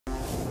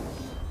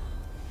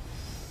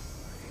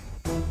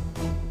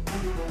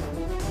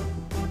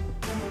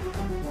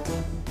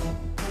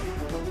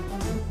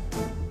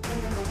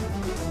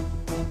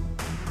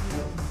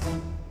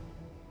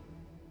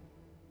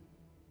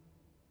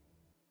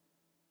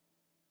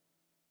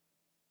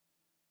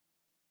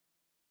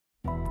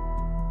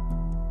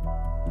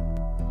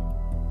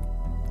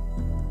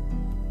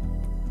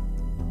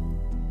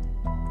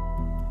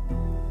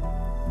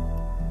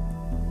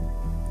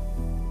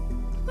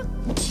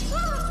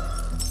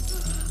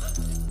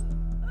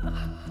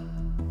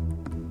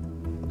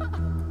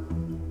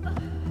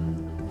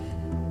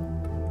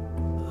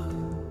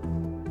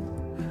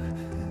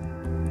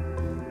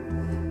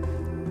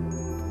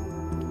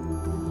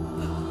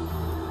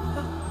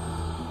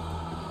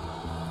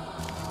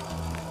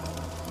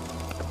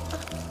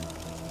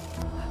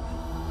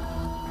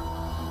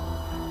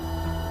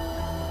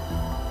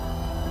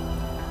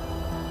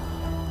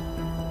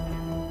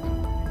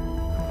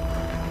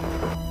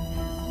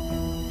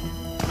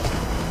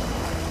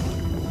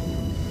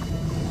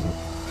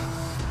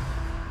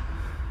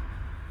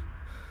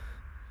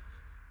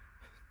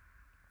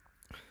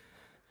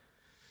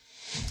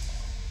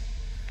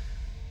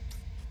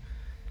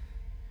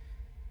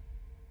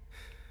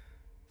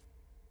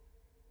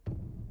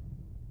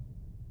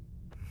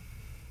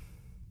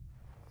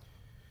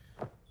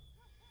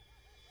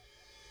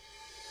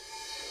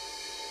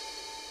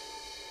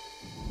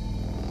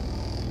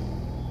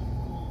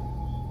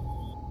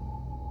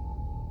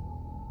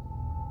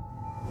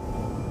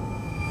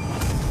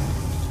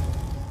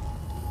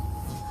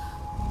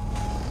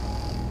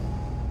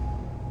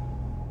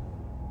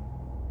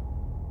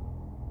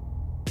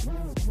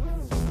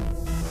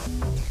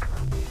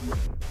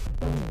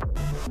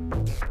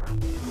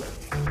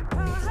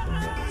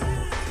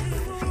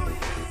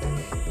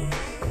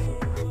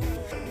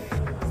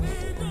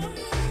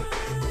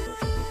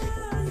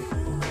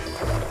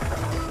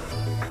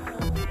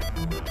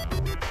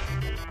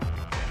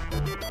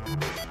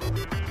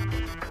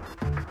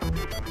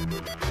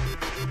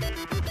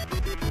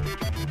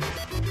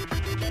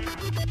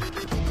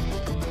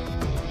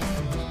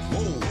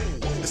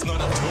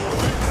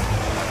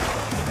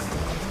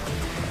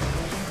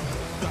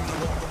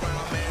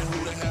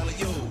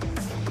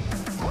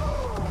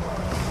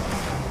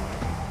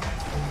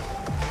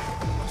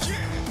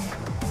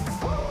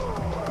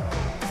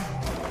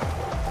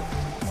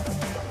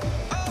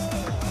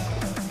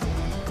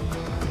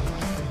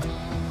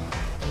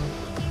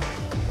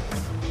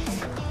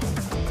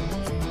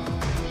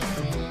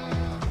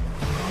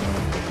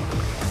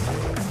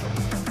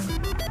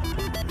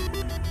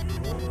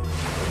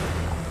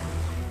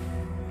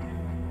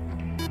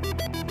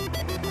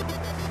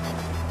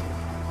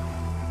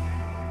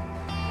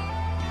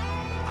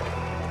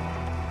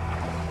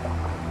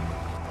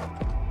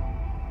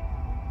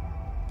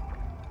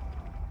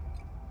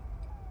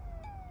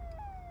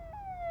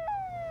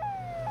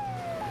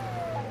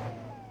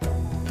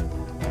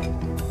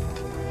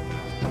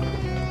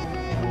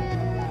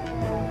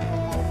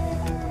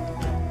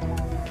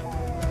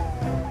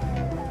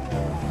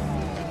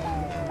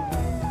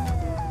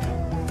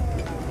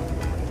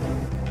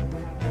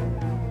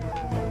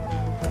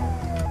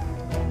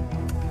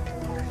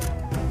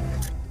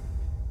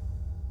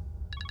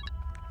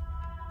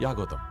Yeah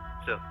Gautam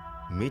sir,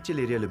 Medchal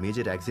ఏరియాలో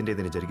major accident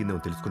ఏదైనా జరిగిందో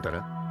తెలుసుకుంటారా?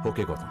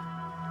 Okay Gautam.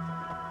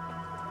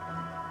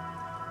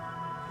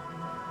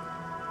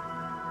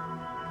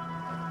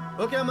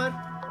 Okay Amar,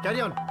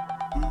 carry on.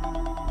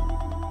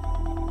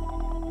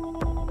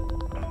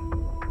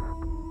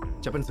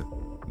 చెప్పండి సార్.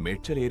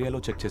 మేడ్చల్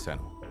ఏరియాలో చెక్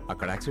చేశాను,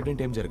 అక్కడ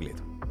యాక్సిడెంట్ ఏం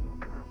జరగలేదు.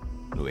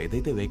 నువ్వు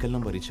ఏదైతే వెహికల్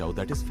నంబర్ ఇచ్చావు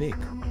దట్ ఈస్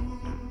ఫేక్.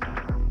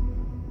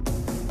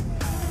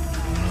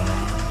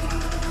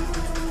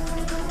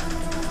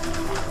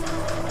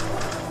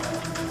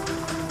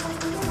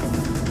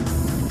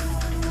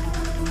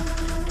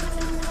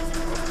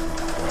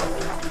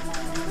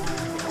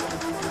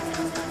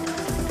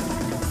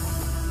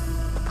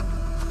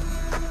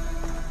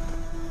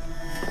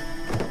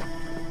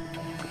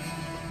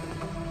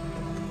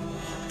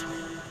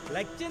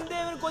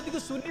 లక్ష్మీదేవిని కొద్దిగా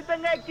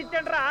సున్నితంగా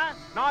ఎక్కించండిరా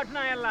నాటు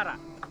నా ఎల్లారా.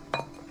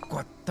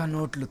 కొత్త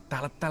నోట్లు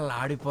తల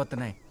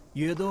ఆడిపోతున్నాయి.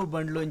 ఏదో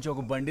బండిలోంచి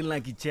ఒక బండిల్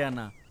నాకు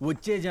ఇచ్చేయన్నా,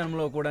 వచ్చే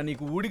జన్మలో కూడా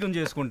నీకు ఊడికం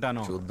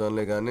చేసుకుంటాను.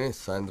 చూద్దాంలే గానీ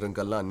సాయంత్రం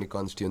కల్లా అన్ని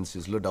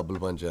కాన్స్టిట్యున్సీస్ లో డబ్బులు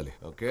పంచాలి.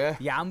 ఓకే,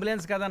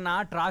 అంబులెన్స్ కదన్నా,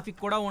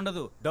 ట్రాఫిక్ కూడా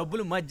ఉండదు,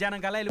 డబ్బులు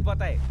మధ్యాహ్నం కల్లా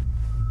వెళ్ళిపోతాయి.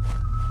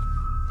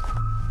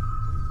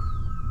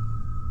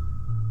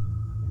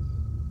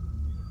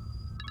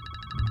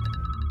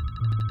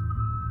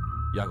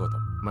 యా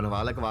గౌతమ్, మన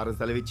వాళ్ళకి వారం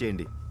సెలవు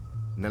ఇచ్చేయండి.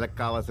 నెలకు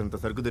కావాల్సినంత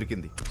సరుకు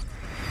దొరికింది.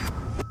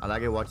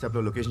 అలాగే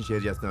వాట్సాప్లో లొకేషన్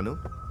షేర్ చేస్తున్నాను.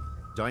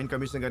 జాయింట్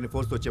కమిషనర్ గారిని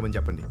ఫోర్స్ వచ్చేయమని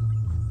చెప్పండి.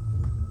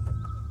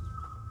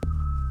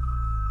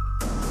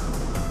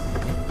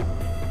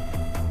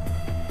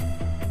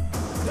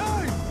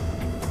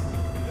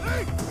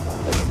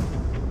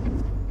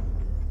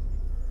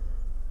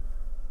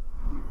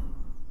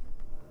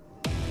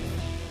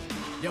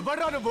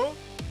 ఎవడ్రా నువ్వు?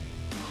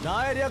 నా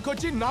ఏరియాకి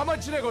వచ్చి నా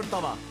మచ్చినే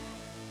కొడతావా?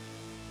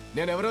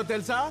 నేనెవరో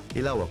తెలుసా?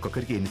 ఇలా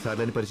ఒక్కొక్కరికి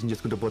ఎన్నిసార్లు పరిచయం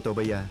చేసుకుంటూ పోతావు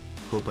భయ్యా.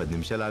 ఓ 10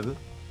 నిమిషాలు ఆగు,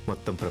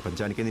 మొత్తం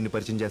ప్రపంచానికే నిన్ను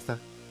పరిచయం చేస్తా.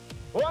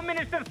 హోమ్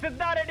మినిస్టర్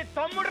సిద్ధారెడ్డి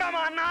తమ్ముడు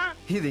రామా అన్న.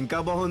 ఇది ఇంకా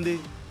బాగుంది.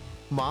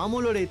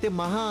 మామూలుడైతే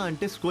మహా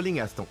అంటే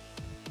స్కూలింగ్ వేస్తాం.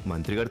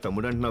 మంత్రి గారు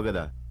తమ్ముడు అంటున్నావు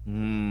కదా,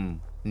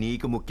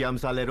 నీకు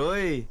ముఖ్యాంశాలే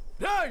రోయ్.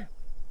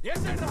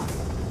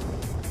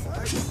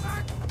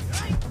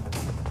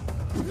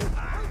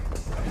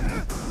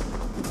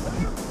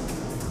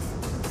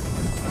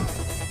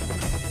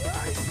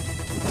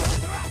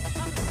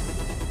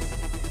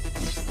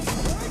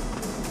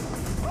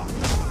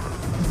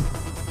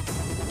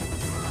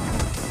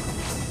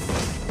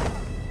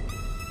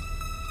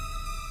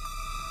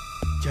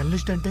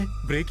 జర్నలిస్ట్ అంటే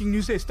బ్రేకింగ్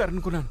న్యూస్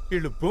ఇస్తారనుకున్నాను,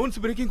 వీళ్ళు బోన్స్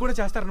బ్రేకింగ్ కూడా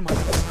చేస్తారన్నమాట.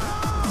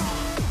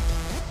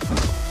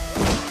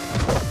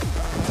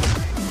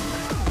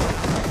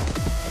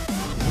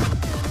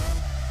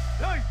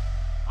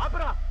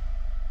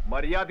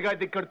 మర్యాదగా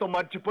ఇక్కడితో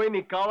మర్చిపోయి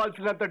నీకు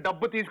కావాల్సినంత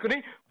డబ్బు తీసుకుని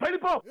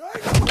వెళ్ళిపో.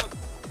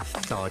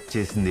 స్టార్ట్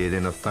చేసింది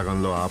ఏదైనా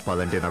సగంలో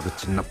ఆపాలంటే నాకు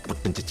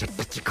చిన్నప్పటి నుంచి చెట్ట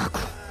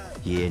చికాకు.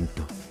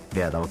 ఏంటో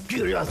వేదవ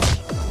క్యూరియాసిటీ.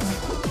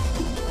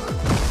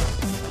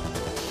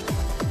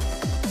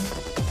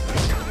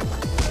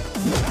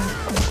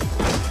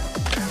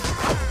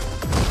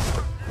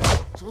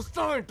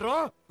 చూస్తావేంట్రా?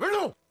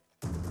 వెళ్ళు.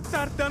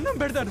 సార్ దండం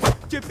పెడతాను,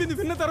 చెప్పింది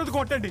విన్న తర్వాత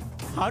కొట్టండి.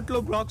 హార్ట్ లో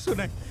బ్లాక్స్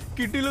ఉన్నాయి,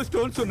 కిడ్నీలో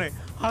స్టోన్స్ ఉన్నాయి,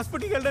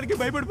 హాస్పిటల్కి వెళ్ళడానికి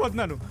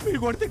భయపడిపోతున్నాను. మీరు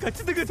కొడితే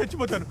ఖచ్చితంగా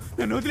చచ్చిపోతాను.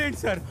 నన్ను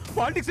వదిలేయండి సార్,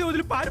 పాలిటిక్స్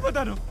వదిలి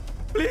పారిపోతాను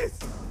ప్లీజ్.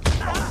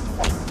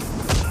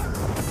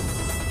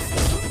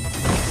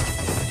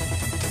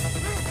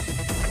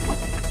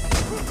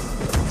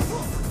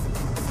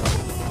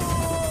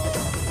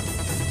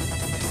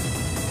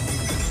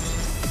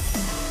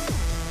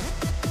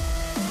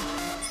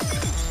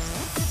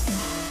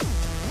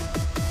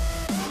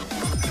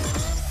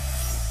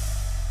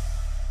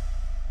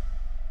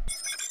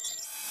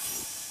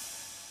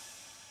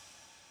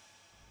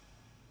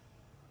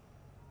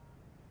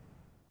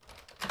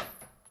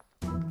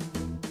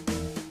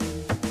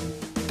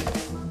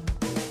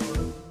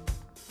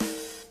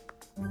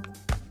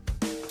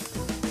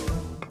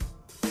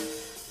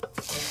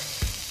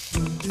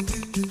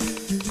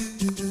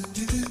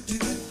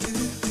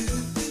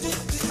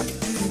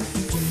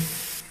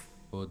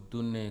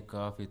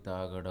 కాఫీ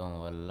తాగడం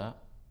వల్ల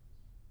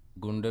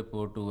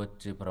గుండెపోటు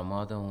వచ్చే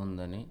ప్రమాదం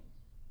ఉందని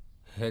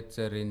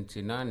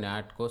హెచ్చరించిన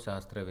నాట్కో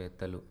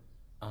శాస్త్రవేత్తలు.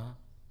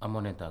 అమ్మో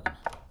నేను తాగను.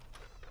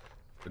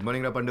 గుడ్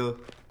మార్నింగ్ రా పండు.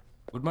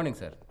 Good morning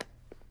sir.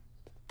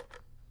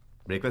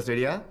 బ్రేక్ఫాస్ట్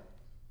రెడీయా?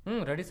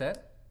 Ready sir.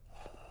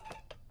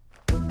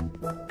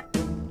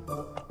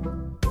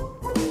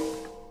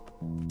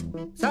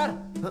 సార్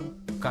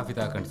కాఫీ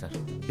తాగండి సార్.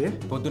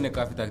 పొద్దున్నే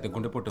కాఫీ తాగితే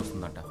గుండెపోటు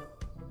వస్తుందంట.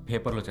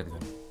 పేపర్లో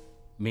చదివాను.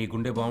 మీ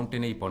గుండె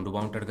బాగుంటేనే ఈ పండు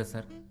బాగుంటాడు కదా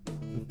సార్.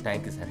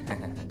 Thank you sir.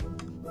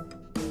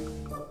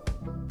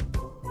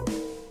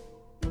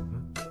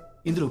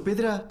 ఇందులో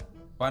ఉప్పేదిరా.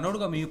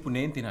 పనోడుగా మీ ఉప్పు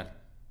నేను తినాలి,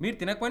 మీరు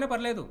తినకపోయినా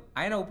పర్లేదు.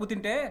 ఆయన ఉప్పు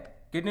తింటే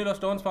కిడ్నీలో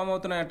స్టోన్స్ ఫామ్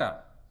అవుతున్నాయంట.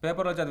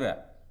 పేపర్లో చదివా.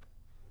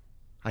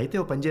 అయితే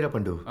ఓ పని చేయరా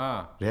పండు,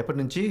 రేపటి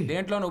నుంచి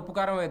దేంట్లోనే ఉప్పు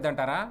కారం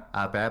వేద్దంటారా?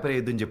 ఆ పేపర్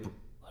వేద్దని చెప్పు.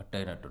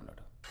 అట్టయినట్టున్నాడు.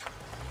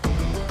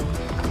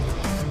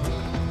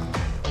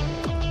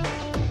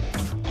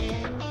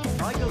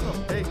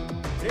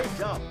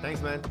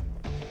 Thanks man.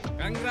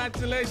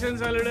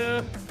 కంగ్రాచులేషన్స్ అల్లుడు.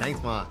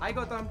 థ్యాంక్స్ మా. హాయ్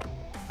గౌతమ్.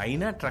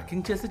 అయినా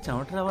ట్రక్కింగ్ చేస్తే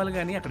చెమట రావాలి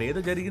కానీ అక్కడ ఏదో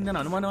జరిగిందని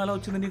అనుమానం ఎలా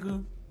వచ్చింది నీకు?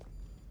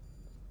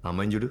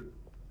 అమ్మాయిని చూడు.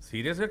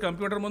 సీరియస్గా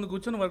కంప్యూటర్ ముందు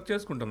కూర్చొని వర్క్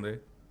చేసుకుంటుంది.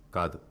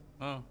 కాదు,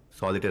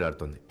 సాలిటేర్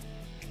ఆడుతుంది.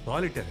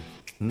 సాలిటరీ?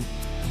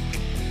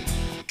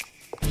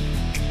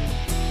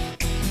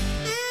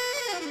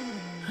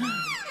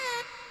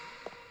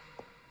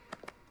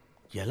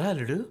 ఎలా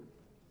అల్లుడు?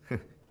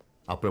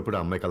 అప్పుడప్పుడు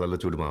అమ్మాయి కళ్ళల్లో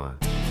చూడు మావా.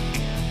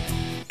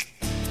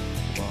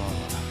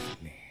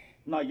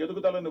 నా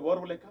ఎదుగుదలని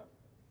ఓర్వలేక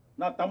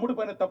నా తమ్ముడి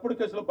పైన తప్పుడు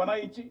కేసులు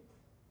బనాయించి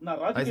నా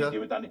రాజకీయ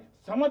జీవితాన్ని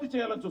సమాధి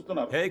చేయాలని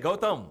చూస్తున్నారు. హే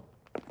Gautam,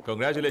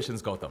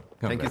 congratulations Gautam.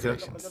 Thank you sir.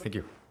 Thank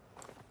you.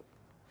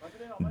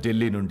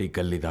 Delhi నుండి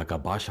గల్లీ దాకా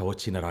భాష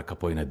వచ్చిన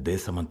రాకపోయిన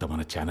దేశమంతా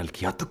మన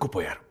ఛానల్కి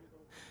అతుక్కుపోయారు.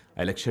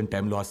 ఎలక్షన్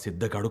టైంలో ఆ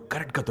సిద్ధగాడు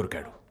కరెక్ట్గా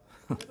దొరికాడు.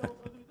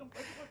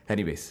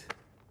 ఎనీవేస్,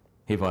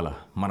 ఇవాళ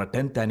మన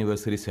 10th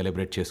యానివర్సరీ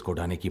సెలబ్రేట్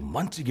చేసుకోవడానికి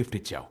మంచి గిఫ్ట్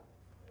ఇచ్చావు.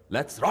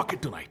 Let's rock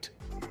it tonight.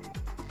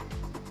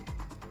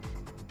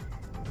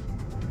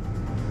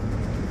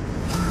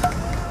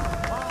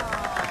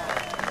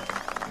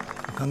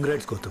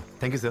 Congrats Gautam.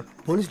 Thank you sir.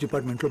 Police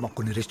డిపార్ట్మెంట్లో మాకు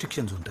కొన్ని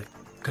రెస్ట్రిక్షన్స్ ఉంటాయి,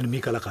 కానీ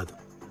మీకు అలా కాదు.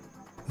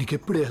 నీకు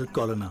ఎప్పుడు ఏ హెల్ప్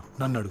కావాలన్నా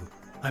నన్ను అడుగు.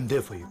 I'm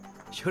there for you.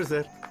 Sure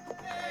sir.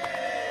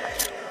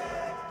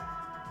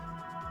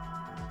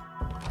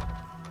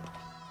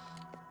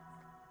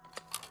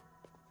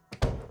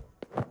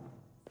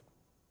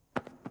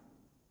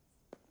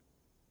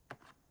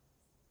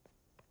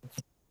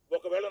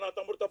 ఒకవేళ నా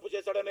తమ్ముడు తప్పు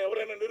చేశాడని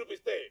ఎవరైనా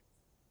నిరూపిస్తే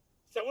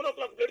 7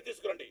 o'clock బ్లడ్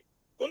తీసుకురండి.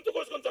 గొంతు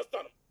కోసుకొని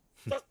చస్తాను.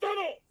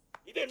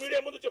 ఇదే మీడియా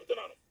ముందు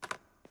చెప్తున్నాను.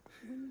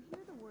 When you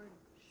hear the word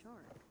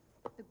shark,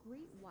 the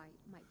great white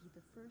might be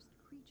the first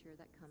creature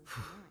that comes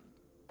to mind.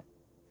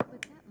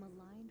 But that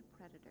maligned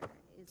predator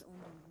is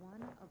only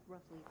one of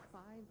roughly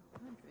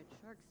 500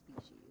 shark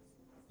species.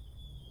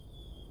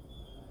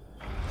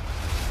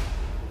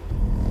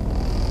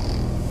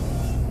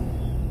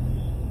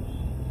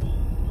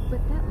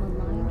 But that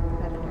maligned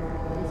predator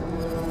is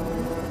only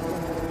one of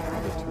 400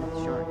 rabbit-toothed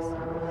sharks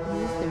who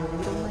use their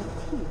needle-like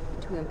teeth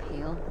to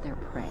impale their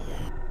prey.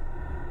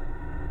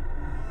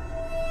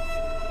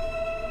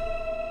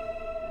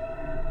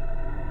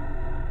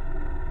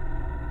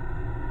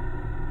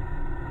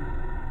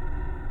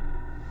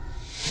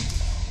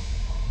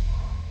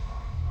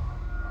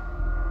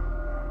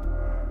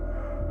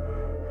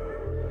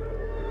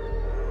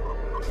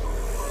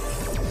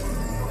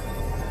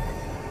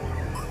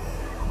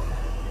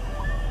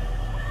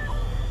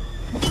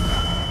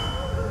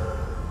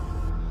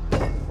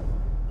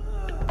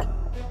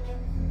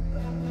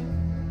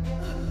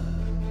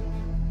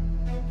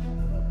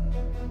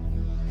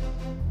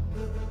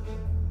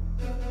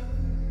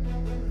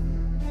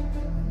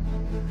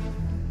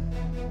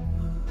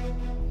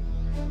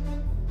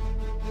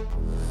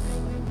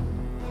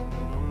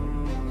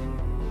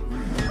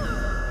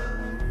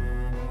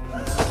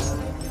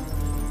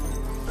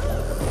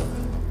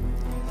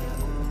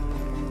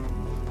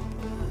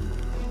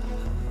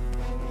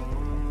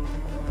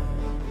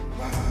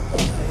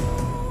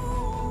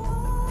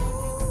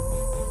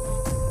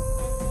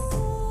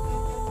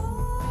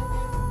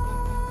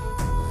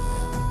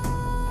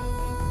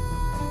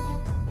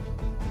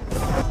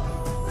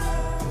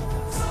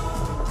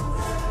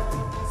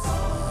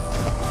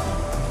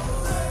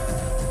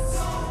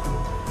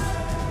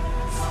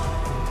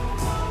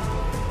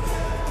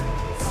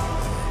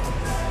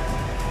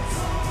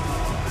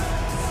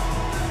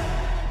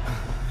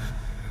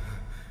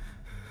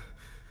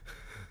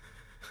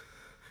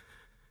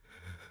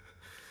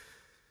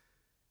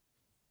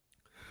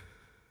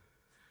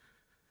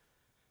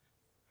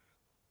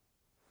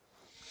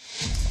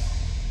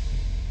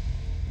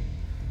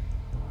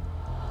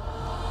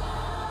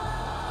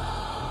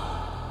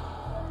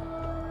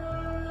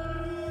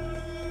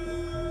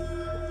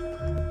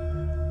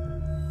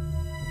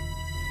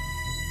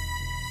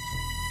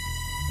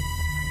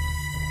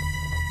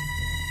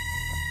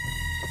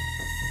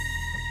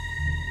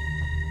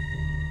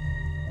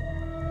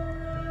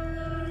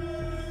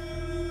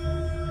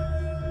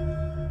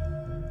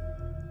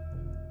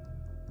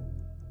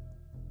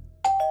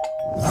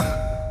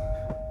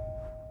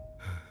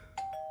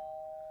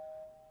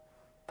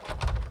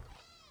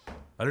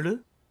 అల్లుడు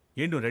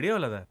ఏంటి నువ్వు ready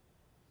అవ్వలేదా?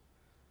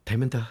 Time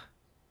ఎంత?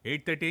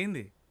 8:30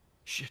 అయింది.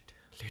 Shit,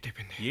 late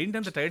అయిపోయింది.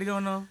 ఏంటంత టైట్గా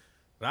ఉన్నావు?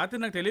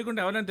 రాత్రి నాకు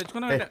తెలియకుండా ఎవరైనా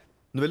తెచ్చుకున్నావు?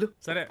 నువ్వు వెళ్ళు.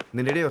 సరే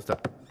నేను రెడీ వస్తా.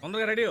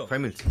 తొందరగా రెడీ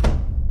 5 minutes.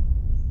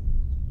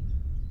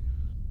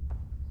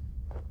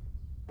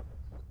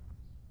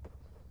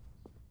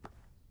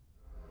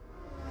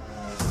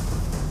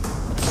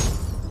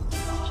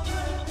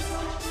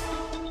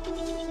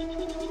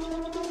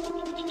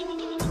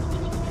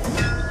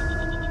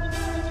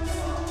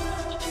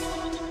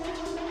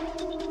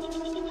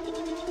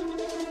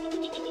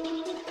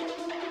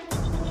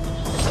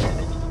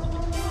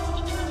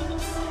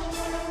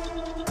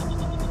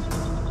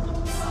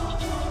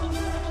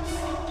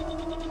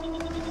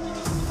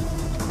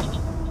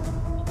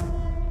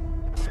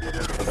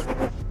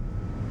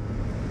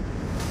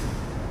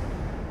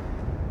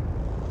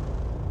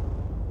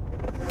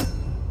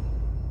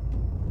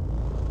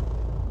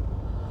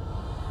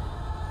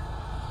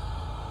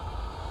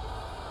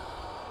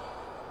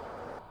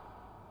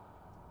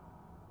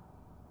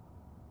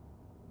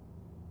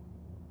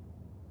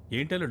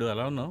 ఏంటి అల్లుడు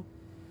అలా ఉన్నావు?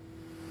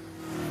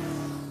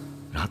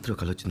 రాత్రి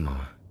కళ వచ్చింది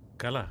మామ.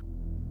 కళ?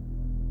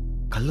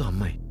 కళ్ళు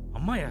అమ్మాయి.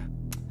 అమ్మాయా?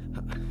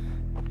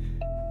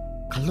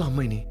 కళ్ళు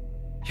అమ్మాయిని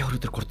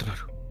ఎవరిద్దరు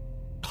కొడుతున్నారు,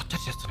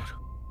 టార్చర్ చేస్తున్నారు.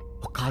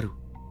 ఒక కారు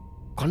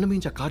కొండ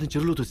మించి ఆ కారుని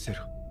చెరువులో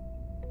తోసేశారు.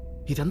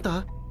 ఇదంతా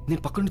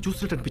నేను పక్క నుండి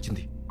చూస్తున్నట్టు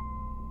అనిపించింది.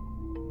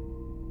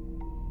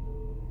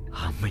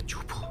 ఆ అమ్మాయి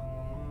చూపు,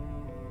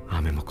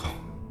 ఆమె ముఖం,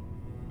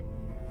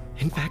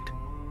 ఇన్ఫాక్ట్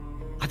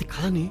అది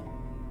కళని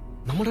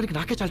నమ్మడానికి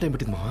నాకే చాలా టైం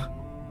పెట్టింది మావా.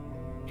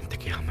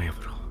 ఇంతకీ ఆ అమ్మాయి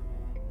ఎవరు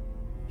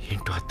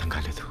ఏంటో అర్థం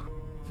కాలేదు.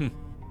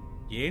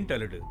 ఏంటి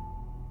అల్లుడు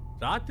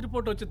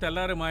రాత్రిపూట వచ్చి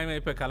తెల్లారి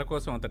మాయమైపోయే కళ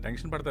కోసం అంత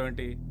టెన్షన్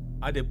పడతావేంటి?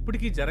 అది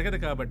ఎప్పటికీ జరగదు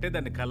కాబట్టే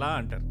దాన్ని కళ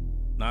అంటారు.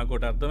 నాకు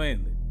ఒకటి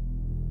అర్థమైంది,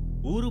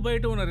 ఊరు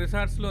బయట ఉన్న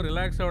రిసార్ట్స్లో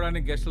రిలాక్స్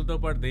అవ్వడానికి గెస్టులతో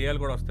పాటు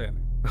దెయ్యాలు కూడా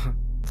వస్తాయని.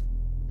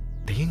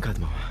 దెయ్యం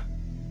కాదు మావా,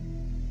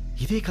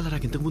 ఇదే కళ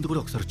నాకు ఇంతకు ముందు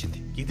కూడా ఒకసారి వచ్చింది.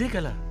 ఇదే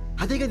కళ?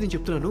 అదే కదా నేను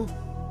చెప్తున్నాను.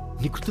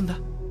 నీకు గుర్తుందా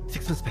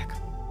 6 months బ్యాక్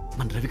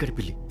మన రవిగడి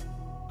పెళ్లి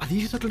అది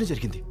ఈ రిసార్ట్లోనే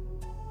జరిగింది.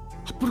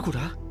 అప్పుడు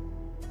కూడా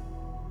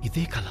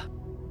ఇదే కళ,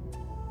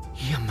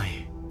 ఈ అమ్మాయి.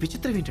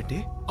 విచిత్రం ఏంటంటే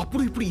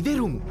అప్పుడు ఇప్పుడు ఇదే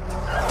రూము.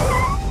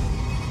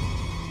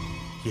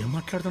 ఏం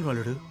మాట్లాడుతున్నావు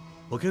అల్లుడు?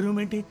 ఒకే రూమ్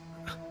ఏంటి?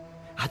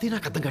 అదే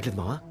నాకు అర్థం కావట్లేదు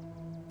మావా.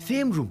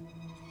 Same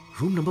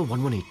room number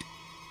 118.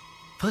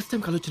 First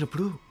time కళ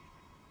వచ్చినప్పుడు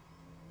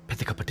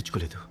పెద్దగా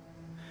పట్టించుకోలేదు,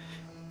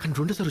 కానీ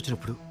రెండోసారి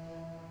వచ్చినప్పుడు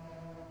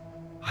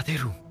అదే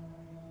రూమ్,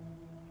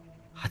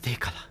 అదే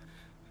కళ.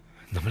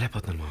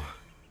 నమ్మలేకపోతున్నాను మావా.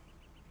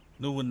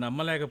 నువ్వు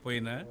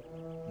నమ్మలేకపోయినా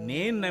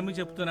నేను నమ్మి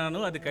చెప్తున్నాను,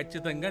 అది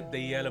ఖచ్చితంగా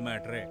దెయ్యాల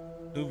మ్యాటరే.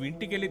 నువ్వు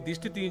ఇంటికెళ్ళి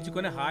దిష్టి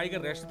తీయించుకొని హాయిగా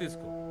రెస్ట్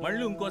తీసుకో.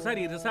 మళ్ళీ ఇంకోసారి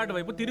ఈ రిసార్ట్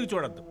వైపు తిరిగి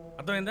చూడొద్దు,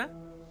 అర్థమైందా?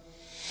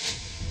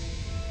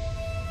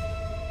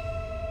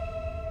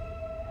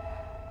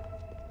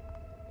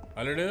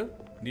 అల్లుడు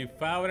నీ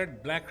ఫేవరెట్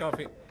బ్లాక్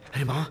కాఫీ.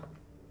 అరే మా,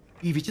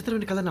 ఈ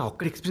విచిత్రమైన కళ నా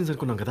ఒక్కడి ఎక్స్పీరియన్స్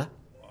అనుకున్నాం కదా.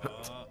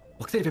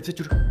 ఒకసారి వెబ్సైట్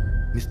చూడు,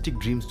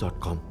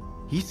 mysticdreams.com.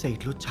 ఈ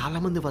సైట్లో చాలా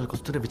మంది వాళ్ళకి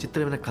వస్తున్న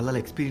విచిత్రమైన కళల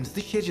ఎక్స్పీరియన్స్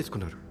షేర్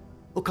చేసుకున్నారు.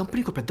 ఓ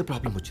కంపెనీకి పెద్ద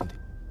ప్రాబ్లం వచ్చింది.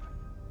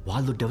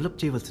 వాళ్ళు డెవలప్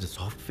చేయవలసిన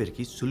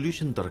సాఫ్ట్వేర్కి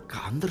సొల్యూషన్ దొరక్క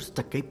అందరూ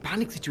స్టక్ అయి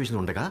పానిక్ సిచ్యువేషన్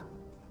ఉండగా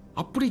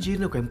అప్పుడే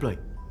చేరిన ఒక ఎంప్లాయ్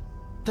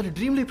తన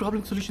డ్రీమ్లో ఈ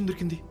ప్రాబ్లం సొల్యూషన్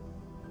దొరికింది.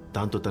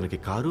 దాంతో తనకి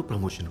కారు,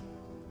 ప్రమోషను,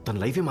 తన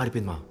లైఫే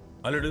మారిపోయింది మా.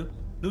 అల్లుడు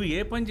నువ్వు ఏ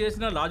పని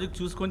చేసినా లాజిక్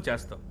చూసుకొని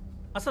చేస్తావు.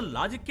 అసలు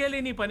లాజిక్కే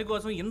లేని ఈ పని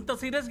కోసం ఇంత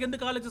సీరియస్గా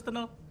ఎందుకు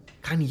ఆలోచిస్తున్నావు?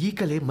 కానీ ఈ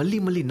కళే మళ్ళీ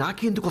మళ్ళీ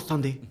నాకే ఎందుకు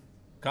వస్తుంది?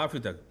 కాఫీ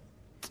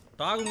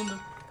తాగు ముందు.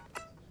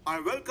 I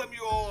welcome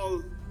you all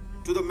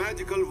to the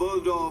magical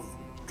world of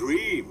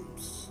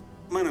dreams.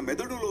 మన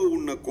మెదడులో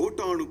ఉన్న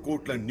కోటాను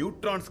కోట్ల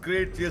న్యూట్రాన్స్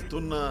క్రియేట్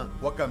చేస్తున్న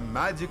ఒక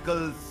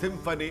magical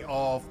symphony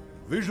of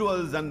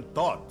visuals and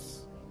thoughts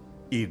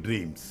ఈ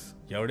డ్రీమ్స్.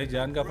 ఎవడే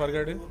జాన్ గఫర్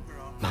గాడు?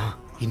 మా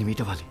ఇన్ని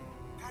మీట్ అవ్వాలి.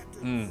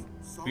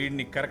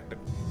 వీడిని కరెక్ట్.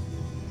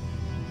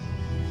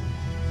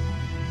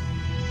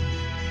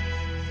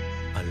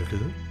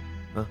 అల్లుడు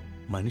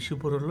మనిషి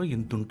బుర్రలో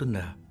ఇంత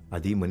ఉంటుందా?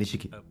 అది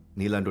మనిషికి,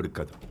 నీలాంటోడికి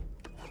కాదు.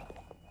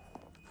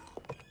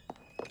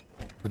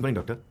 Good morning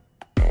doctor.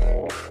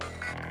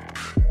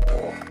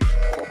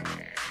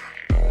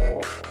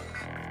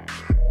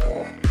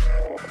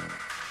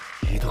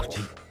 ఏదో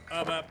ఒకటి.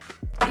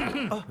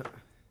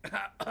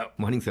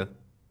 Morning sir.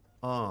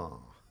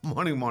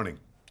 Morning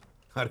morning.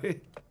 అరే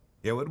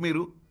ఎవరు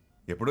మీరు?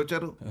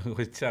 ఎప్పుడొచ్చారు?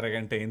 వచ్చి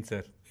అరగంట అయింది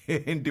సార్.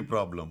 ఏంటి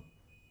ప్రాబ్లం?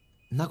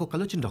 నాకు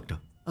కళ వచ్చింది doctor,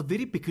 a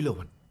very peculiar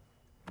one.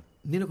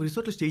 నేను ఒక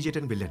రిసార్ట్లో స్టే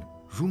చేయడానికి వెళ్ళాను,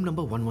 రూమ్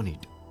నెంబర్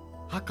 118.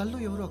 ఆ కల్లో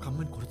ఎవరో ఒక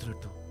అమ్మాయిని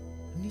కొడుతున్నట్టు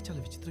అన్నీ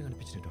చాలా విచిత్రంగా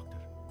అనిపించినాయి doctor.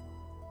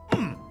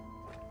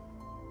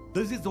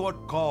 This is what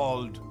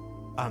called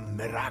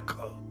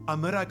a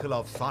miracle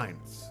of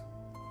science.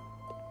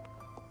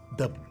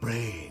 The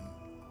brain.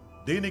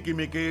 దీనికి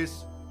మీ కేస్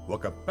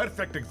ఒక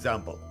పర్ఫెక్ట్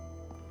ఎగ్జాంపుల్.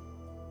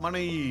 మన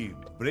ఈ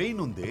బ్రెయిన్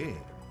ఉందే,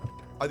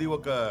 అది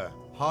ఒక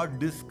హార్డ్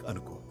డిస్క్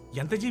అనుకో.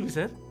 ఎంత జీబీ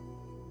సార్?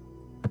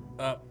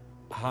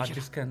 హార్డ్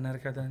డిస్క్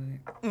అన్నారు కదా.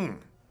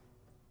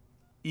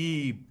 ఈ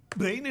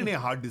బ్రెయిన్ అనే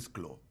హార్డ్ డిస్క్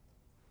లో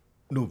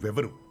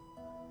నువ్వెవరు,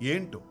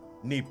 ఏంటో,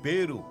 నీ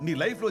పేరు, నీ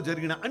లైఫ్లో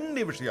జరిగిన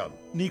అన్ని విషయాలు,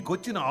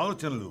 నీకొచ్చిన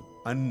ఆలోచనలు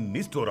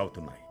అన్నీ స్టోర్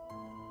అవుతున్నాయి.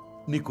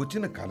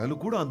 నీకొచ్చిన కలలు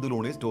కూడా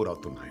అందులోనే స్టోర్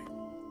అవుతున్నాయి.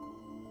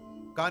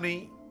 కానీ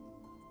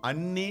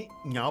అన్నీ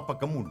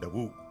జ్ఞాపకం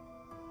ఉండవు.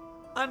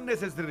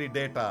 అన్నెసెసరీ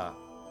డేటా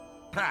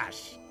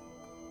ట్రాష్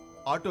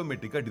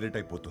ఆటోమేటిక్గా డిలీట్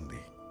అయిపోతుంది.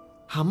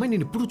 ఆ అమ్మాయి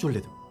నేను ఎప్పుడూ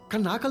చూడలేదు,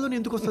 కానీ నా కల్లో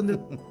ఎందుకు వస్తుంది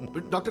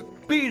డాక్టర్?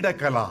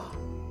 పీడకల,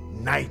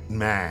 నైట్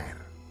మ్యార్.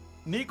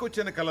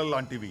 నీకొచ్చిన కలలు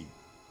లాంటివి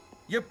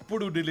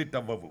ఎప్పుడు డిలీట్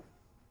అవ్వవు.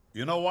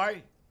 You know why?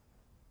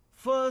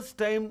 First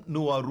time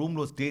నువ్వు ఆ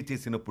రూమ్లో స్టే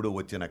చేసినప్పుడు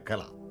వచ్చిన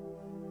కళ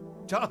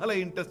చాలా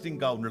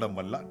ఇంట్రెస్టింగ్ గా ఉండడం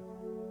వల్ల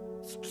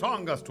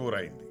స్ట్రాంగ్ గా స్టోర్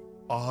అయింది.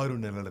 6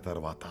 నెలల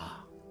తర్వాత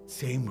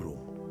సేమ్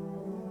రూమ్,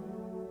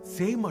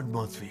 సేమ్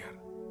అట్మాస్ఫియర్,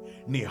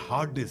 నీ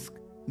హార్డ్ డిస్క్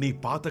నీ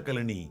పాత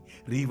కళని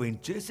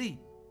రీవైండ్ చేసి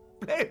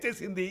ప్లే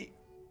చేసింది.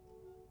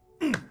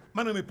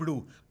 మనం ఇప్పుడు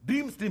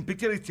డ్రీమ్స్ ని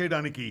పిక్చరైజ్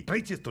చేయడానికి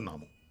ట్రై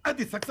చేస్తున్నాము.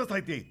 అది సక్సెస్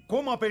అయితే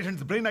కోమా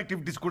పేషెంట్స్ బ్రెయిన్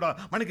యాక్టివిటీస్ కూడా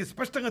మనకి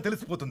స్పష్టంగా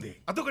తెలిసిపోతుంది.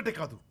 అదొకటే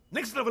కాదు,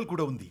 నెక్స్ట్ లెవెల్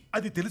కూడా ఉంది.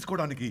 అది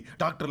తెలుసుకోవడానికి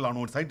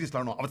డాక్టర్లానో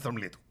సైంటిస్ట్లానో అవసరం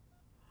లేదు.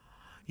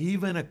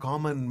 Even a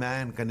common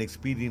man can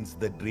experience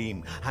the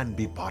dream and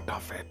B part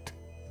of it.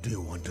 Do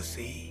you want to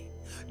see?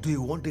 Do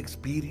you want to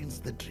experience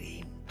the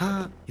dream?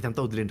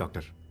 ఇదంతా వదిలేండి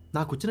డాక్టర్.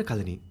 నాకు వచ్చిన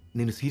కళని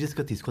నేను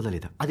సీరియస్గా తీసుకోదా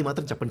లేదా అది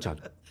మాత్రం చెప్పండి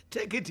చాలు.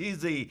 Take it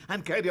easy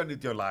and carry on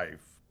with your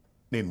life.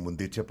 నేను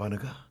ముందే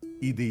చెప్పానుగా,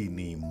 ఇది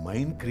నీ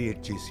మైండ్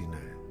క్రియేట్ చేసిన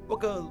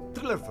ఒక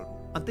థ్రిల్లర్ ఫిల్మ్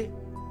అంతే.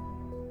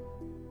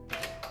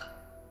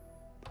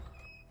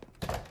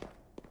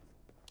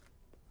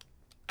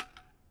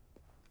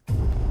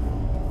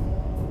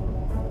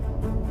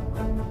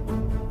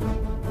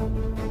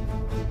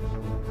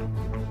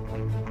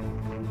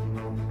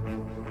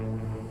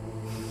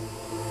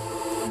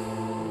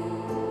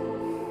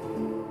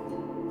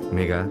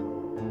 మేఘా,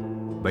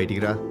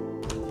 బయటికి రా.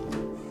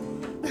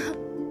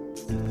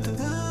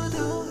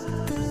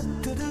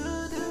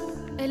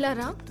 ఎలా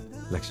రా?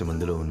 1,00,000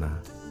 మందిలో ఉన్న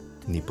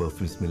నీ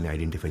పర్ఫ్యూమ్ స్మెల్ని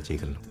ఐడెంటిఫై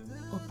చేయగలను.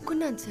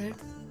 ఒప్పుకున్నాను సార్,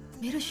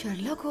 మీరు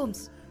షెర్లాక్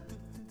హోమ్స్.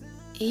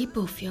 ఈ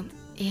పర్ఫ్యూమ్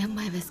ఏ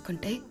అమ్మాయి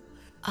వేసుకుంటే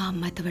ఆ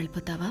అమ్మాయితో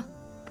వెళ్ళిపోతావా?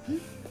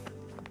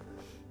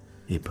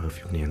 ఈ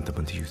పర్ఫ్యూమ్ని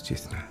ఎంతమంది యూజ్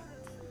చేసినా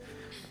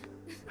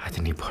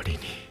అది నీ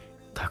బాడీని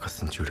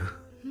తాకొస్తుంది చూడు.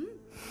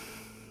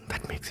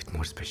 That makes it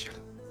more special.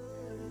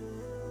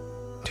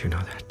 Do you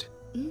know that?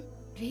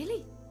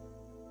 Really?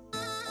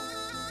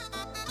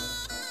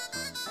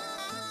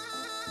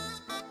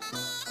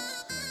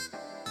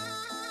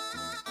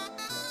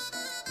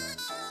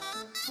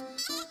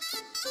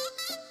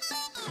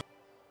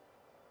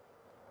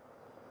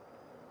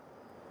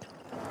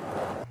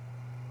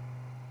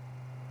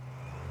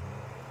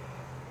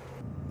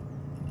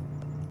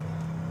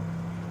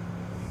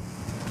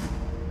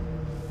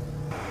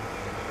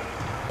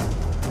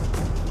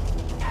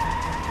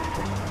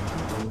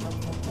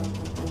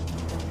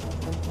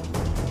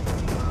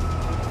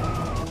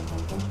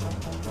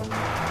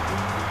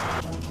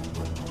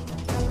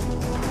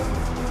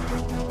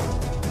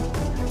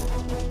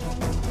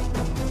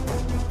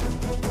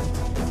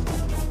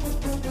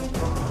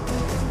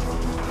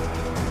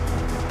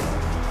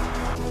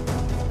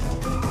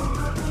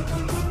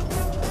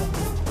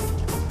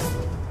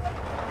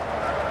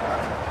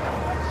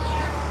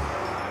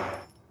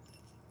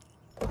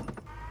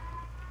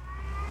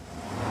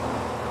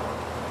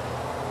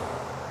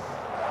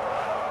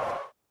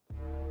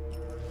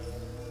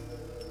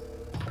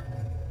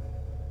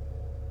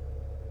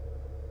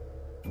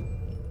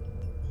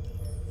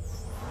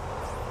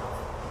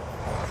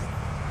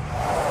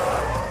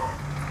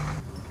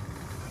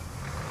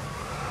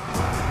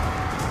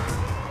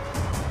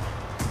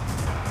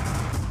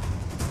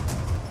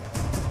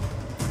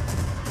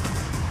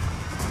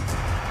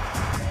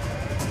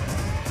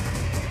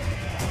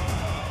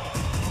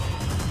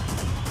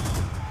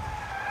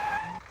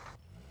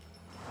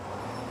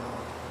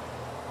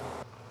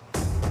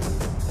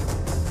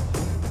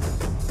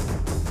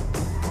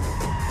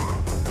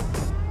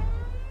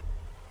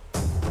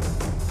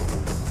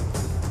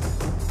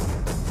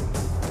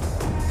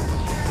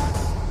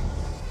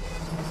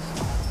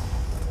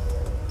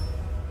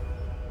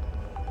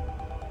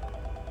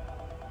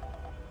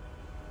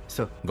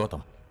 Sir,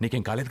 Gautam,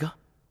 నీకేం కాలేదుగా?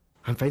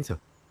 I'm fine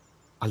sir.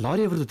 ఆ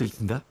లారీ ఎవరిదో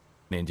తెలిసిందా?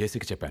 నేను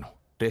జేసీకి చెప్పాను,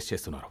 ట్రేస్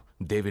చేస్తున్నారు.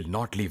 They will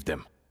not leave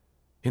them.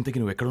 ఇంతకీ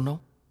నువ్వు ఎక్కడున్నావు?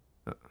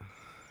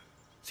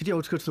 సిటీ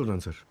అవుట్స్కర్ట్స్లో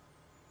ఉన్నాను sir.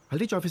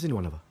 I'll reach office in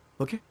 1 hour.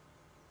 Okay?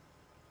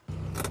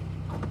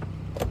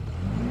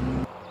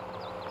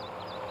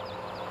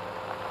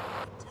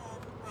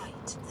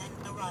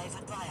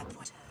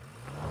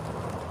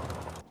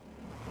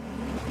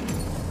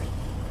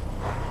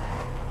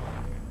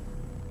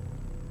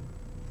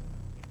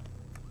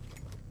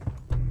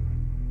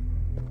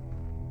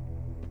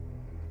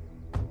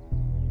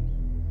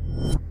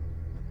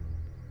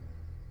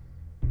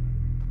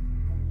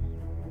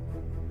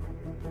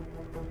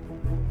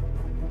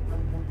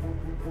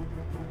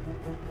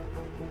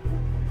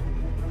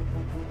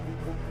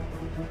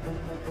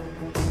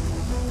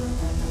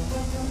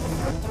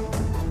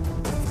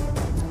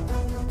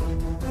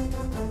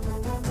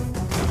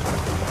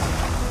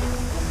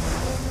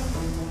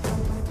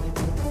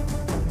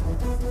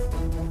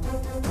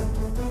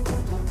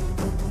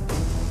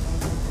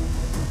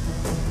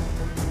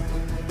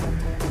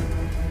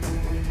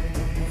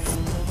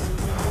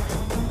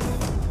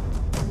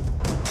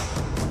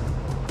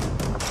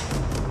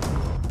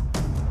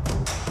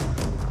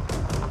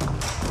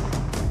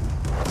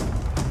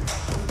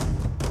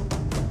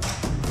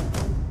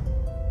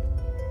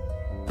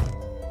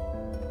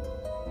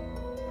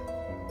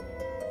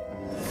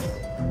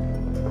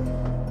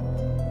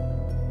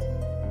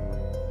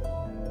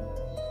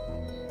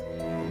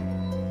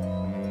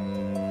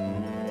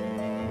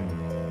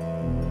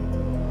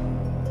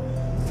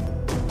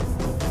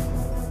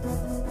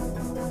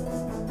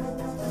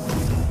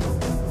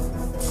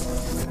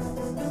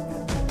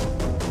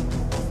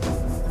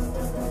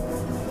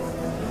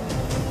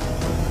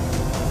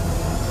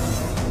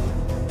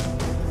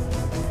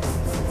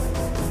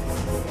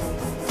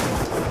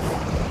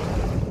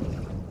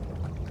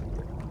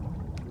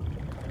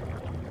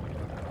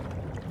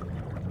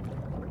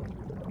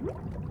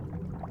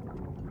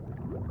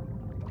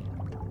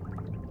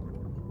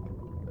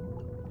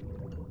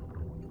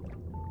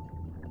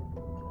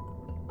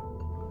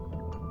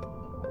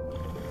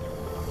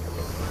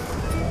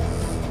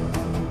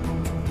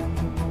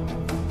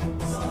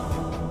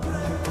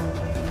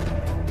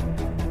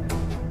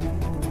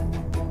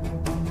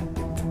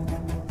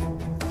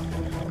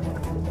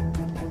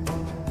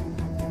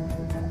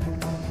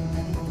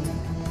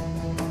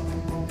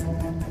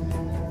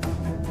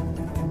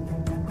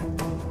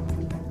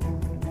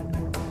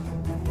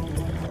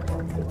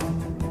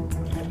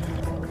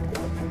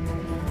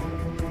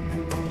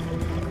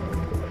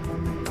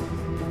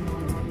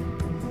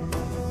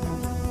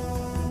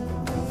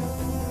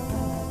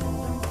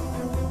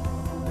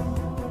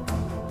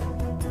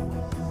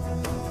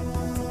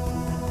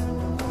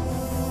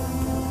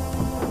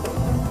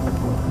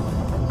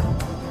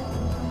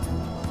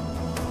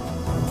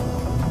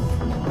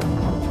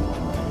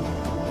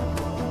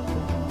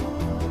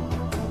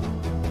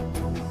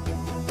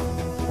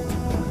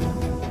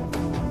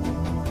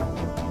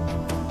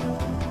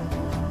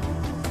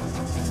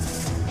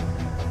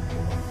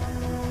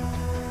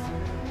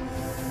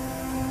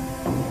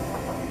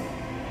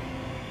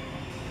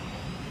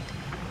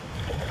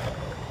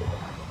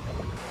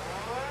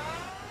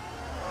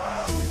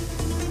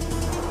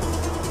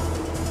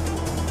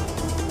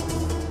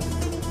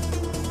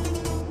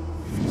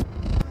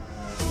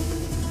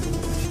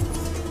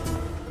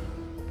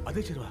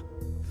 అదే చెరువా,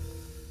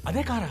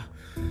 అదే కారా,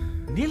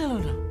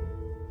 నీళ్ళలోనా?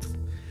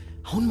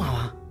 అవును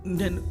మావా,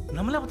 నేను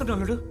నమ్మలేకపోతున్నా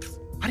అల్లుడు.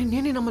 అరే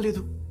నేనే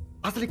నమ్మలేదు.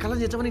 అసలు ఈ కళ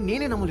నిజమని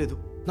నేనే నమ్మలేదు.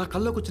 నా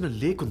కళ్ళలోకి వచ్చిన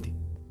లేక్ ఉంది,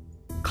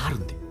 కారు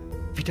ఉంది.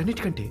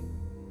 వీటన్నిటికంటే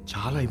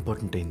చాలా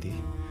ఇంపార్టెంట్ అయింది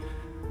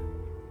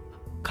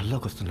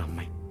కళ్ళలోకి వస్తున్న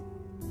అమ్మాయి.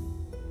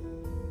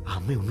 ఆ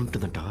అమ్మాయి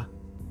ఉంటుందంటావా?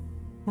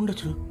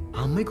 ఉండొచ్చు. ఆ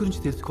అమ్మాయి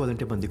గురించి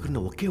తెలుసుకోవాలంటే మన దగ్గర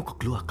ఉన్న ఒకే ఒక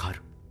క్లూ ఆ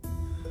కారు.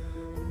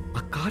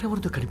 ఆ కారు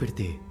ఎవరితో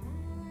కనిపెడితే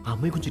ఆ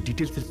అమ్మాయి గురించి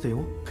డీటెయిల్స్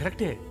తెలుస్తాయేమో.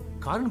 కరెక్టే.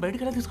 కారుని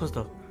బయటికి ఎలా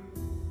తీసుకొస్తావు?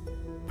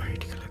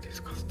 బయటికి ఎలా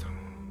తీసుకొస్తాం?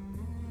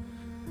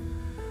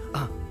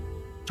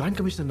 జాయింట్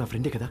కమిషనర్ నా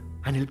ఫ్రెండే కదా,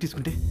 ఆయన హెల్ప్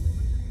తీసుకుంటే.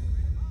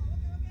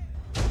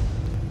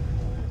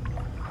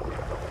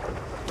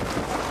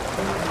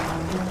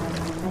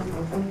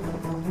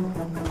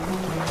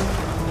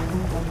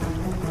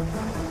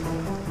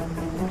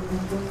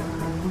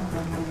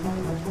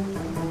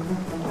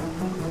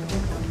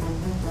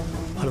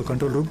 Hello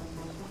control room,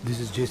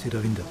 this is JC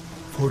Ravinder,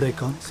 Ford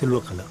icon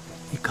silver colour.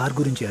 ఈ కార్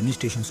గురించి అన్ని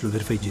స్టేషన్స్లో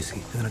వెరిఫై చేసి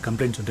ఏదైనా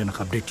కంప్లైంట్స్ ఉంటే నాకు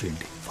అప్డేట్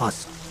చేయండి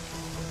ఫాస్ట్.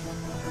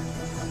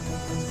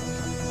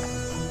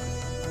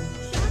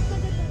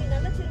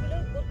 నల్ల చెరువులో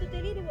గుర్తు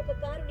తెలియని ఒక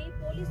కారుని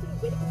పోలీసులు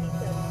వెలికి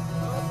తీశారు.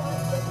 ఆ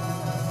కారు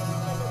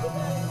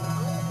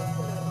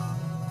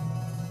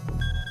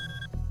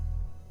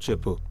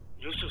చెప్పు.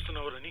 న్యూస్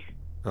చూస్తున్నావని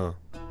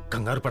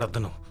కంగారు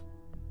పడద్దను.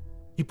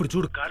 ఇప్పుడు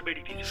చూడు, కార్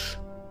బయటికి తీసేసి.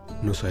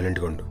 నువ్వు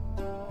సైలెంట్గా ఉండు,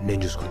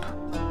 నేను చూసుకుంటా.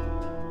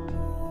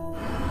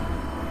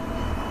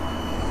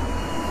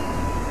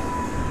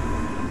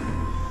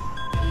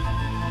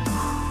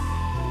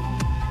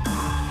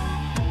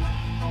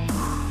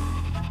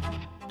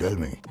 Tell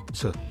me.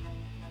 సార్,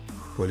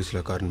 పోలీసులు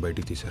ఆ కారుని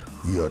బయటికి తీశారు.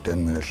 You are 10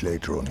 minutes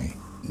late, Roni.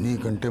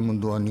 నీకంటే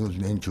ముందు ఆ న్యూస్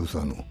నేను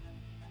చూశాను.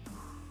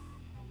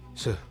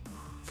 సార్,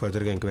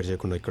 ఫర్దర్గా ఎంక్వైరీ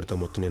చేయకుండా ఇక్కడితో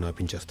మొత్తం నేను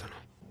ఆపించేస్తాను.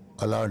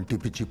 అలాంటి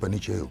పిచ్చి పని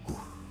చేయకు.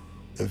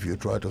 If you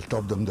try to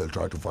stop them, they'll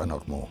try to find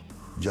out more.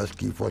 Just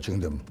keep watching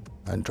them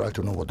and try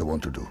to know what they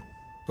want to do.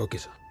 Okay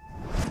sir.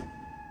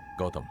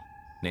 Gautam,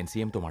 నేను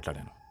సీఎంతో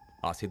మాట్లాడాను.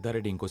 ఆ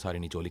సిద్ధారెడ్డి ఇంకోసారి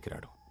నీ జోలికి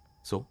రాడు.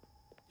 So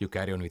you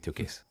carry on with your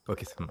case.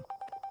 Okay sir.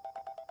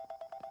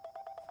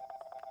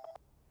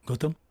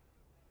 Gautam,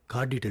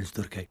 car details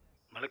దొరికాయి.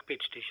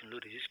 మలక్పేట్ స్టేషన్లో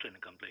register అయిన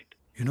కంప్లైంట్.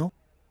 యునో,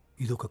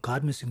 ఇది ఒక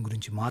కార్ మిస్సింగ్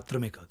గురించి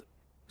మాత్రమే కాదు,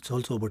 it's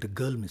also about a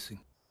girl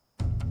missing.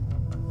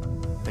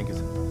 Thank you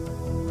sir.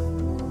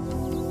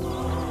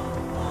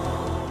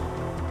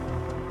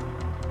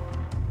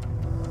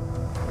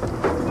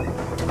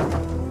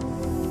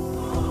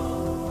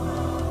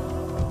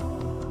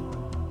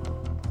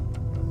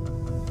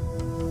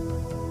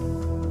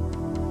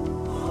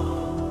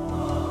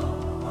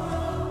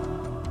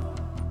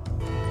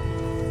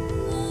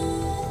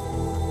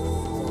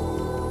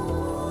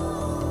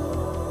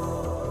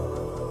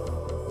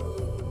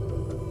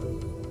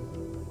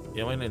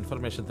 ఏమైనా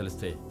ఇన్ఫర్మేషన్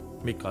తెలిస్తే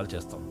మీకు కాల్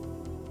చేస్తాం.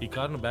 ఈ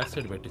కార్ను బ్యాక్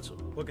సైడ్ పెట్టించు.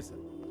 Okay sir.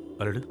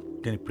 అల్లుడు,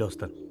 నేను ఇప్పుడే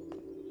వస్తాను.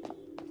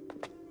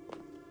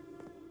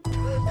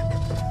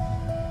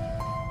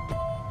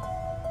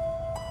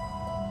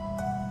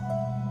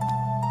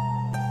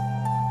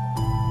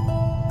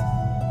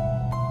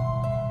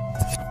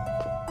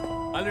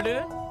 అల్లుడు,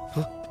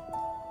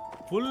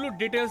 ఫుల్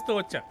డీటెయిల్స్తో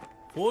వచ్చా,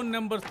 ఫోన్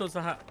నెంబర్స్తో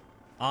సహా.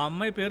 ఆ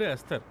అమ్మాయి పేరు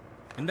ఎస్తర్.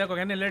 ఇందాక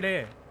ఒక ఆయన వెళ్ళాడే,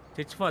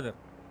 చర్చ్ ఫాదర్.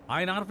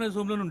 ఆయన ఆర్ఫనైజ్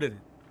హోమ్లోనే ఉండేది.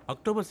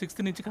 అక్టోబర్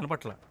 6 నుంచి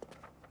కనపట్ల.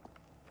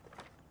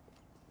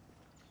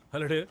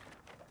 అల్లుడు,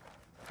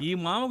 ఈ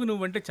మామకు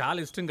నువ్వంటే చాలా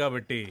ఇష్టం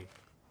కాబట్టి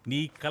నీ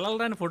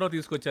కలలరాని ఫోటో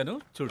తీసుకొచ్చాను,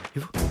 చూడు.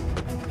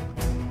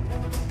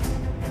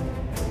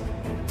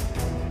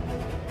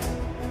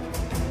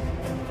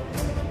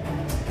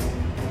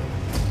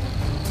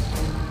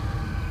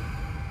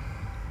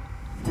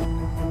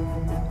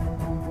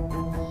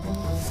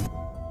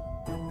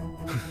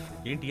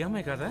 ఏంటి ఈ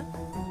అమ్మాయి కదా?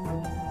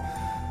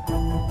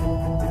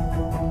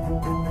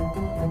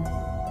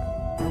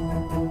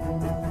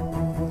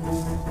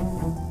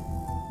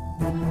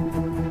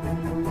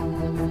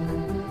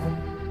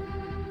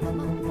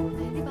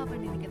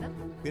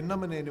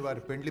 పిన్నమ్మనేని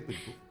వారి పెండ్లి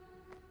పిలుపు.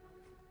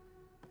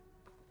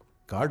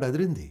 కార్డు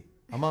అదిరింది.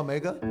 అమ్మా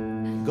మేఘా,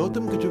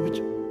 గౌతమ్కి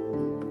చూపించు.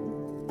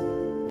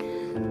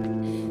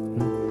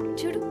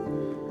 చూడు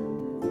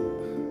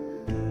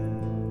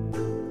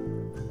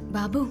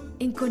బాబు,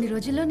 ఇంకొన్ని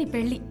రోజుల్లో నీ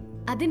పెళ్లి,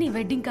 అది నీ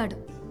వెడ్డింగ్ కార్డు.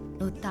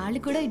 నువ్వు తాళి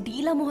కూడా ఈ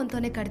డీలా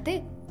మొహంతోనే కడితే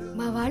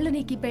మా వాళ్ళు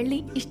నీకు ఈ పెళ్లి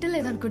ఇష్టం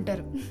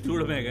లేదనుకుంటారు.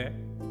 చూడు మేఘ,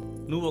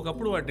 నువ్వు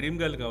ఒకప్పుడు ఆ డ్రీమ్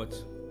గర్ల్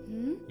కావచ్చు,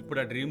 ఇప్పుడు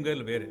ఆ డ్రీమ్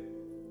గర్ల్ వేరే.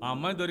 ఆ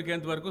అమ్మాయి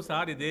దొరికేంత వరకు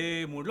సార్ ఇదే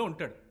మూడ్లో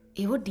ఉంటాడు.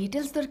 ఏవో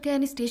డీటెయిల్స్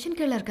దొరికాయని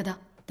స్టేషన్కి వెళ్ళారు కదా,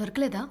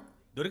 దొరకలేదా?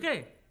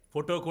 దొరికాయి,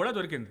 ఫోటో కూడా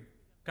దొరికింది.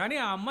 కానీ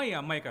ఆ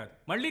అమ్మాయి కాదు.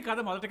 మళ్ళీ కథ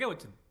మొదటకే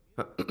వచ్చింది.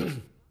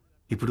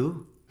 ఇప్పుడు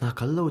నా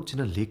కళ్ళలో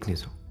వచ్చిన లేక్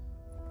నిజం,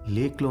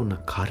 లేక్లో ఉన్న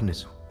కారు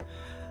నిజం,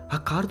 ఆ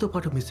కారుతో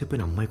పాటు మిస్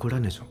అయిపోయిన అమ్మాయి కూడా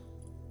నిజం.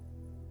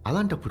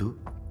 అలాంటప్పుడు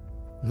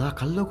నా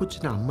కళ్ళలోకి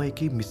వచ్చిన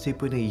అమ్మాయికి, మిస్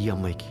అయిపోయిన ఈ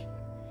అమ్మాయికి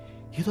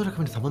ఏదో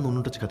రకమైన సంబంధం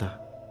ఉండొచ్చు కదా.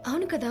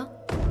 అవును కదా.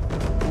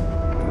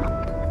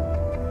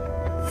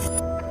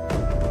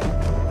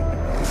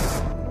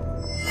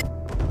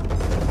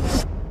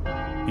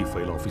 ఈ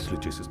ఫైల్ ఆఫీస్లో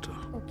చేసిస్తా.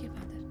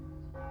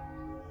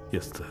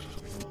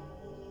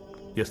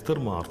 ఎస్తర్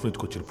మా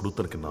ఆర్ఫనేజ్కి వచ్చినప్పుడు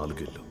తనకి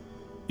 4 ఏళ్ళు.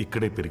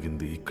 ఇక్కడే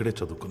పెరిగింది, ఇక్కడే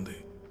చదువుకుంది.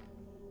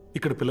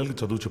 ఇక్కడ పిల్లలకి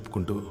చదువు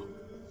చెప్పుకుంటూ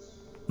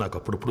నాకు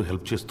అప్పుడప్పుడు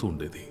హెల్ప్ చేస్తూ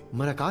ఉండేది.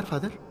 మరి ఆ కార్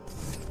ఫాదర్?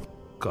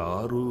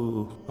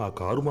 ఆ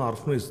కారు మా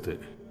ఆర్ఫనేజ్దే.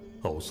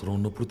 అవసరం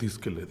ఉన్నప్పుడు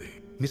తీసుకెళ్లేది.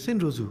 మిస్ అయిన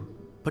రోజు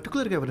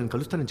పర్టికులర్గా ఎవరైనా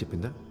కలుస్తానని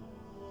చెప్పిందా?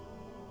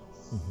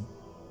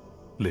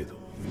 లేదు.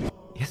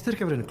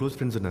 ఎస్తర్కి ఎవరైనా క్లోజ్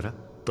ఫ్రెండ్స్ ఉన్నారా?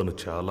 తను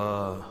చాలా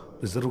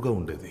రిజర్వ్గా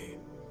ఉండేది.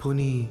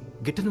 పోనీ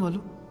గిట్టని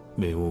వాళ్ళు?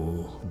 మేము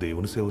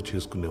దేవుని సేవ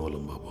చేసుకునే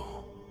వాళ్ళం బాబు.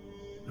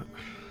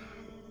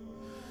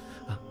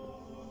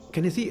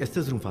 Can you see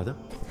ఎస్తర్స్ room father?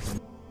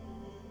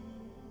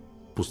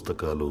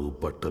 పుస్తకాలు,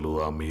 బట్టలు,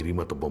 ఆ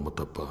మేరీమత బొమ్మ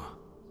తప్ప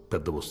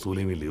పెద్ద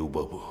వస్తువులేమీ లేవు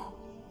బాబు.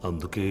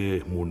 అందుకే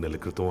 3 నెలల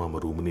క్రితం ఆమె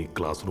రూమ్ని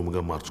క్లాస్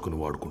రూమ్గా మార్చుకుని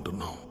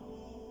వాడుకుంటున్నాం.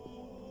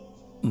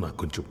 నాకు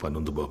కొంచెం పని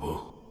ఉంది బాబు,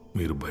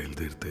 మీరు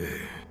బయలుదేరితే.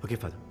 Okay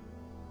father,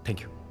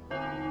 thank you.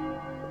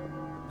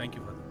 Thank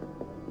you father.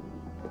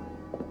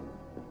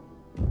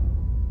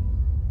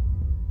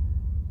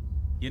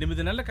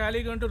 ఎనిమిది నెలలు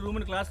ఖాళీగా ఉంటే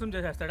రూమ్ని క్లాస్ రూమ్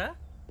చేసేస్తాడా?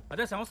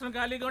 అదే సంవత్సరం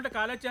ఖాళీగా ఉంటే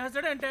కాలేజ్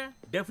చేస్తాడా అంటే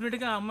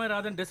డెఫినెట్గా అమ్మాయి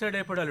రాదని డిసైడ్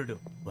అయిపోయాడు.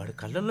 వాడి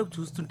కళ్ళల్లోకి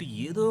చూస్తుంటే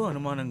ఏదో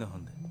అనుమానంగా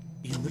ఉంది.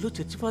 ఇందులో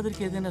చర్చి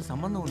ఫాదర్కి ఏదైనా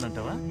సంబంధం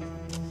ఉందంటావా?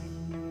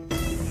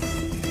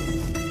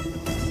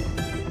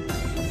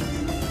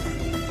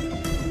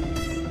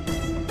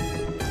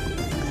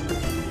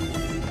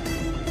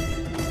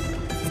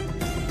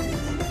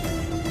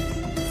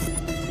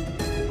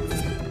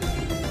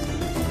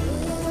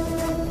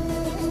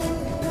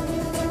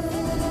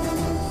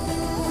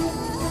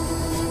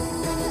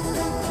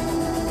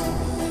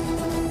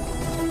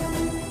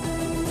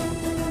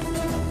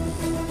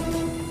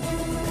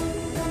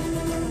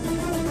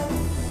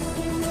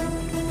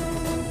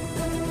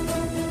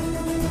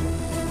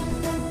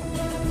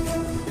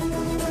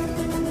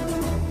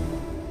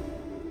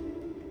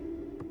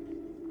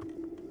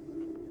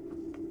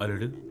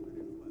 అల్లుడు,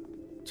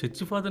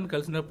 చర్చి ఫాదర్ని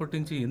కలిసినప్పటి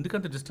నుంచి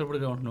ఎందుకంత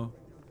డిస్టర్బ్డ్గా ఉంటున్నావు?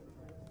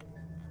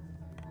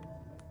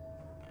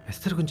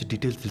 ఎస్తర్ గురించి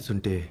డీటెయిల్స్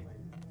తెలుసుంటే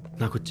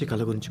నాకు వచ్చే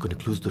కళ గురించి కొన్ని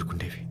క్లూస్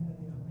దొరుకుండేవి,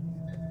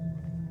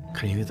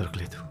 కానీ ఏమీ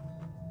దొరకలేదు.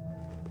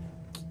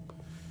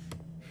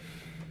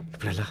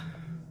 ఇప్పుడు ఎలా?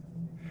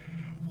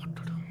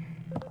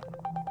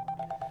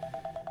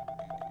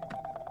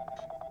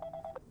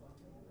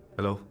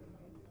 హలో,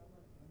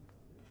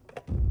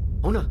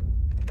 అవునా?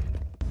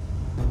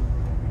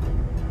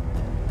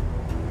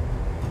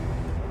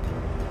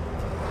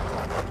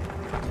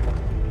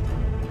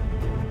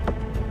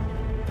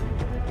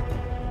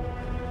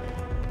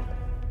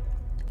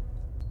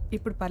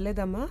 ఇప్పుడు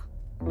పర్లేదమ్మా?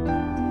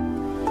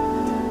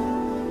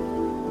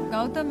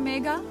 గౌతమ్,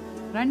 మేఘా,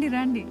 రండి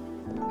రండి.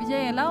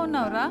 విజయ్, ఎలా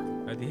ఉన్నావురా?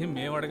 అది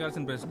మేము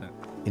అడగాల్సిన ప్రశ్న.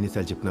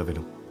 ఎన్నిసార్లు చెప్పినా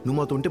విను. నువ్వు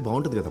మాతో ఉంటే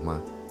బాగుంటుంది కదమ్మా.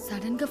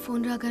 సడన్ గా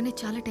ఫోన్ రాగానే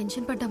చాలా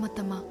టెన్షన్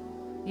పడ్డామత్తమ్మా.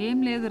 ఏం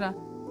లేదురా,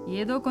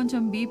 ఏదో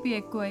కొంచెం బీపీ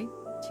ఎక్కువై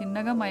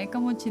చిన్నగా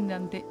మైకం వచ్చింది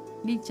అంతే.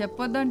 నీకు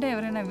చెప్పొద్దంటే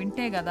ఎవరైనా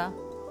వింటే కదా.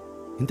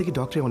 ఇంతకీ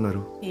డాక్టర్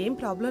ఏమన్నారు? ఏం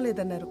ప్రాబ్లం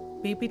లేదన్నారు.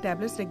 బీపీ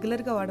టాబ్లెట్స్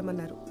రెగ్యులర్గా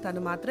వాడమన్నారు.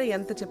 తను మాత్రం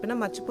ఎంత చెప్పినా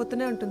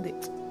మర్చిపోతూనే ఉంటుంది.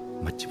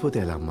 మర్చిపోతే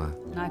ఎలా అమ్మా?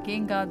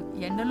 నాకేం కాదు,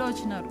 ఎండలో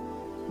వచ్చినారు.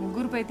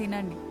 ముగ్గురుపై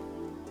తినండి.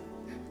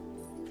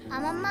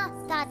 అమ్మమ్మ,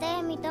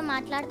 తాతయ్య మీతో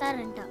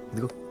మాట్లాడతారంట.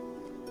 ఇదిగో.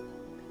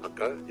 అక్క,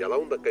 ఎలా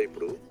ఉందక్క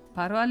ఇప్పుడు?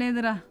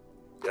 పర్వాలేదురా.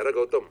 ఎరా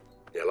గౌతమ్,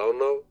 ఎలా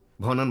ఉన్నావు?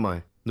 బాగున్నాను మా.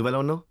 నువ్వెలా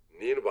ఉన్నావు?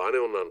 నేను బానే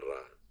ఉన్నాను రా.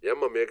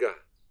 ఏమ్మా మేఘ,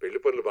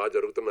 పెళ్లి పనులు బాగా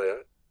జరుగుతున్నాయా?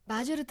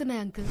 బాగా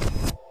జరుగుతున్నాయి అంకుల్.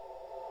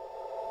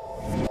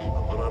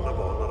 అమ్మ నాన్న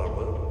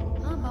బాగున్నారమ్మా?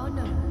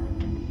 బాగున్నారు.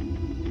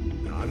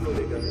 దారిలో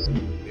లేక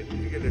నేను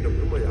తిరిగి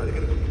వెళ్ళేటప్పుడు మా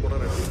యాదగిరి గురించి కూడా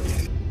రండి.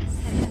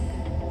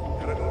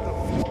 ఎరా గౌతమ్,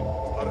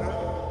 వస్తారుగా?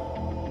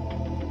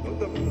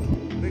 గౌతమ్,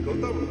 రే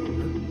గౌతమ్.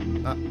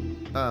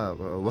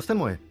 వస్తాను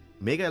మోయ్.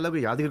 మేఘ ఎలాగో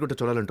యాదగిరి గుట్ట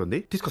చూడాలంటుంది,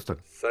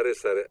 తీసుకొస్తాను. సరే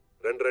సరే,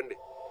 రండి రండి.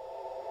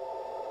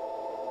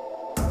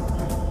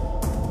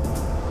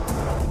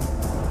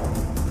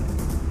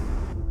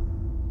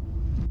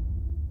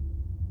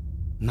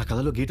 నా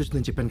కళలో గేట్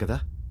వచ్చిందని చెప్పాను కదా,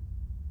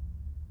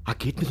 ఆ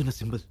గేట్ మీద ఉన్న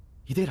సింబల్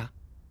ఇదేరా.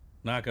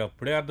 నాకు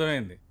అప్పుడే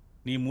అర్థమైంది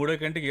నీ మూడో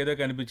కంటికి ఏదో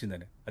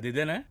కనిపించిందని. అది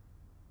ఇదేనా?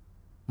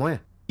 మోయ,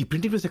 ఈ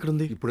ప్రింటింగ్ ప్రెస్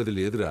ఎక్కడుంది? ఇప్పుడు అది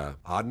లేదురా,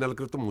 6 నెలల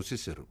క్రితం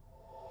మూసేశారు.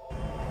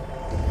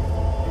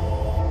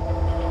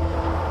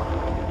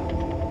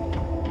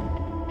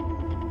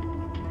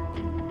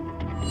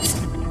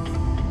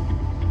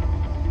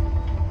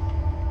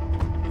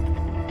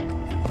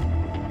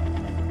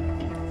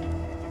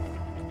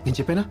 నేను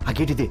చెప్పానా ఆ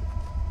గేట్ ఇదే.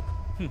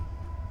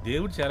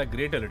 దేవుడు చాలా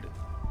గ్రేట్ అల్లుడు.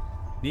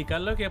 నీ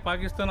కల్లోకి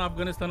పాకిస్తాన్,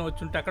 ఆఫ్ఘనిస్తాన్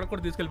వచ్చుంటే అక్కడ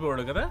కూడా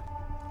తీసుకెళ్ళిపోవాడు కదా.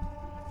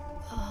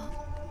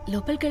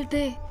 లోపలికి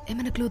వెళ్తే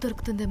ఏమైనా క్లూ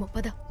దొరుకుతుందేమో,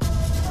 పద.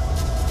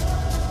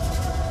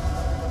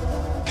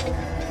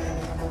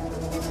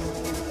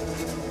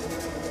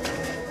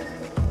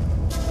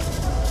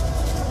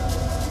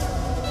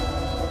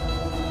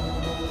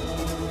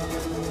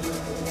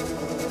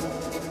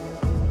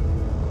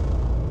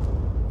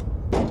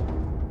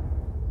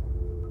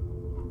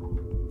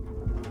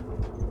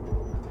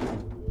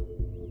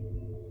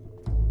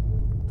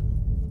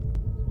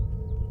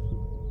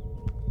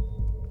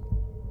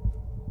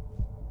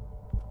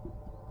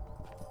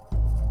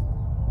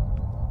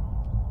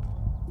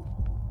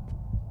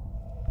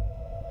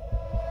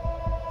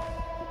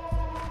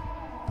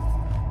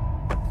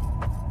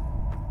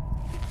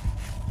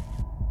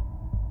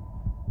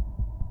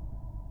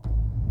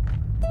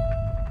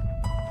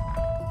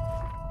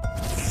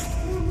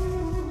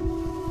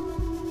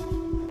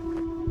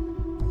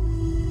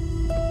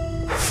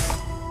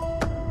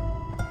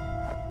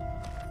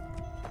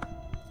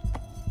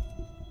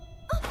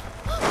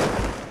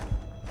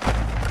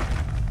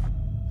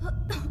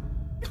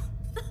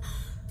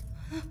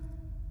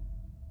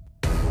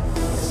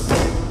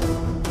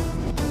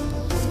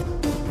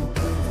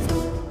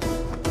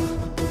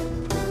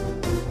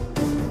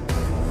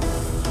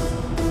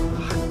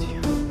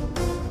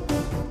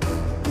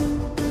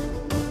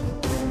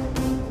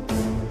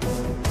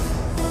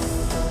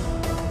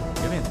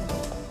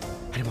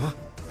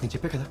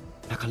 చెప్పే కదా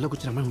నా కల్లో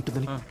కూర్చుని అమ్మాయి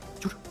ఉంటుందని.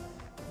 చూడు.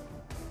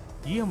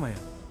 ఈ అమ్మాయి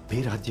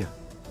పేరు ఆద్య.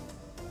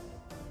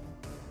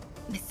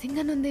 మిస్సింగ్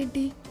అని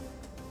ఉందేంటి?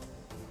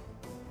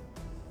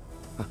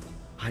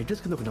 ఆ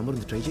అడ్రస్ కింద ఒక నంబర్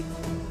ఉంది, ట్రై చేయి.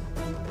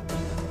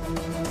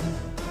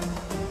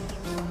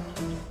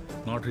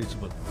 Not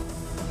reachable.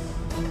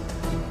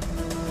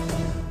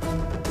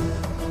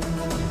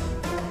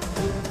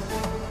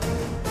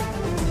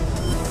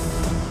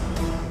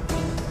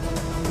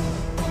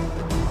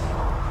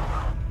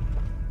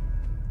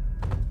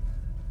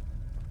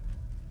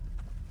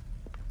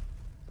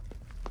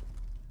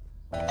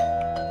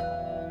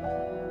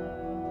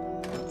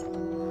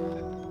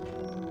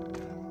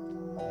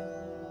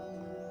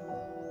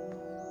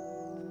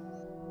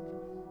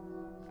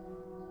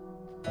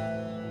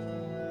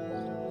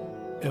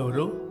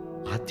 ఎవరు?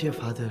 ఆద్య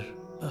ఫాదర్.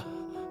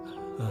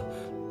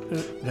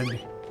 రండి.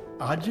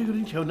 ఆద్య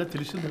గురించి ఏమన్నా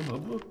తెలిసిందా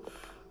బాబు?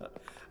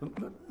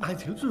 నాకు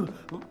తెలుసు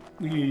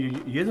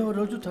ఏదో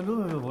రోజు తను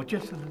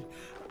వచ్చేస్తుంది.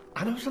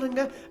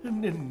 అనవసరంగా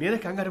నేనే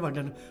కంగారు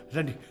పడ్డాను.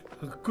 రండి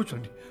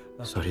కూర్చోండి.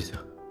 సారీ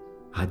సార్,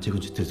 ఆద్య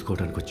గురించి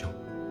తెలుసుకోవడానికి వచ్చాం.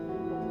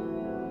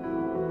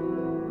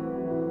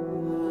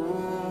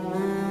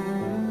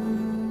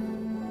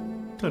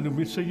 తను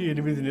మిస్ అయ్యి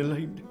 8 నెలలు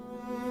అయింది.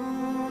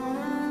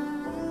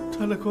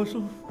 తన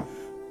కోసం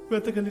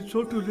వెతకని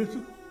చోటు లేదు,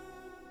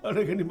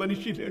 అడగని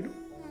మనిషి లేడు.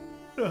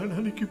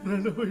 ప్రాణానికి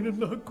ప్రాణమైన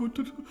నా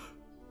కూతురు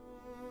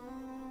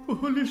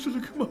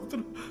పోలీసులకు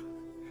మాత్రం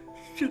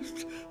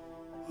జస్ట్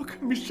ఒక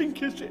మిస్సింగ్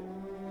కేసే.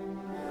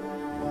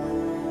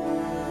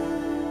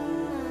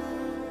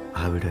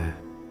 ఆవిడ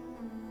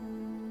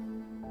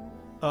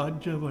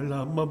ఆద్య వాళ్ళ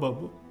అమ్మ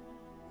బాబు.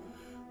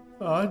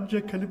 ఆద్య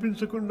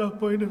కనిపించకుండా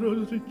పోయిన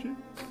రోజు నుంచి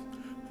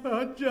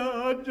ఆద్య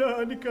ఆద్య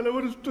అని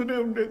కలవరుస్తూనే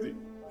ఉండేది.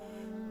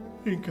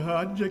 ఇంకా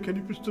ఆద్య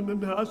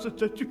కనిపిస్తుందన్న ఆశ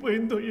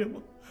చచ్చిపోయిందో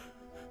ఏమో.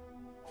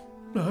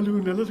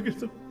 4 నెలల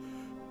క్రితం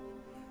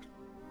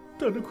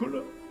తను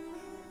కూడా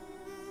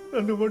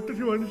నన్ను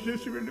ఒంటరి వాడిని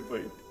చేసి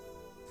వెళ్ళిపోయింది.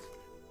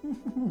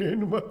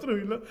 నేను మాత్రం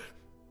ఇలా.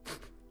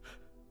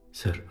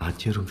 సార్,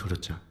 ఆద్య రూమ్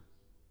చూడొచ్చా?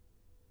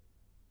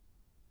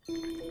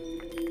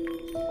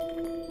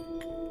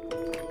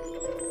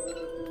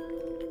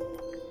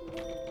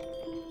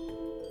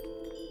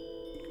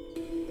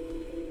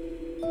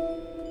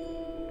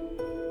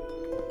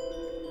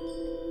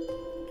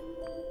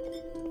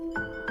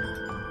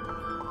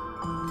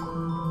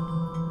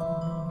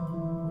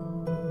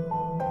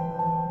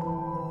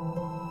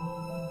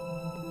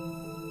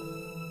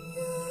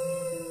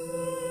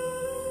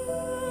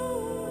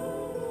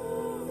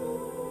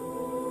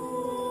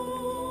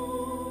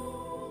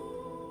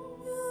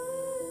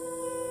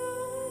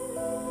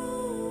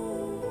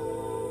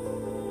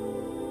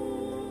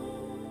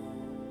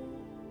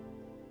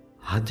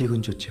 ఆద్య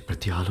గురించి వచ్చే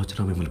ప్రతి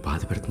ఆలోచన మిమ్మల్ని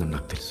బాధ పెడుతుందని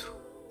నాకు తెలుసు.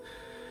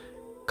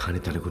 కానీ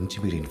తన గురించి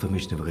మీరు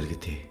ఇన్ఫర్మేషన్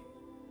ఇవ్వగలిగితే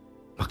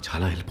మాకు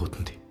చాలా హెల్ప్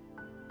అవుతుంది.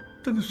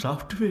 తను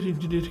సాఫ్ట్వేర్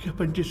ఇంజనీర్గా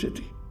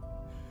పనిచేసేది.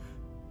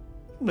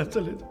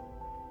 నచ్చలేదు,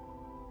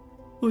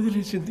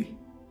 వదిలేసింది.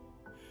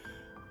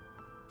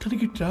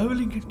 తనకి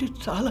ట్రావెలింగ్ అంటే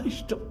చాలా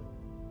ఇష్టం.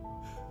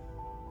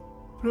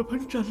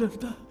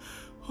 ప్రపంచాన్నంతా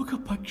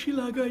ఒక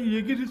పక్షిలాగా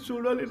ఎగిరి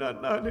చూడాలి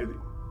నాన్న అనేది.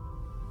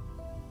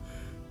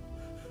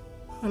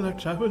 అలా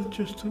ట్రావెల్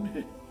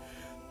చేస్తూనే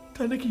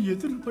తనకి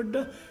ఎదురుపడ్డ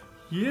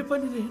ఏ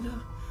పనినైనా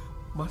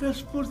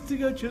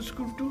మనస్ఫూర్తిగా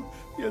చేసుకుంటూ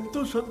ఎంతో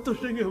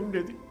సంతోషంగా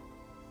ఉండేది.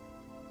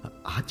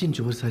 ఆద్యం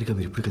చివరిసారిగా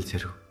మీరు ఎప్పుడు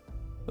కలిశారు?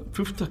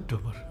 5th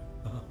October.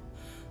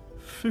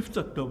 5th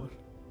అక్టోబర్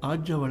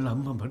ఆద్య వాళ్ళ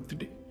అమ్మ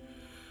బర్త్డే.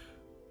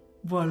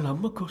 వాళ్ళ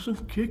అమ్మ కోసం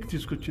కేక్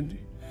తీసుకొచ్చింది.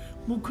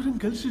 ముగ్గురం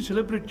కలిసి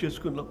సెలబ్రేట్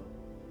చేసుకున్నాం.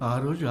 ఆ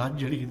రోజు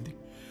ఆద్య అడిగింది,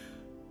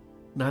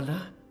 నాన్న,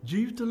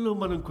 జీవితంలో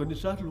మనం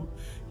కొన్నిసార్లు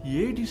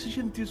ఏ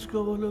డిసిషన్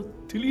తీసుకోవాలో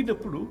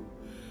తెలియనప్పుడు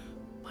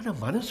మన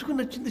మనసుకు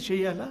నచ్చింది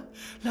చేయాలా,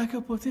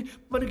 లేకపోతే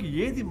మనకి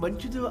ఏది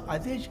మంచిదో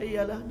అదే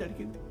చేయాలా అని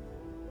అడిగింది.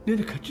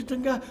 నేను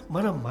ఖచ్చితంగా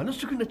మన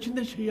మనసుకు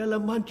నచ్చిందే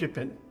చేయాలమ్మా అని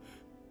చెప్పాను.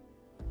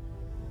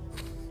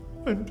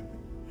 అంటే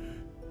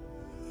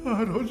ఆ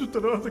రోజు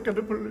తర్వాత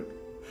కనపడలేదు.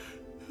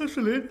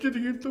 అసలు ఏం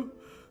జరిగిందో,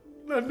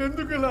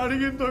 నన్నెందుకు ఇలా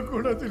అడిగిందో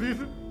కూడా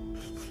తెలియదు.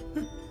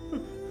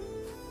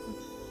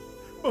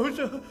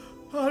 బహుశా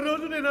ఆ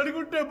రోజు నేను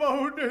అడుగుంటే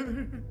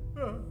బాగుండేది.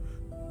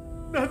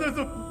 నాదే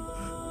తప్పు,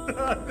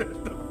 నాదే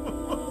తప్పు.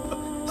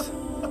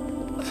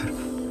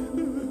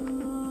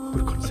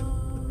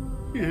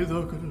 ఏదో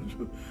ఒక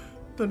రోజు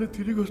తను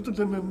తిరిగి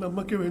వస్తుందని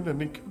నమ్మకమే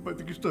నన్ను ఇంకా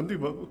బతికిస్తుంది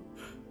బాబు.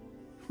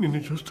 నిన్ను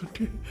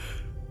చూస్తుంటే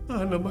ఆ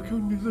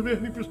నమ్మకం నిజమే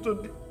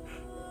అనిపిస్తుంది.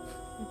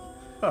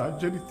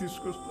 ఆజ్ఞని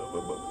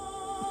తీసుకొస్తావా బాబు?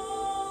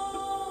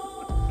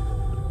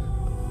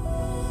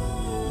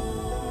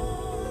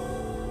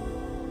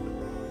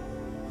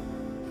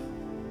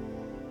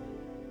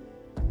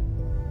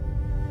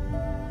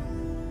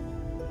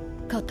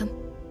 Gautam,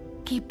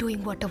 keep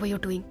doing what ever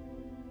you're doing.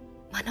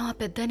 మనం ఆ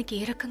పెద్దానికి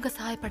ఏ రకంగా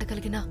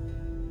సహాయపడగలిగినా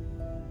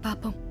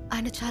పాపం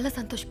ఆయన చాలా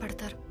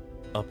సంతోషపడతారు.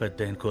 ఆ పెద్ద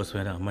ఆయన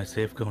కోసమైనా అమ్మాయి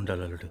సేఫ్గా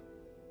ఉండాలి అల్లుడు.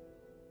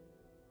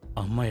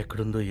 అమ్మాయి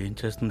ఎక్కడుందో, ఏం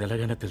చేస్తుందో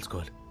ఎలాగైనా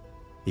తెలుసుకోవాలి.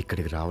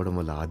 ఇక్కడికి రావడం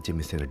వల్ల ఆద్య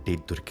మిస్ అయిన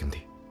డేట్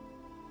దొరికింది.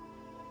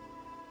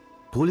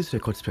 పోలీస్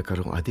రికార్డ్స్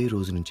ప్రకారం అదే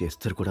రోజు నుంచి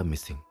ఎస్తర్ కూడా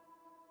మిస్సింగ్.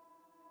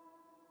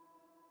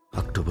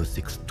 October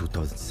 6,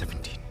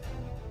 2017.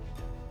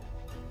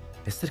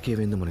 ఎస్తర్కి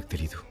ఏమైందో మనకు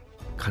తెలీదు,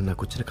 కానీ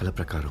నాకు వచ్చిన కళ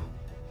ప్రకారం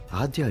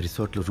ఆద్య ఆ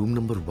రిసార్ట్లో రూమ్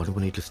నెంబర్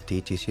 118లో స్టే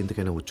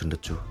చేసేందుకైనా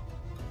వచ్చుండొచ్చు,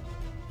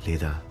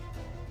 లేదా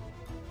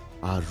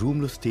ఆ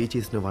రూమ్లో స్టే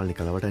చేసిన వాళ్ళని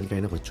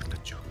కలవడానికైనా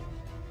వచ్చుండొచ్చు.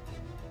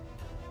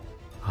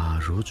 ఆ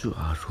రోజు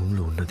ఆ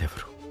రూమ్లో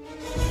ఉన్నదెవరు?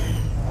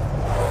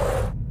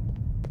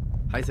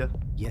 Hi sir.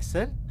 Yes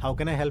sir, how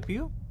can I help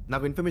you?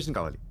 నాకు ఇన్ఫర్మేషన్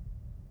కావాలి.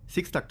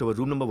 6th October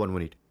రూమ్ నెంబర్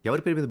 118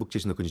 ఎవరి పేరు మీద బుక్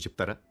చేసిందో కొంచెం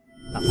చెప్తారా?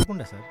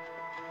 తప్పకుండా సార్.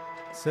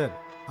 సార్,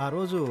 ఆ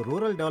రోజు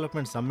రూరల్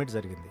డెవలప్మెంట్ సమ్మిట్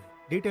జరిగింది,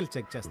 డీటెయిల్స్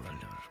చెక్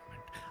చేస్తాను.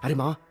 అరే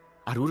మా,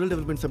 ఆ రూరల్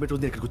డెవలప్మెంట్ సమ్మిట్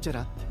రోజు ఇక్కడికి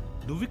వచ్చారా?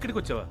 నువ్వు ఇక్కడికి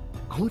వచ్చావా?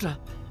 అవునరా,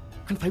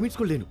 కానీ 5 minutes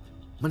కూడా లేను.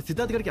 మన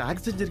సిద్ధార్థ్ గారికి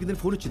యాక్సిడెంట్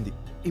జరిగిందని ఫోన్ వచ్చింది,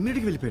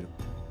 ఇమ్మీడియట్గా వెళ్ళిపోయాను.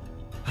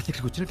 అది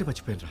ఇక్కడికి వచ్చినట్టే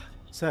మర్చిపోయాను రా.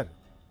 సార్,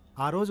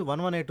 ఆ రోజు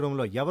 118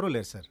 రూమ్లో ఎవరూ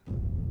లేరు సార్.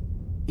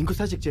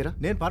 ఇంకోసారి చెక్ చేయరా?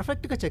 నేను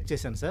పర్ఫెక్ట్గా చెక్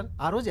చేశాను సార్,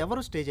 ఆ రోజు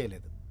ఎవరు స్టే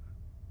చేయలేదు.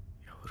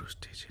 ఎవరు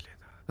స్టే చేయలేదా?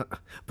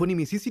 పోనీ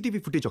మీ సీసీటీవీ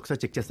ఫుటేజ్ ఒకసారి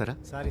చెక్ చేస్తారా?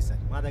 సారీ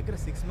సార్, మా దగ్గర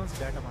 6 months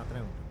డేటా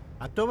మాత్రమే ఉంటుంది.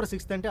 October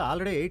 6th అంటే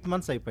ఆల్రెడీ 8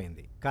 months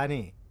అయిపోయింది.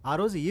 కానీ ఆ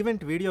రోజు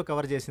ఈవెంట్ వీడియో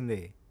కవర్ చేసింది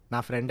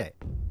నా ఫ్రెండే.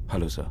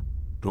 Hello sir,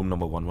 room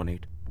number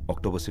 118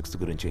 October 6th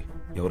గురించి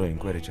ఎవరో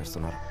ఎంక్వైరీ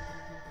చేస్తున్నారు.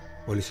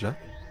 పోలీసులా?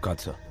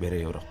 కాదు సార్, వేరే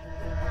ఎవరో.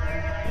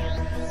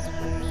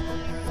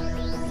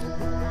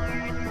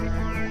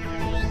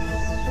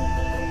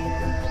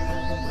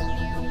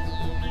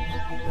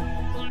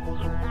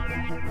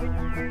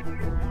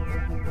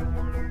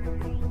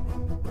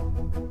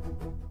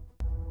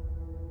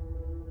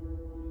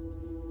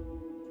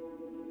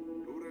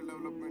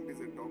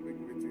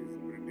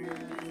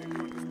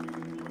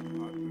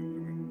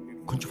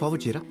 కొంచెం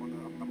ఫార్వర్డ్ చేయరా,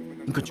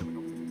 ఇంకొంచెం.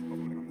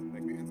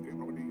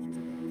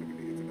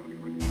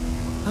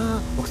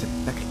 ఒకసారి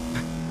బ్యాక్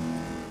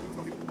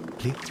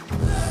ప్లీజ్.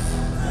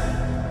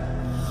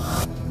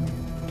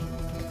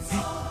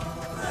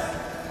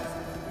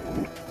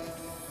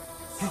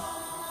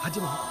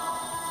 హాజీమా,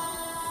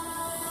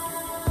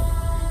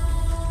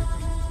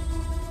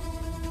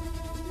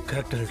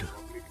 కరెక్ట్ అల్లుడు,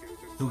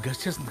 నువ్వు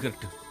గెస్ట్ చేస్తుంది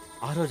కరెక్ట్.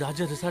 ఆ రోజు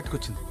ఆజా రిసార్ట్కి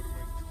వచ్చింది.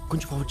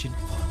 కొంచెం ఫార్వర్డ్ చేయండి.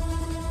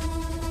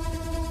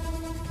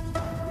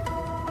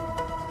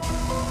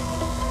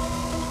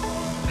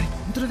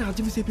 ఇంతలోనే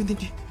ఆద్యం మిస్ అయిపోయింది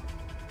ఏంటి?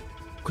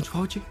 కొంచెం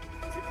ఫార్వర్డ్ చేయి.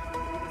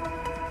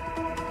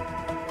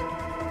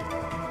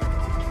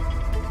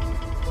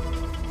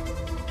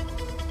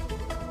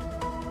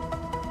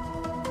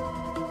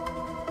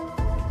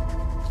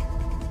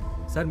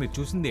 సార్, మీరు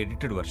చూసింది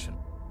ఎడిటెడ్ వర్షన్.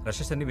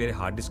 రషెస్ అన్ని వేరే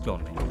హార్డ్ డిస్క్లో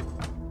ఉన్నాయి.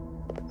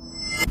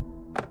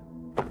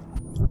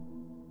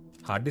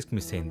 హార్డ్ డిస్క్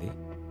మిస్ అయింది.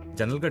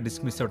 జనరల్గా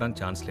డిస్క్ మిస్ అవ్వడానికి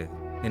ఛాన్స్ లేదు.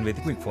 నేను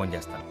వెతికి మీకు ఫోన్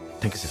చేస్తాను.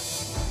 Thank you sir.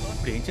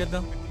 ఇప్పుడు ఏం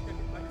చేద్దాం?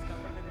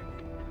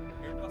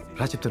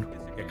 రా చెప్తాను.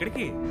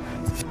 ఎక్కడికి?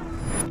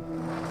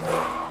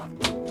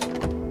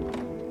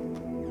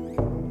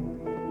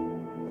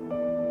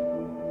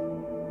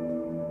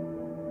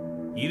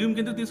 ఈ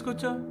రూమ్కి ఎందుకు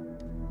తీసుకొచ్చా?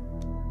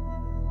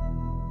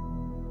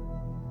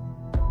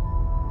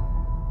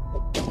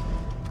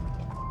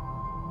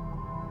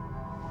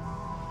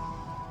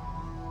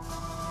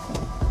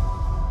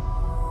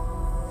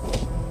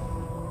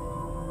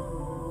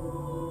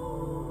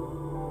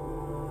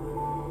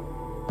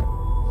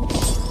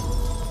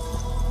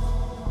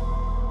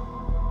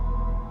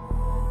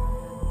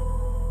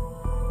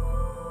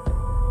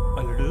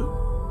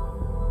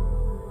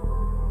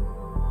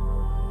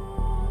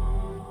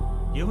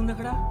 ఏముంది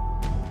అక్కడ?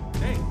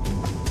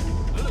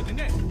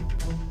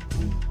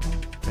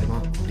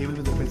 టేబుల్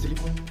మీద పెన్సిల్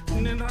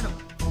నేను రాను.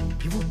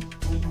 ఇవ్వు.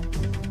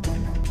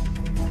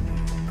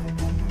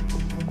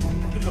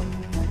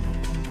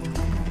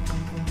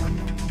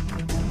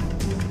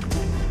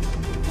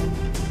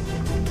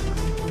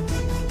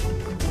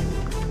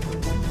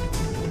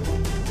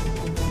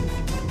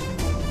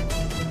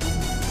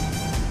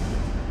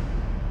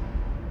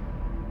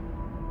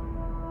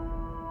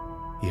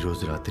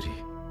 ఈరోజు రాత్రి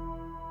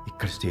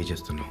ఇక్కడ స్టే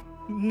చేస్తున్నాం.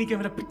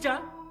 నీకేమైనా పిచ్చా?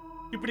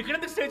 ఇప్పుడు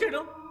ఇక్కడ స్టే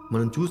చేయడం?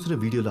 మనం చూసిన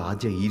వీడియోలో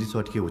ఆద్య ఈ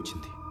రిసార్ట్కే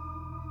వచ్చింది.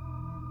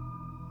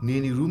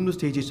 నేను ఈ రూమ్లో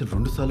స్టే చేసిన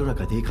 2 సార్లు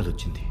నాకు అదే కల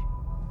వచ్చింది.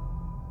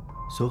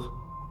 సో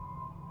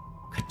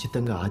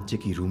ఖచ్చితంగా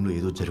ఆద్యకి ఈ రూమ్లో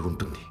ఏదో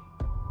జరుగుంటుంది.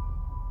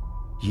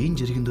 ఏం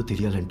జరిగిందో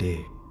తెలియాలంటే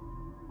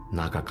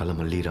నాకు ఆ కళ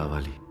మళ్ళీ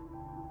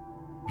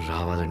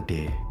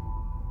రావాలంటే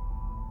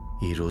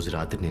ఈరోజు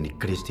రాత్రి నేను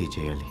ఇక్కడే స్టే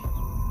చేయాలి.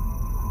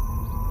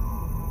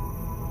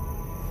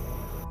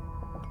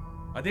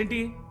 అదేంటి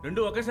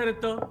 2 ఒకేసారి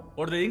ఎత్తావు?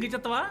 ఒకటి ఏంకి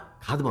చెత్తవా?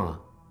 కాదు మా,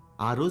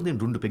 ఆ రోజు నేను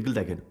 2 పెగ్గులు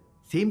తాగాను.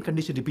 సేమ్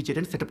కండిషన్ రిపీట్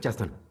చేయడానికి సెటప్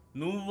చేస్తాను.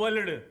 నువ్వు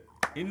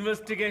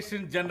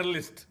ఇన్వెస్టిగేషన్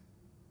జర్నలిస్ట్.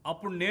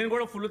 అప్పుడు నేను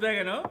కూడా ఫుల్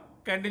తాగాను,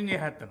 కంటిన్యూ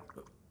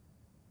చేస్తాను.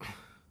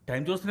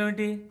 టైం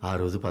చూస్తున్నావేంటి? ఆ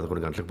రోజు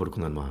 11 గంటలకు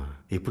పడుకున్నాను మా.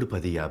 ఇప్పుడు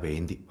 10:50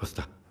 అయింది.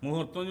 వస్తా.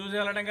 ముహూర్తం చూసి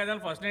వెళ్ళడం కదా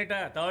ఫస్ట్ నైటా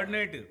థర్డ్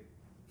నైట్?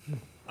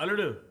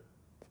 అల్లుడు,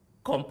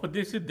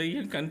 కొంపదీసి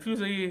దయ్యం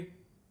కన్ఫ్యూజ్ అయ్యి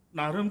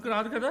నా రూమ్కి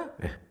రాదు కదా?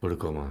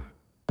 పడుకోమా.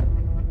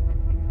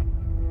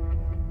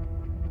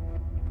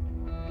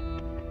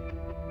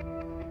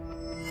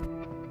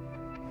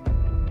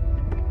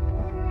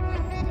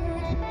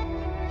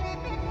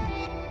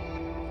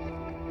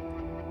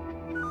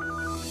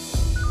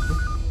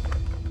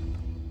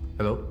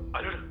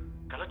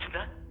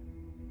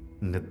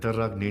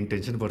 నిద్రరాకు నేను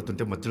టెన్షన్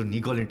పడుతుంటే మధ్యలో నీ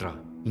గోలేంట్రా.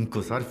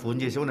 ఇంకోసారి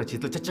ఫోన్ చేసావు నా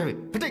చేతిలో చచ్చావే.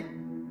 పెట్టేయ్.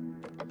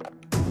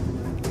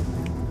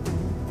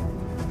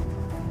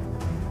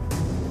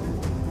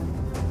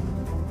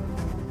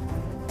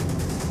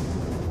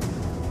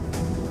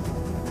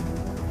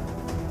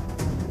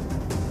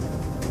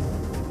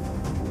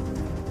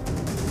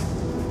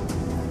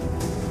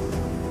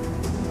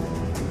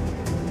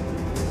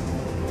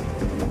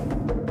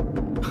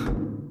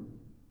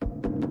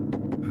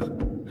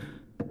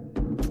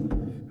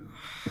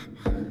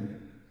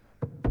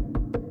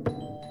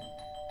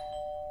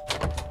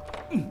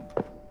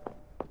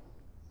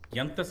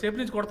 ఎంతసేపు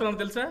నుంచి కొడుతున్నాను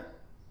తెలుసా?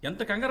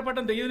 ఎంత కంగారు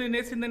పడ్డం దెయ్యం నేను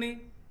వేసిందని.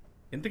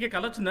 ఇంతకీ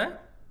కళ వచ్చిందా?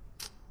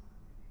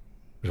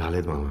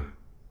 రాలేదు మామ.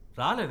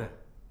 రాలేదా?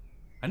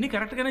 అన్నీ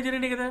కరెక్ట్గానే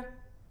జరిగినాయి కదా.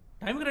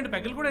 టైంకి 2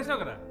 పెగ్గలు కూడా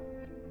వేసావు కదా.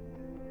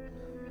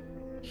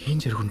 ఏం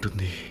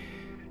జరుగుంటుంది?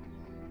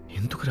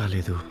 ఎందుకు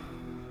రాలేదు?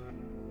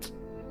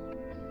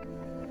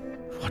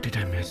 What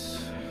did I miss?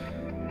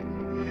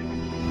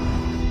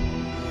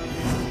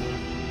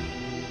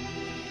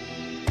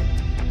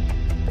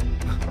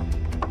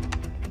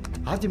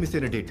 आज मिस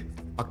అయిన డేట్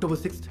October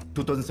 6th,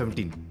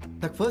 2017.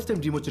 నాకు ఫస్ట్ టైం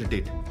డ్రీమ్ వచ్చిన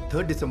date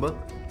 3rd December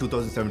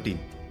 2017.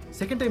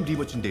 Second time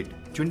dream వచ్చిన date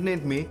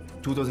 29th May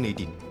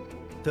 2018.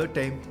 Third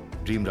time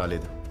dream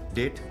రాలేదు.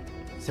 Date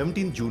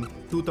 17th June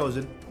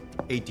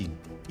 2018.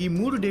 ఈ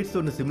 3 డేట్స్లో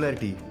ఉన్న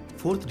సిమిలారిటీ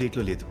 4th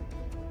డేట్లో లేదు.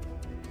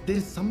 There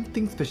is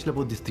something special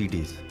about this 3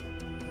 days.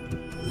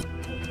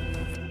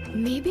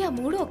 Maybe ఆ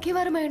 3 ఒకే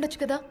వారం అయి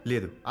ఉండొచ్చు కదా.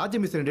 లేదు, आज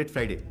మిస్ అయిన date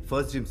Friday,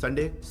 first dream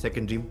Sunday,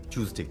 second dream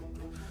Tuesday.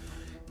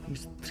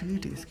 इस 3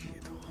 days की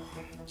तो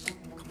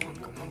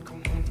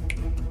come on.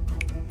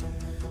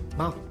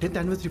 हाँ, 10th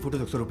anniversary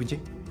फोटोज ఒకసారి ఓపెన్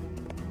చేయి.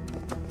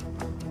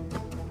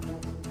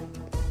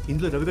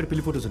 ఇందులో రవి గారి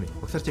పెళ్లి ఫోటోస్ ఉన్నాయి,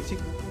 ఒకసారి చెక్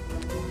చేయి.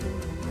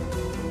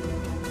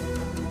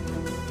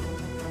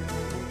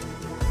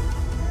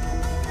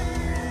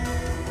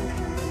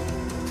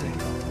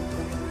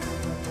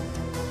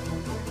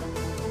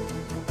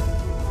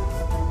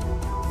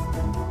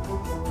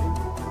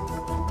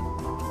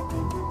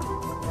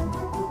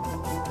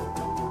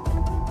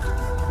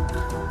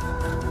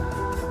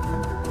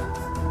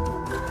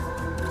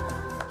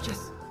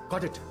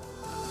 Got it.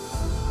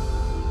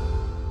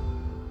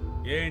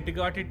 ఏంటి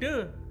got it?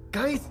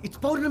 Guys, it's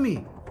Paurnami.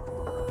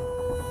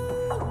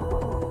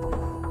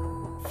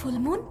 Full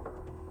moon?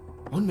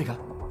 అవును మేఘా.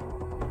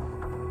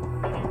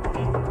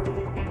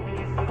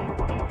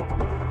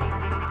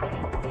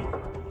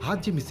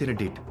 ఆద్య మిస్ అయిన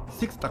డేట్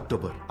 6th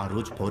October. ఆ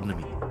రోజు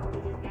పౌర్ణమి.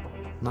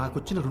 నాకు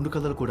వచ్చిన 2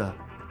 కళలు కూడా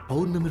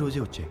పౌర్ణమి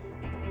రోజే వచ్చాయి.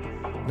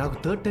 నాకు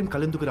థర్డ్ టైం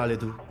కళ ఎందుకు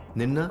రాలేదు?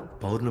 నిన్న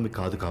పౌర్ణమి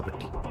కాదు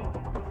కాబట్టి.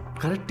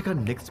 కరెక్ట్గా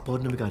నెక్స్ట్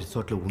పౌర్ణమికి ఆ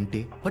రిసార్ట్లో ఉంటే,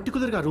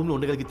 పర్టికులర్గా ఆ రూమ్లో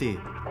ఉండగలిగితే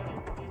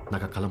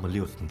నాకు ఆ కళ మళ్ళీ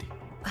వస్తుంది.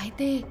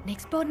 అయితే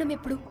నెక్స్ట్ పౌర్ణమి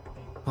ఎప్పుడు?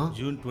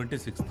 June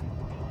 26th.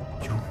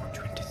 June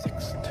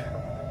 26th.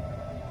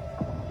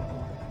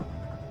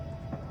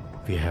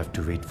 We have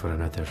to wait for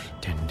another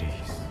 10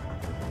 days.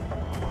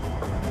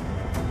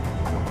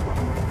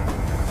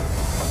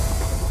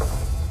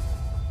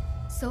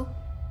 So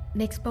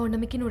next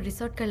పౌర్ణమికి నువ్వు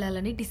రిసార్ట్కి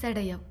వెళ్ళాలని డిసైడ్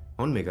అయ్యావు.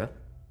 అవును మేఘా.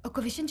 ఒక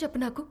విషయం చెప్పు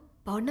నాకు,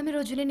 పౌర్ణమి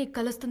రోజులే నీకు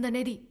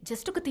కలుస్తుందనేది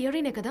జస్ట్ ఒక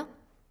థియరీనే కదా?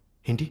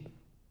 ఏంటి,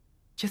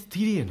 జస్ట్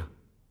థియరీయేనా?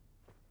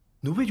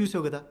 నువ్వే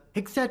చూసావు కదా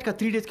ఎగ్జాక్ట్గా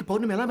 3 daysకి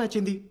పౌర్ణమి ఎలా మ్యాచ్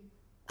అయింది.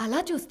 అలా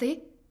చూస్తే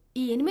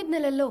ఈ 8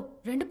 నెలల్లో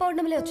 2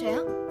 పౌర్ణమిలే వచ్చాయా?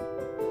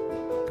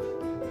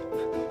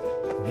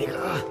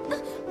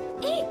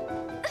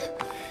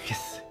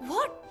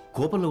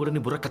 కోపంలో కూడా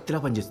నీ బుర్ర కత్తిలా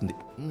పనిచేస్తుంది.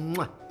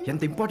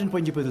 ఎంత ఇంపార్టెంట్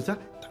పాయింట్ చెప్పేది సార్.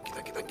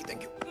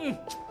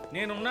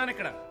 నేనున్నాను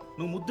ఇక్కడ.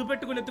 నువ్వు ముద్దు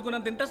పెట్టుకుని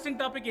ఎత్తుకున్నంత ఇంట్రెస్టింగ్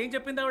టాపిక్ ఏం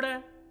చెప్పింది ఆవిడ?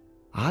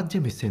 ఆద్య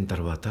మిస్ అయిన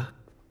తర్వాత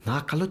నా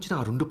కళ్ళొచ్చిన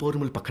ఆ 2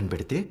 పౌర్ణములు పక్కన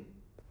పెడితే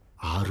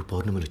 6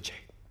 పౌర్ణములు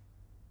వచ్చాయి.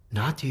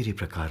 నా థియరీ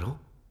ప్రకారం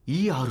ఈ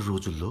 6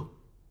 రోజుల్లో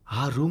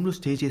ఆ రూమ్లో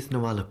స్టే చేసిన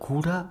వాళ్ళకు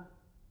కూడా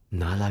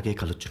నాలాగే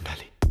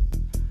కలొచ్చుండాలి.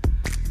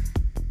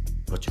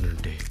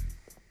 వచ్చుంటే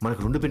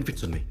మనకు 2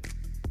 బెనిఫిట్స్ ఉన్నాయి.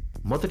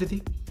 మొదటిది,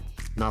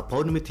 నా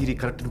పౌర్ణమి థియరీ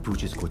కరెక్ట్ని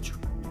ప్రూవ్ చేసుకోవచ్చు.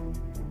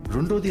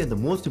 రెండోది, and the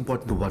most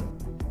important one,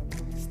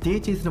 stay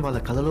చేసిన వాళ్ళ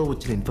కళలో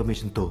వచ్చిన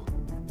ఇన్ఫర్మేషన్తో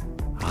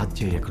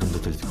ఆద్య ఎక్కడుందో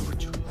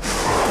తెలుసుకోవచ్చు.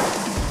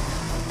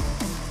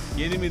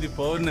 8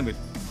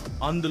 పౌర్ణమిలు,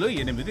 అందులో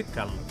 8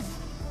 కళ్ళు.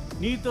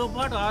 నీతో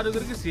పాటు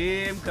 6గురికి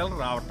సేమ్ కలర్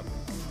రావటం,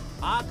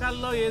 ఆ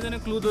కళ్ళలో ఏదైనా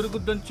క్లూ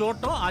దొరుకుద్దని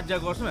చూడటం, ఆద్య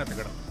కోసం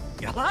ఎతకడం.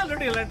 ఎలా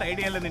అల్లుడు ఇలాంటి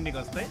ఐడియాలన్నీ నీకు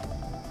వస్తాయి?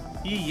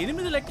 ఈ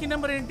 8 లక్కీ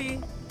నెంబర్ ఏంటి?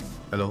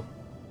 హలో,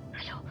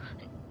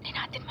 నేను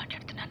ఆద్యని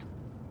మాట్లాడుతున్నాను.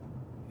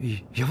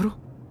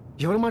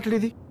 ఎవరు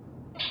మాట్లాడేది?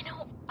 నేను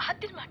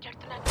ఆద్యని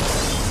మాట్లాడుతున్నాను.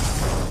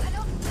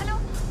 Hello hello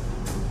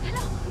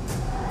hello.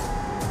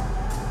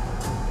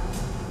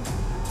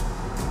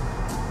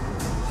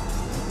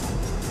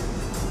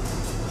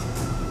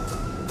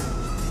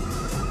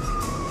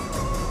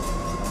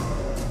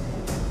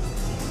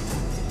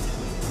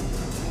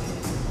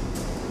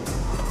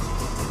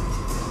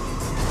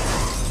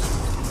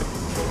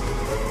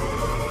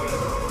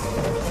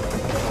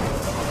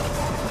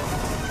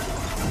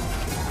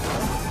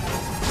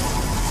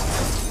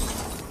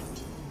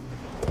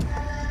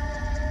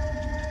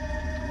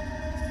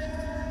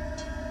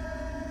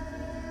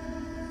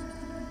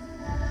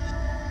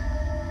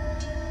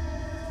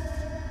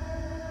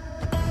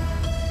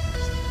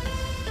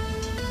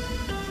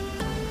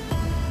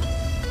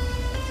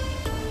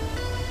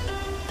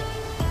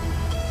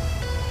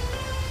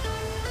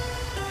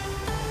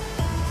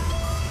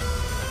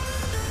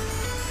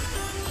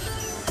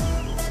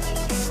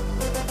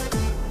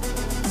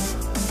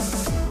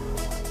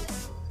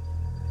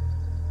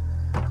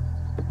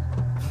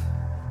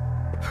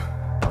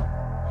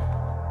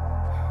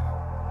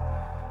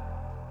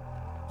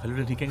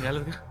 హలో నీకేం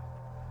కాలేదుగా?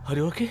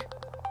 అరే ఓకే.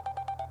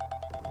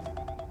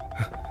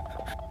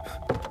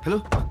 హలో,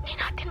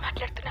 నేను ఆద్యని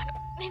మాట్లాడుతున్నాను.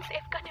 నేను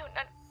సేఫ్ గానే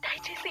ఉన్నాను.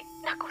 దయచేసి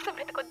నా కోసం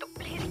వెతకొద్దు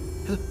please.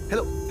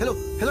 Hello hello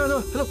hello hello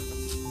hello.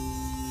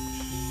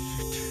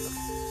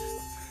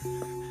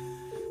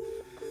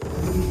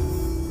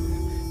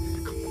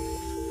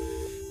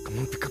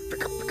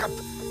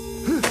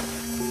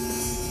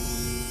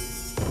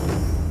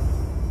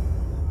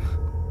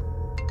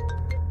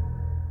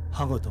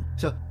 Gautam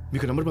sir,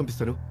 మీకు నంబర్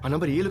పంపిస్తాను. ఆ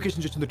నంబర్ ఏ లొకేషన్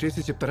నుంచి వచ్చిందో ట్రేస్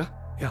చేసి చెప్తారా?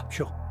 Yeah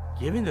show.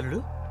 ఏమైంది అల్లుడు?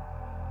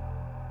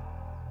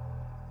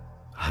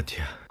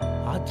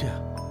 ఆద్య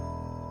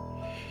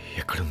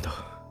ఎక్కడుందో,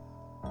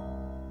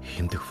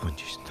 ఎందుకు ఫోన్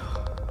చేసిందో.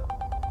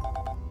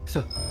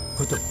 సార్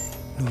గౌతమ్,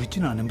 నువ్వు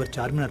ఇచ్చిన ఆ నెంబర్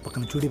చార్మినార్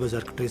పక్కన చూడీ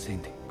బజార్కు ట్రేస్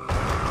అయింది.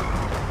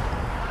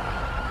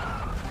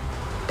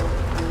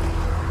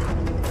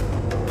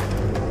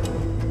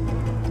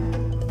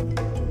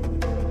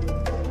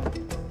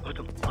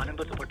 గౌతమ్, ఆ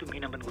నెంబర్తో పాటు మీ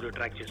నెంబర్ని కూడా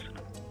ట్రాక్ చేస్తున్నాను.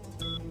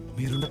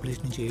 మీరున్న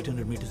ప్లేస్ నుంచి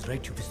 800 మీటర్స్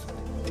రైట్ చూపిస్తుంది.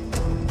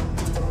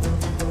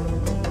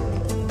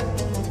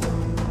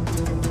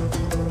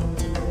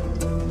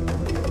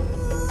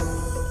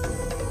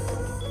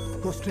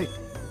 Go straight.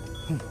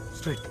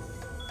 Straight.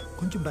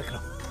 కొంచెం బ్యాక్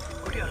రా.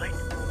 Go to your right.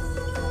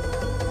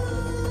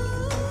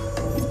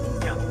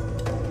 Yeah.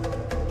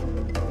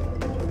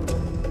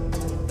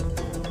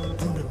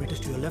 200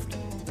 meters to your left.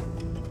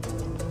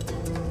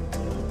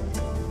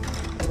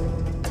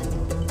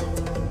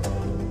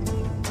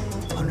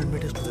 100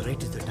 meters to the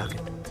right is the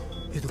target.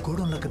 ఇది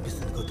గోడౌన్లా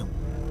కనిపిస్తుంది గౌతమ్.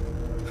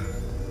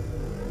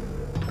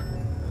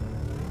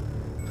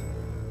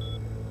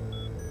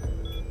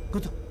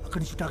 గౌతమ్,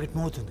 అక్కడి నుంచి టార్గెట్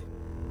మూవ్ అవుతుంది.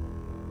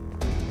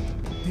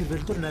 మీరు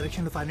వెళ్తున్న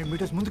డైరెక్షన్లో 500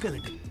 metres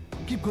ముందుకెళ్ళండి.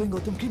 Keep going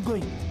Gautam, keep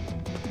going.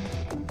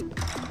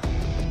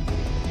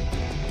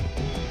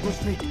 Go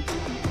straight.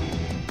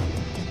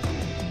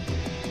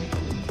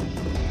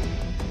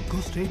 Go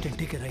straight and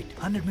take a right.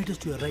 100 meters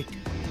to your right.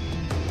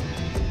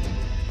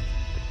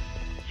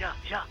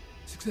 Yeah.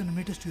 600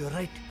 meters to your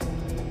right.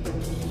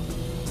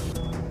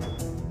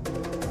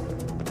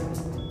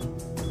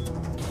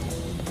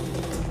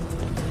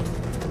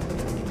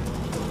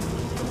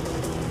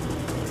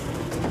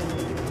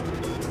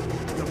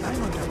 You're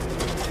bang on time.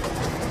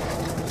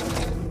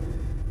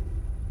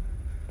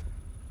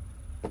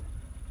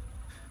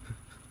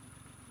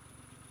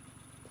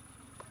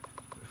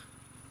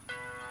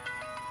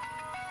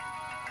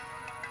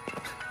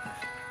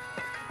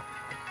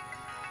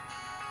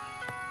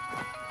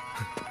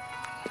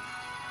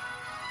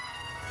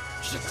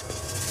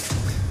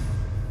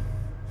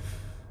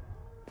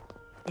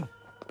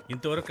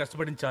 ఇంతవరకు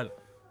కష్టపడింది చాలు.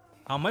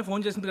 ఆ అమ్మాయి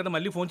ఫోన్ చేసింది కదా,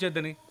 మళ్ళీ ఫోన్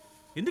చేద్దని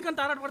ఎందుకంత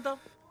ఆరాటపడతావు?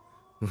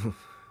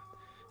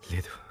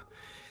 లేదు,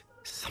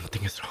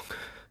 సంథింగ్ ఇస్ రాంగ్.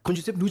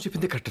 కొంచెంసేపు నువ్వు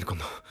చెప్పిందే కరెక్ట్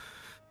అనుకుందాం.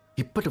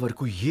 ఇప్పటి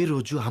వరకు ఏ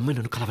రోజు ఆ అమ్మాయి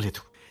నన్ను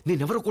కలవలేదు.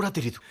 నేనెవరో కూడా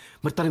తెలియదు.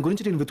 మరి తన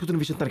గురించి నేను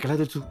వెతుకుతున్న విషయం తనకు ఎలా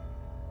తెలుసు?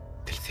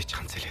 తెలిసే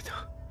ఛాన్సే లేదు.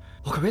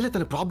 ఒకవేళ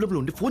తన ప్రాబ్లంలో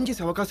ఉండి ఫోన్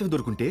చేసే అవకాశం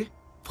దొరుకుంటే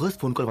ఫస్ట్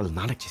ఫోన్ కాల్ వాళ్ళ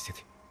నాన్నకు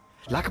చేసేది,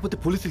 లేకపోతే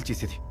పోలీసులు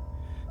చేసేది.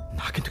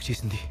 నాకెందుకు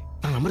చేసింది?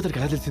 నా నంబర్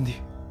తనకు ఎలా తెలిసింది?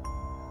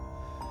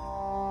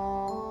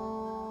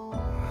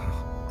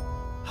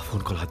 ఆ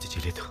ఫోన్ కాల్ ఆద్య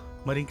చేయలేదు.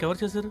 మరి ఇంకెవరు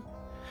చేశారు?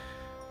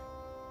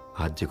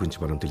 ఆద్య గురించి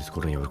మనం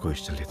తెలుసుకోవడం ఎవరికో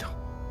ఇష్టం లేదు.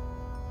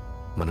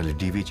 మనల్ని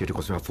డీవీ చేయడం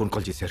కోసం ఆ ఫోన్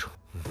కాల్ చేశారు.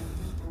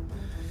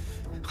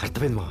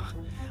 అర్థమైంది మా,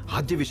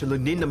 ఆద్య విషయంలో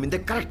నేను నమ్మిందే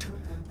కరెక్ట్.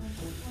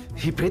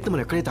 ఈ ప్రయత్నం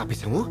మనం ఎక్కడైతే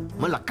ఆపేసామో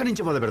మళ్ళీ అక్కడి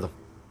నుంచి మొదలు పెడదాం.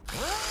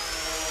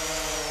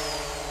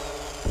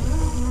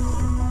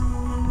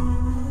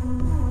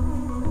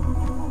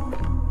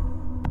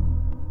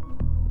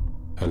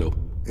 Hello,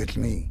 It's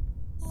me.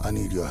 I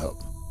need your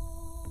help.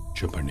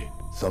 చెప్పండి.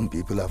 Some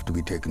people have to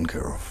be taken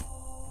care of.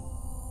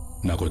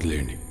 నాకు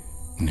వదిలేయండి,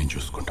 నేను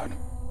చూసుకుంటాను.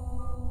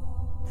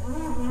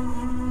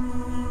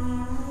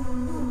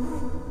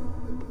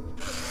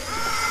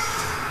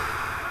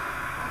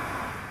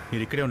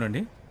 మీరు ఇక్కడే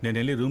ఉండండి, నేను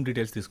వెళ్ళి రూమ్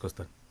డీటెయిల్స్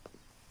తీసుకొస్తాను.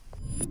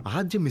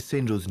 ఆద్య మిస్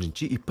అయిన రోజు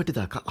నుంచి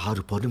ఇప్పటిదాకా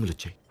 6 పౌర్ణములు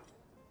వచ్చాయి.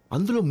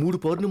 అందులో 3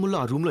 పౌర్ణముల్లో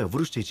ఆ రూమ్లో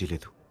ఎవరూ స్టే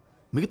చేయలేదు.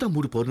 మిగతా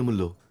 3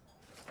 పౌర్ణముల్లో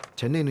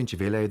చెన్నై నుంచి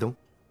వేలాయుధం,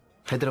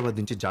 హైదరాబాద్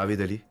నుంచి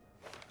జావేద్ అలీ,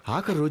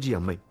 ఆఖరి రోజు ఈ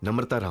అమ్మాయి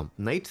నమ్రతారామ్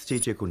నైట్ స్టే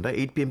చేయకుండా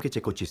 8 PM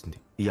చెక్ వచ్చేసింది.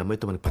 ఈ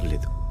అమ్మాయితో మనకు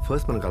పర్లేదు.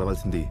 ఫస్ట్ మనం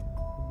కలవాల్సింది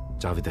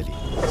జావేద్ అలీ.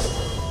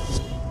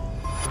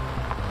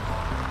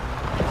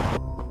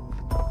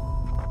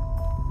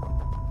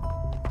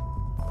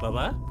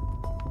 బాబా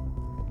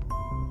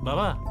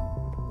బాబా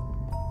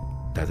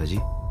दादाजी,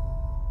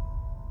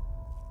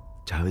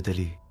 जावेद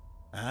अली।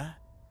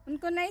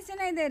 उनको नहीं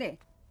सुनाई दे रहे,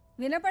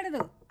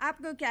 వినపడదు.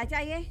 आपको क्या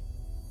चाहिए?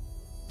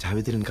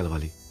 జావేద్ అలీని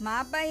కలవాలి. మా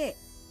అబ్బాయే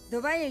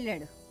దుబాయ్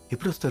వెళ్ళాడు.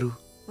 ఎప్పుడు వస్తారు?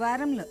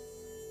 వారంలో.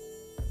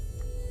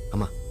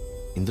 అమ్మా,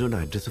 ఇందులో నా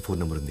అడ్రస్, ఫోన్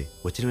నెంబర్ ఉంది.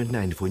 వచ్చిన వెంటనే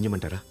ఆయన ఫోన్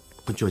చేయమంటారా?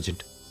 కొంచెం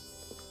అర్జెంట్.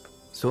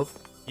 సో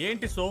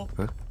ఏంటి సో?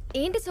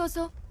 ఏంటి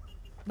సోసో?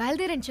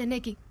 బయలుదేరండి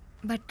చెన్నైకి.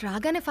 బట్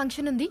రాగానే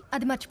ఫంక్షన్ ఉంది,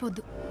 అది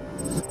మర్చిపోద్దు.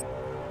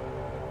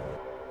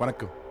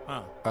 வணக்கம்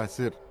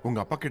சார், உங்க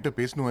அப்பா கிட்ட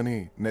பேசணும்னு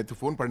நேத்து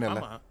ஃபோன் பண்ணல.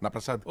 நான்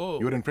பிரசாத்,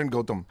 இவர் என் ஃப்ரெண்ட்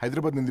கௌதம்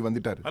ஹைதராபாத் இருந்து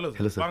வந்துட்டாரு.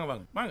 ஹலோ சார், வாங்க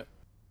வாங்க வாங்க.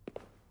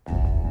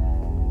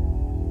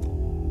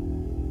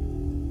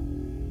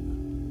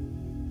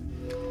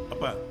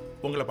 இல்லப்பா,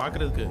 உங்களை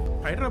பார்க்கறதுக்கு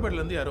హైదరాబాద్ல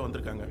இருந்து யாரో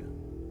வந்திருக்காங்க.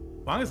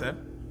 வாங்க సార్.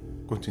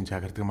 కొంచెం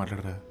జాగ్రత్తగా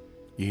మాట్లాడరా.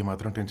 ఏ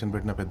మాత్రం టెన్షన్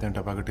పెట్టినా పెద్ద అంటే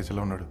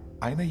అపాగట్టేసేలా ఉన్నాడు.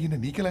 ఆయన ఈయన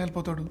నీకెలా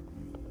వెళ్ళిపోతాడు?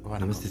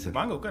 నమస్తే సార్.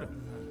 வாங்க உட்காரு.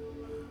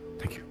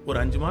 Thank you. ஒரு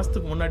 5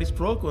 மாசத்துக்கு முன்னாடி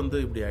ஸ்ட்ரோக் வந்து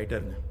இப்படி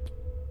ஆயிட்டாருங்க.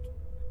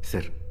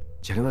 సార్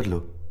జనవరిలో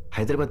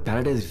హైదరాబాద్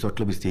ప్యారడైజ్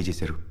రిసార్ట్లో మీరు స్టే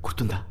చేశారు,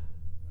 గుర్తుందా?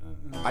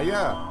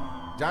 అయ్యా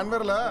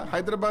జాన్వర్లా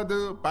హైదరాబాద్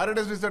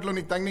ప్యారడైజ్ రిసార్ట్ లో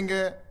నీకు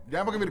తంగింగే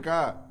జ్ఞాపకం ఇరుకా?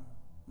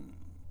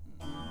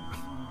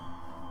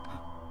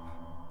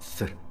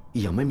 సార్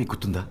ఈ అమ్మాయి మీకు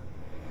గుర్తుందా?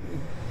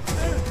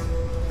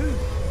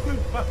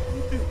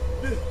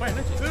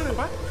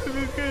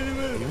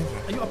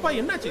 అయ్యో అప్పా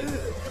ఎన్నాச்சு?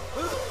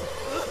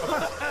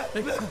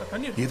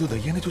 ఏదో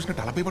దయ్యాన్ని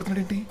చూసినట్టు అలా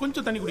భయపడుతున్నాడేంటి?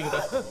 కొంచెం తண்ணி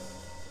కుడిగా.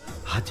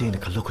 ఆజీ ఆయన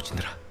కల్లోకి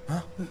వచ్చిందిరా.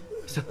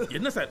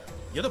 என்ன சார்,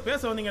 ஏதோ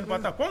பேச வந்தீங்கன்னு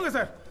பார்த்தா போங்க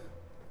சார்,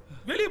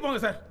 வெளியே போங்க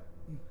సార్.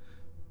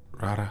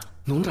 రారా.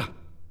 నువ్వు రా.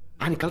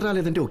 ఆయన కల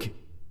రాలేదంటే ఓకే,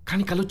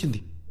 కానీ కల వచ్చింది.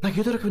 నాకు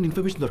ఏదో రకమైన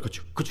ఇన్ఫర్మేషన్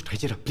దొరకచ్చు, కొంచెం ట్రై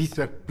చేయరా ప్లీజ్.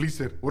 సార్ ప్లీజ్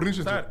సార్, ఒక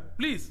నిమిషం సార్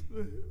ప్లీజ్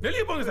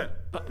வெளியே போங்க சார்.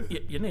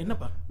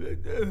 என்னப்பா?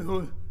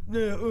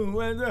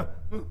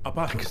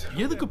 அப்பா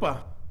எதுக்குப்பா?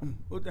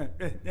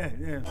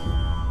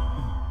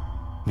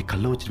 మీ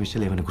కల్లో వచ్చిన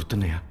విషయాలు ఏమైనా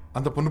గుర్తున్నాయా?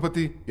 అంత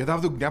పొన్నుపతి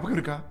ఏదాவது జ్ఞాపకం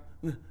ఇరుకా?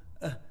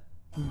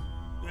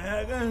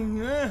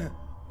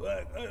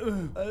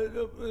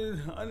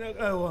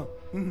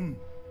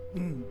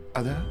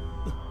 అదా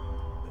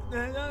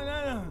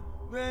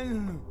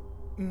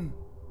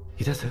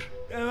ఇదా సార్?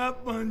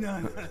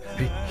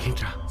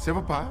 ఏంట్రా?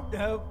 శివప్ప,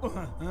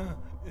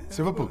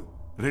 శివపు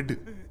రెడ్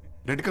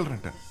రెడ్ కలర్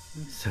అంట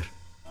సార్.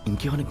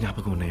 ఇంకేమైనా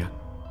జ్ఞాపకం ఉన్నాయా?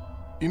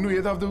 ఇన్ను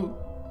ఏదాவது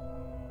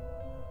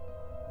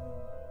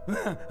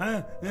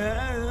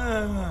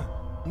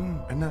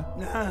అన్నా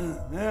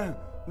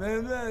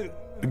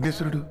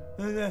విఘ్నేశ్వరుడు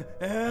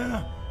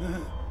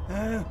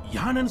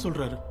யானைன்னு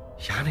சொல்றாரு.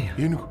 యానయ్య?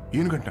 ఏనుగు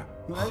ఏనుగంట.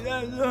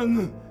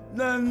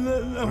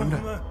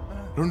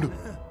 రెండు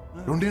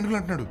రెండు ఏనుగులు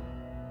అంటున్నాడు.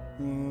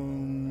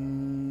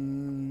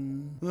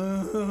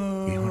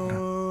 ఏమంటా?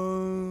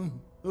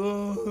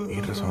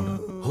 ఏంట్రా సౌండ్?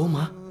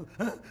 హోమా?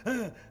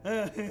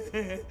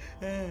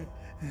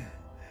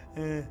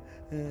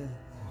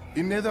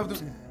 ఇన్నేదాவது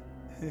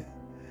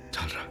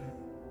చాలరా.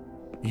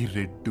 ఈ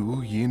రెడ్డు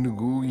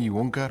ఏనుగు ఈ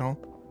ఓంకారం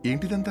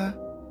ఏంటిదంతా?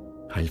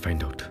 I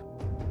find out.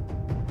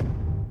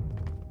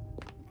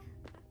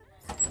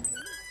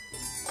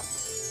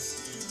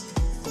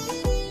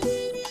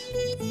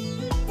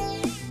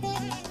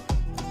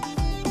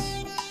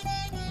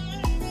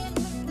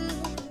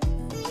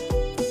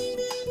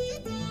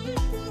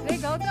 రే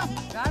గౌతమ్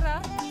రారా.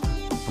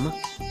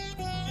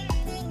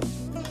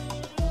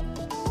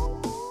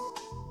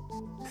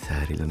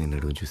 శారీలో నేను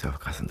నడుము చూసే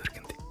అవకాశం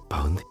దొరికింది,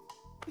 బాగుంది.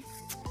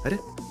 అరే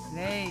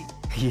రేయ్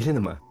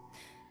ఏలేదమ్మా.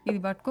 ఇది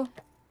పట్టుకో.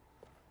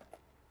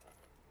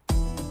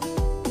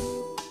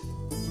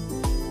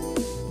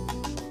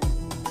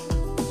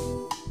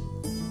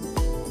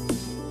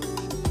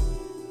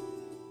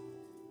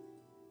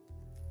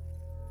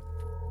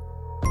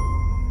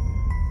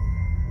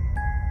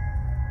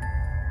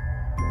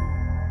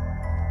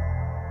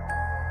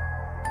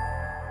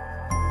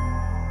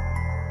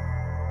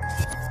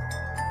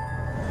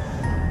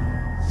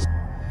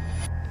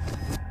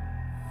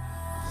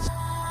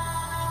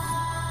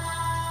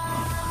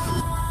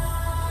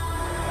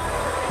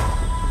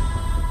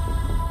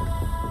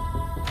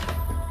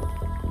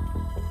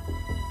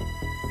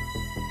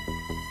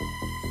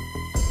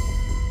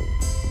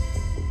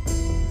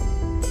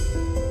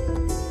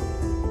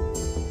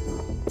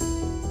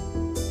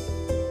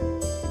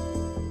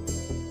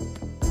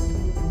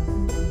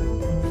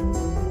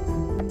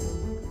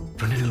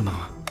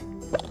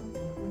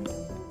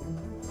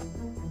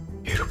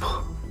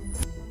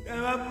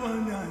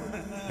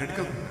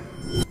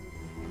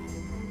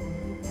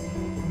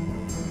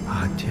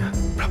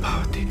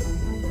 ప్రభావతి.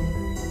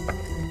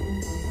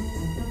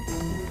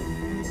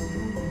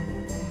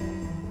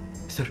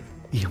 సార్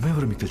ఈ అమ్మాయి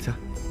ఎవరు మీకు తెలుసా?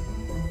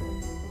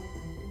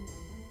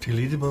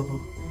 తెలీదు బాబు.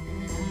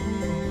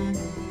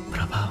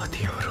 ప్రభావతి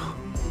ఎవరు?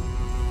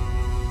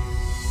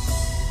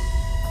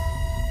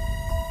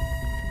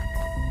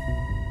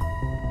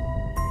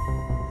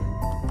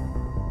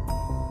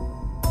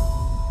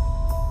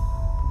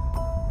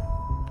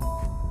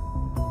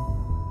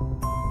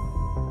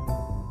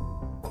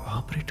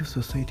 కోఆపరేటివ్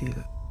సొసైటీ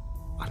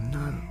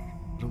అన్నారు.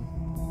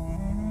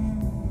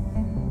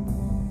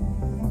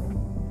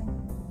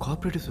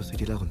 కోఆపరేటివ్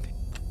సొసైటీలా ఉంది.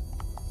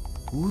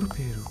 ఊరు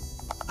పేరు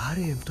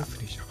ఆర్ఏఎంతో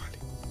ఫినిష్ అవ్వాలి.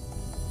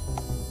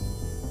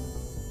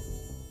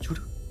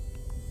 చూడు,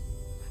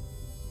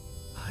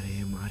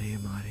 ఆర్ఏఎం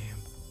ఆర్ఏఎం ఆర్ఏఎం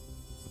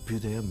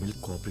అభ్యుదయ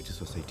మిల్క్ కోఆపరేటివ్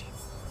సొసైటీ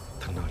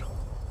అన్నారు.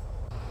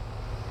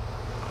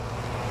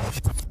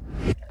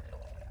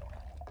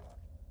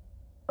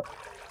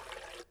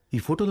 ఈ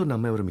ఫోటోలో ఉన్న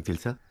అమ్మాయి ఎవరు మీకు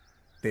తెలుసా?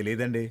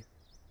 తెలీదండి.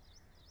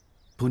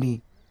 పోనీ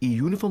ఈ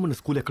యూనిఫామ్ ఉన్న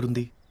స్కూల్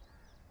ఎక్కడుంది?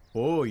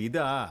 ఓ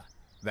ఇదా,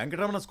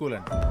 వెంకటరమణ స్కూల్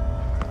అండి.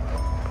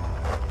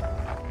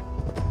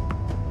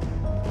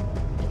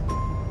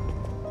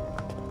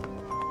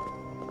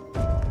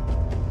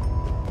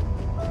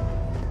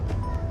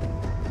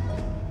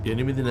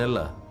 ఎనిమిది నెలల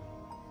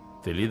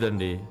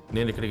తెలీదండి,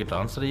 నేను ఇక్కడికి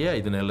ట్రాన్స్ఫర్ అయ్యే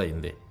 5 నెలలు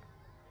అయింది.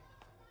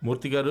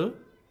 మూర్తి గారు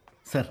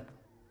సార్,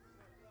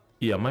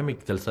 ఈ అమ్మాయి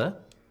మీకు తెలుసా?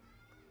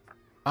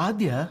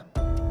 ఆద్య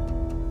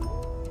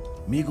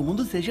మీకు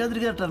ముందు శేషాద్రి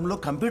గారి టర్మ్లో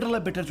కంప్యూటర్లో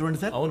పెట్టారు చూడండి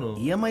సార్. అవును.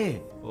 ఈఎంఐ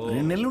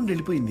 2 నెలల నుండి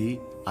వెళ్ళిపోయింది,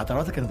 ఆ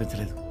తర్వాత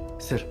కనిపించలేదు.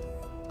 సార్,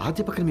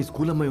 ఆద్య పక్కన మీ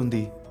స్కూల్ అమ్మాయి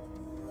ఉంది,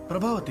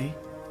 ప్రభావతి.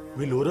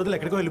 వీళ్ళు ఊరోజులు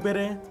ఎక్కడికో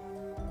వెళ్ళిపోయారే.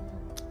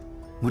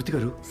 మూర్తి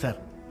గారు సార్,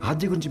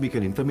 ఆద్య గురించి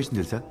మీకు ఇన్ఫర్మేషన్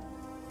తెలుసా?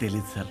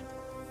 తెలీదు సార్.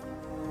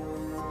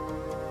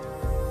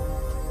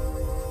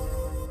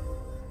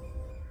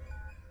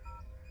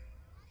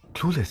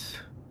 క్లూలెస్.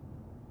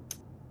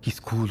 ఈ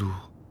school,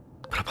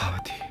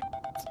 Prabhavati.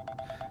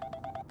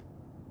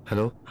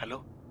 Hello hello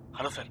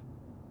hello sir.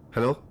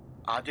 Hello,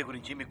 ఆద్య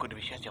గురించి మీకు కొన్ని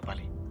విషయాలు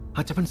చెప్పాలి.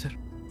 చెప్పండి సార్.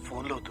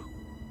 ఫోన్లో వద్దు,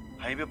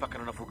 హైవే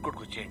పక్కన ఉన్న ఫుడ్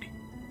కోర్ట్కి వచ్చేయండి.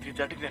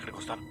 3:30కి నేను అక్కడికి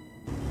వస్తాను.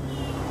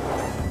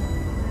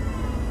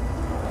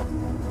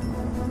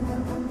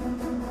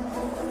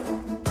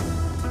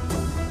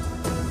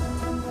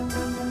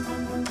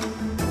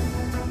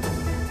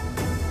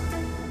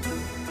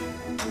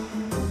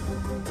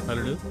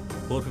 అల్లుడు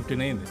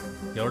 4:15 అయింది.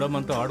 ఎవడో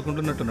మనతో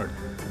ఆడుకుంటున్నట్టున్నాడు.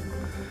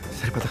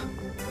 సరిపదా.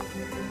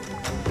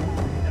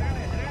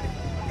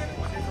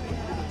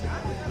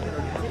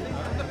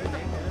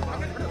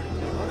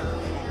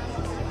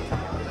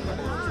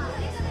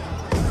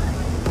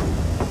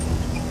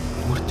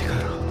 మూర్తి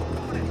గారు.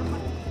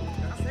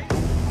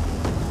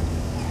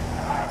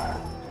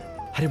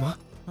 అరే మా,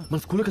 మన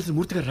స్కూల్లో కలిసి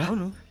మూర్తి గారు రా.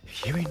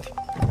 ఏమైంది?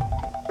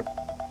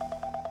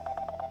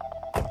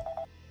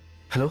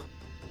 హలో,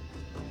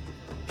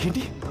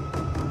 ఏంటి?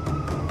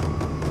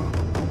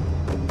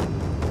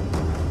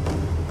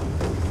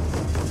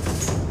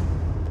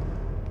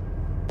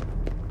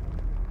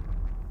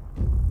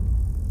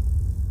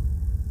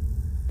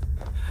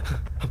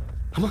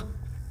 అమ్మా,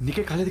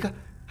 నీకే కాలేదుగా,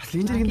 అసలు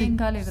ఏం జరిగింది?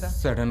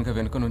 సడన్ గా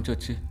వెనుక నుంచి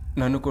వచ్చి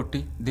నన్ను కొట్టి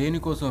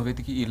దేనికోసం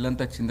వెతికి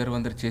ఇల్లంతా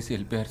చిందరవందర చేసి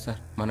వెళ్ళిపోయారు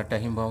సార్. మన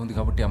టైం బాగుంది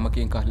కాబట్టి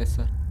అమ్మకి ఏం కాలేదు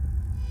సార్.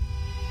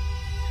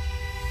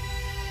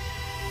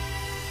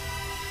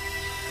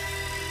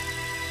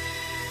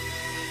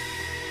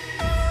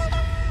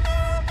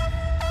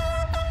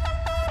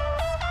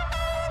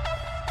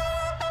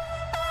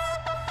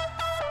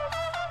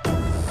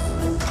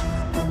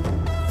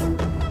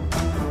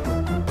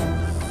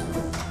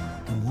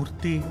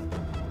 మూర్తి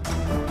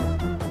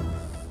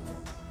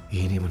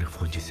ఏనే మనకు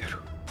ఫోన్ చేశారు.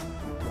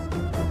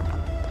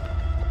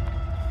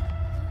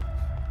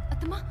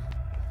 అత్తమ్మా,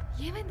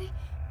 ఏమైంది?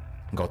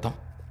 Gautam,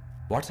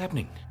 what's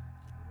happening?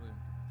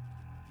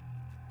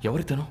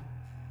 ఎవరితను?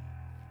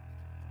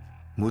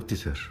 మూర్తి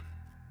సార్,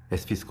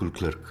 ఎస్పీ స్కూల్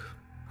క్లర్క్.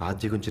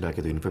 ఆద్య గురించి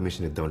నాకేదో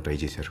ఇన్ఫర్మేషన్ ఇద్దామని ట్రై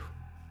చేశారు,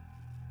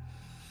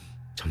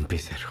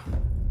 చంపేశారు.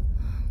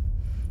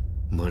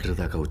 మర్డర్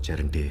దాకా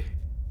వచ్చారంటే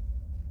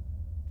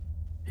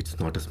it's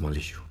not a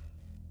small issue.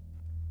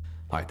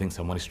 I think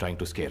someone is trying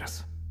to scare అస్.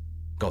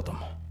 గౌతమ్,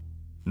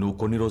 నువ్వు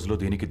కొన్ని రోజులు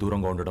దీనికి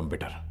దూరంగా ఉండడం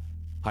better.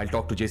 I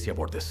talk to JC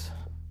about this.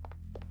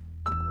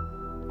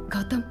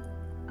 Gautam,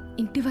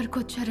 ఇంటి వరకు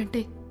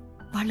వచ్చారంటే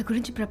వాళ్ళ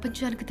గురించి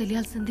ప్రపంచానికి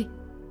తెలియాల్సింది.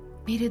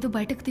 మీరేదో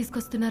బయటకు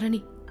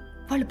తీసుకొస్తున్నారని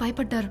వాళ్ళు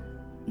భయపడ్డారు.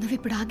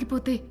 నువ్విప్పుడు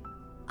ఆగిపోతే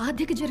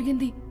ఆద్యకి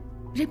జరిగింది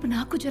రేపు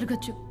నాకు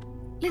జరగచ్చు,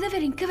 లేదా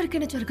వేరే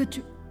ఇంకెవరికైనా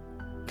జరగచ్చు.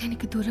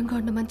 దీనికి దూరంగా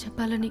ఉండమని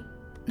చెప్పాలని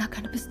నాకు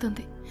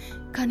అనిపిస్తుంది,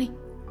 కానీ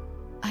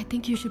I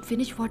think you should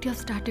finish what you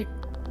have started.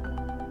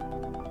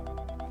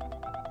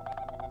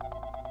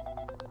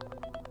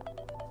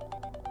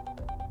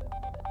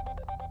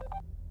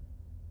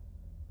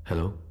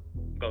 Hello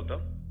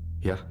Gautam.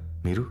 Yeah,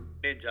 మీరు?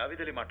 నేను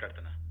జావేద్ అలీ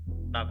మాట్లాడుతున్నా.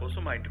 నా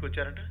కోసం మా ఇంటికి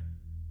వచ్చారంట.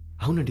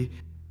 అవునండి,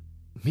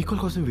 మీ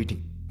కాల్ కోసం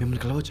వెయిటింగ్.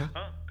 మిమ్మల్ని కలవచ్చా?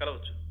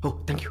 కలవచ్చు. ఓ,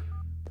 thank you.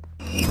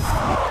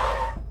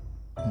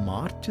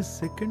 March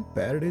 2nd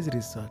Paradise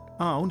resort.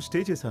 అవును, స్టే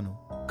చేశాను,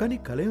 కానీ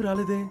కలేం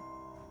రాలేదే.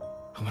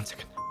 1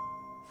 సెకండ్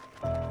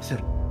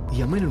సార్, ఈ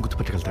అమ్మాయి నన్ను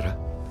గుర్తుపట్టగలుగుతారా?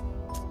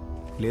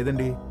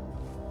 లేదండి.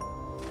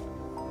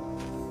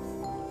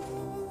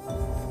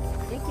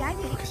 ये क्या है?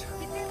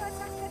 कितने बार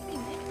साफ करती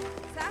हैं?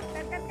 साफ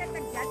कर कर कर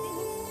तक जाती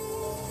हूँ।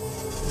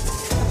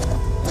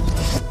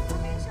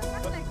 हमेशा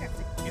साफ नहीं कर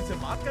सकती। इनसे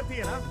बात करती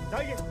है ना?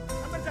 जाइए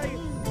अंदर जाइए.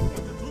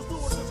 చూస్తూ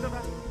ఓడుతుంది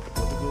కదా.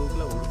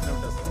 పొద్దుగోకులా ఓడుతూనే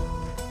ఉంటా సార్.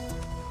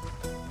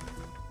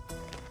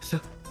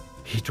 సార్,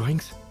 ఈ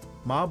డ్రాయింగ్స్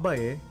మా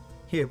అబ్బాయే,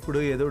 ఎప్పుడూ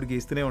ఏదో ఒకటి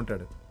గీస్తూనే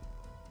ఉంటాడు.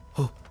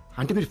 ఓ,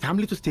 అంటే మీరు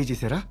ఫ్యామిలీతో స్టే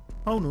చేశారా?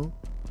 అవును.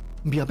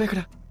 మీ అబ్బాయి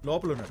ఎక్కడ?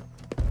 లోపల ఉన్నాడు.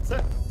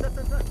 సార్ సార్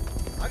సార్ సార్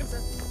ఆగండి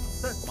సార్.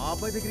 సార్, మా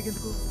అబ్బాయి దగ్గరికి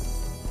ఎందుకు?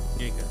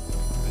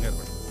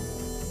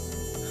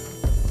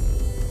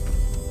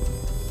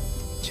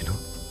 చిను,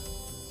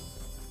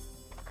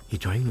 ఈ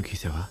డ్రాయింగ్ నువ్వు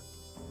గీసావా?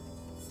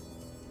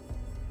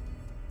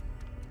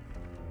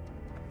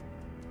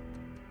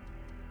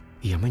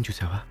 ఈ అమ్మాయిని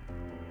చూసావా?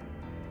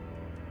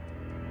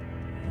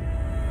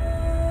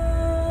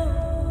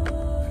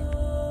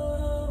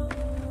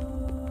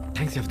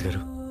 థ్యాంక్స్ యాఫ్త్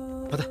గారు.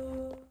 పద.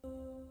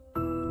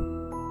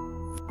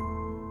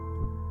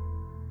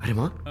 అరే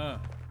మా,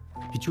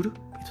 ఇది చూడు,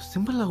 ఇది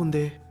సింబల్ లా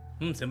ఉందే.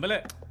 సింబలే.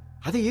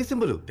 అదే ఏ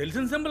సింబల్?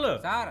 తెలిసిన సింబల్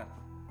సార్.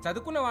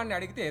 చదువుకున్న వాడిని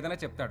అడిగితే ఏదైనా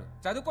చెప్తాడు,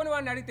 చదువుకుని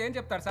వాడిని అడిగితే ఏం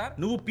చెప్తాడు సార్?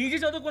 నువ్వు పీజీ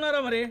చదువుకున్నారా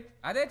మరి?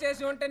 అదే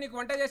చేసి ఉంటే నీకు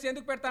వంట చేసి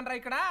ఎందుకు పెడతానరా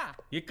ఇక్కడ?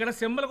 ఇక్కడ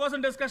సింబల్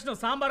కోసం డిస్కషన్,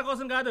 సాంబార్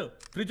కోసం కాదు.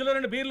 ఫ్రిడ్జ్ లో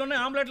 2 బీర్లు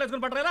ఉన్నాయి, ఆమ్లెట్లు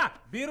వేసుకుని పట్టరా?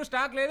 బీరు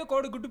స్టాక్ లేదు,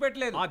 కోడి గుడ్డు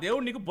పెట్టలేదు. ఆ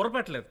దేవుడు నీకు బుర్ర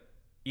పెట్టలేదు.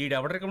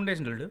 ఈడెవడ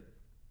రికమెండేషన్ వీళ్ళు?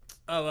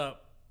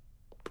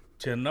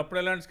 చిన్నప్పుడు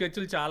ఇలాంటి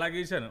స్కెచ్లు చాలా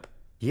గీశాను.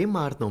 ఏం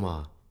మారుతున్నావా?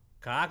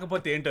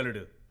 కాకపోతే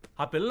ఏంటలుడు,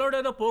 ఆ పిల్లోడు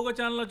ఏదో పోగో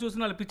ఛానల్లో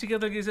చూసిన వాళ్ళు పిచ్చి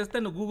గీతలు గీసేస్తే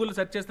నువ్వు గూగుల్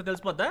సెర్చ్ చేస్తే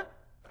తెలిసిపోద్దా?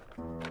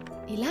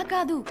 ఇలా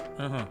కాదు,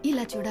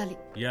 ఇలా చూడాలి.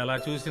 ఎలా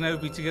చూసినా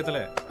పిచ్చి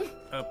గీతలే.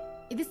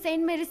 ఇది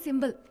Saint Mary's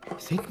symbol.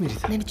 Saint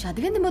Mary's? నేను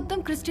చదివింది మొత్తం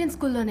క్రిస్టియన్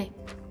స్కూల్లోనే.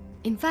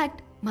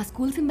 ఇన్ఫాక్ట్ మా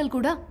స్కూల్ సింబల్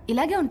కూడా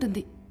ఇలాగే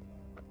ఉంటుంది.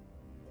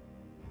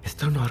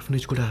 ఎస్తర్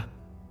ఆర్ఫనేజ్ కూడా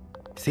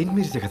సెయింట్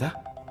మేరీసే కదా?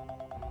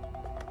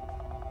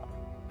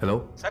 హలో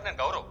సార్, నేను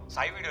గౌరవ్,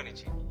 సాయి వీడియో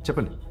నుంచి.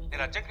 చెప్పండి.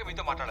 నేను అర్జెంట్గా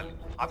మీతో మాట్లాడాలి.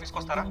 ఆఫీస్కి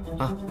వస్తారా?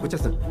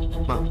 వచ్చేస్తాను.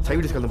 మా సాయి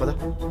వీడియోస్కి వెళ్దాం పదా.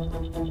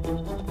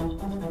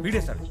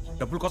 వీడే సార్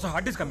డబ్బుల కోసం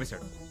హార్డ్ డిస్క్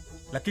అమ్మేశాడు.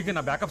 లక్కీగా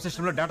నా బ్యాకప్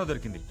సిస్టంలో డేటా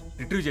దొరికింది,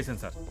 రిట్రీవ్ చేశాను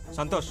సార్.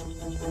 సంతోష్,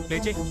 ప్లే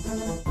చేయి.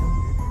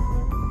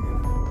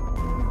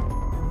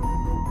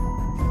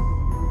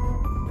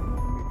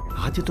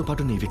 ఆద్యతో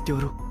పాటు నీ వ్యక్తి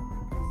ఎవరు?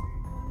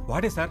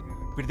 వాడే సార్,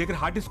 వీడి దగ్గర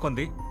హార్డ్ డిస్క్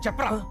ఉంది.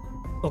 చెప్పరా?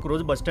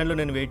 ఒకరోజు బస్ స్టాండ్లో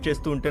నేను వెయిట్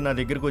చేస్తూ ఉంటే నా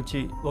దగ్గరకు వచ్చి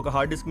ఒక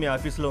హార్డ్ డిస్క్ మీ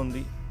ఆఫీస్లో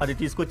ఉంది, అది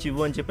తీసుకొచ్చి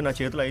ఇవ్వు అని చెప్పి నా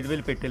చేతిలో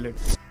 5,000 పెట్టెళ్ళాడు.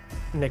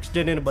 నెక్స్ట్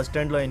డే నేను బస్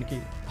స్టాండ్లో ఆయనకి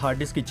హార్డ్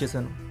డిస్క్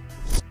ఇచ్చేశాను.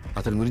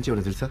 అతని గురించి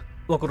ఏమైనా తెలుసా?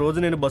 ఒక రోజు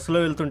నేను బస్సులో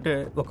వెళ్తుంటే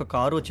ఒక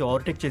కారు వచ్చి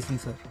ఓవర్టేక్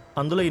చేసింది సార్.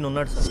 అందులో ఈయన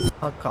ఉన్నాడు సార్.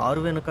 ఆ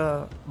కారు వెనక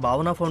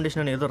భావన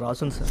ఫౌండేషన్ అని ఏదో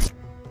రాసుంది సార్.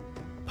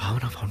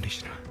 భావన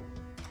ఫౌండేషన్?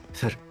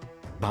 సార్,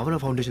 భావన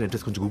ఫౌండేషన్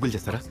అడ్రస్ కొంచెం గూగుల్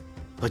చేస్తారా?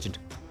 అర్జెంట్,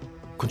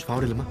 కొంచెం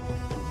ఫార్వర్డ్ వెళ్ళమ్మా.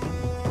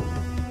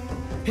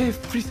 Hey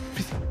please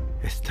please.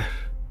 ఎస్తర్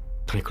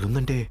తను ఇక్కడ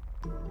ఉందంటే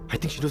I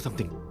think she know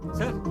something.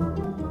 Sir,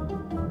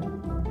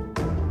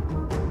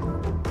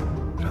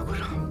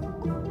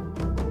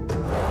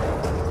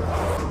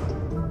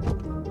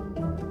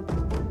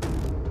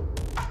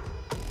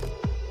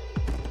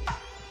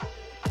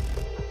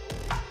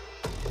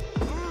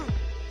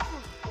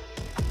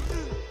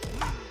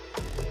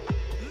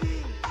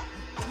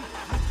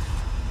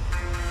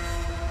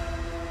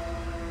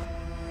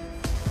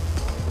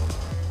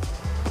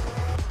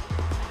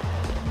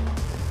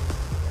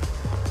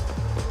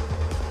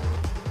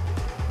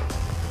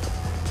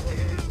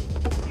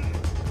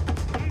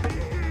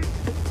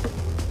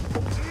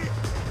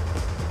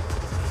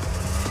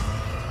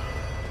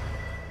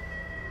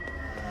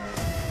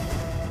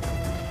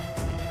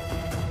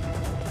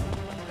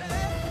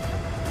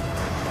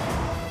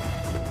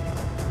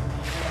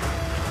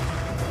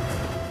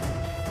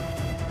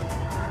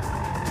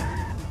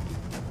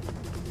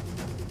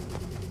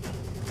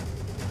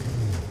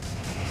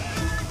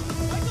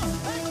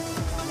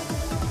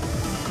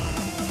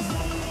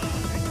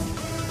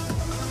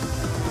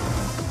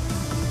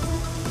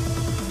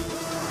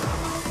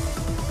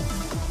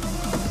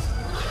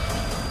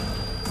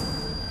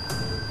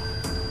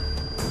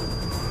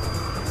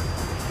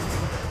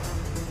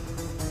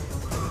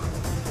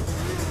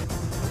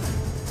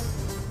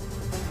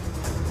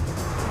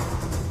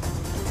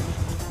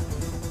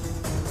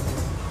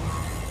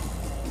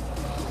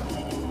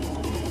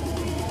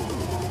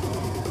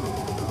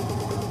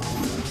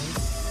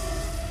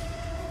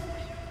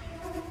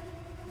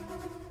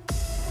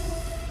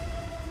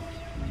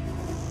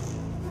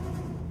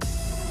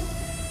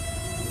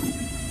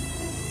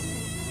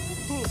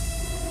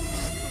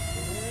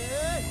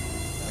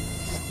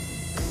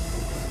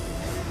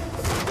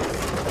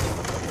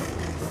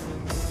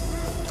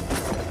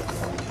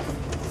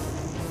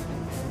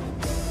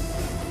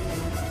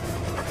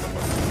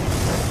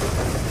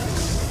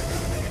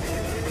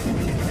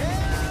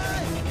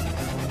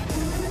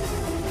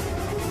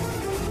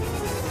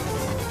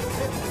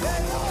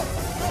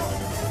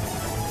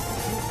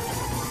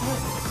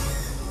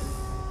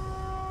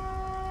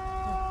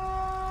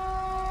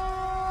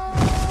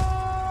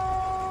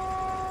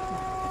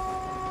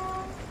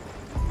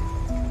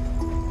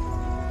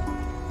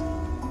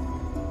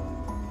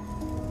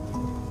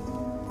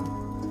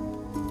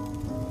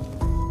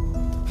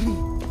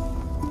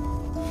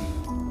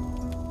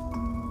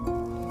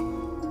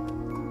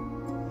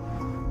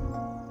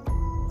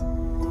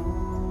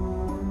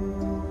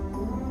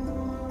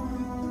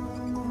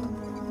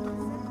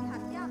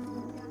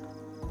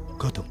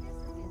 Gautam,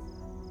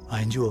 ఆ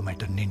ఎన్జిఓ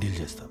మ్యాటర్ నేను డీల్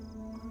చేస్తా.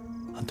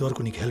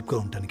 అంతవరకు నీకు హెల్ప్గా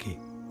ఉండటానికి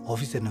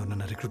ఆఫీసర్ని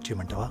ఎవరన్నా రిక్రూట్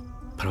చేయమంటావా?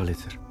 పర్వాలేదు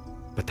సార్,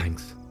 బట్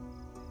థ్యాంక్స్.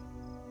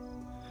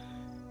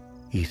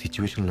 ఈ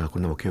సిచ్యువేషన్లో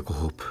నాకున్న ఒకే ఒక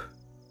హోప్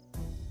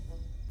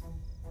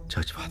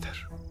చర్చ్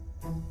ఫాదర్.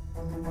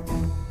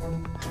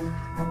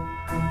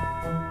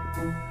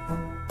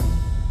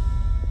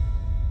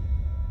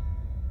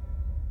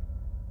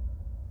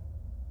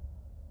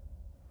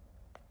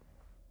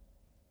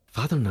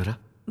 ఫాదర్ ఉన్నారా?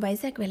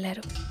 వైజాగ్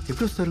వెళ్ళారు.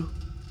 ఎప్పుడు వస్తారు?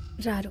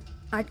 రారు,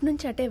 అటు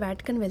నుంచి అటే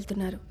వాటికన్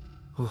వెళ్తున్నారు.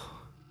 ఓహ్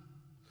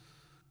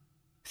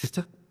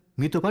సిస్టర్,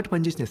 మీతో పాటు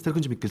పనిచేసిన ఎస్తర్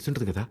గురించి మీకు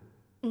తెలుసుంటుంది కదా.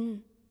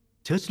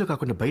 చర్చ్లో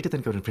కాకుండా బయట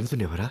తనకి ఎవరైనా ఫ్రెండ్స్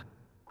ఉండేవారా?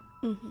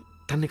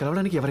 తనని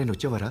కలవడానికి ఎవరైనా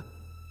వచ్చేవారా?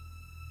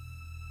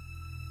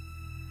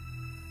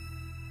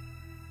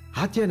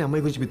 ఆద్య అనే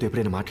అమ్మాయి గురించి మీతో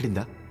ఎప్పుడైనా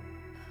మాట్లాడిందా?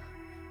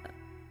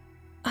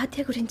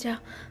 ఆద్య గురించా?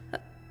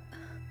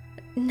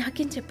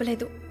 నాకేం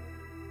చెప్పలేదు,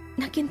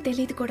 నాకేం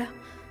తెలియదు కూడా.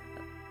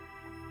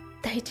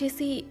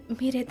 దయచేసి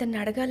మీరేదన్నా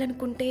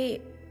అడగాలనుకుంటే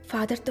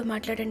ఫాదర్తో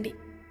మాట్లాడండి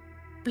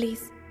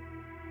ప్లీజ్.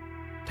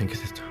 Thank you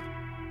sister.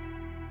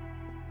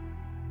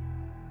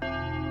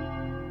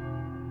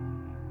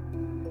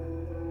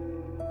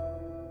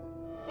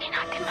 నేను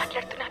ఆద్యని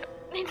మాట్లాడుతున్నాను,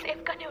 నేను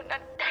సేఫ్గానే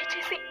ఉన్నాను,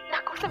 దయచేసి నా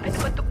కోసం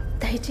వెతకొద్దు.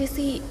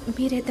 దయచేసి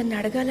మీరేదన్నా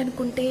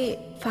అడగాలనుకుంటే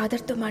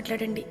ఫాదర్తో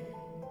మాట్లాడండి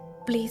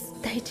ప్లీజ్.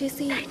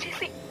 దయచేసి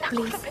నా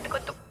కోసం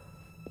వెతకొద్దు.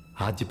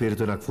 ఆద్య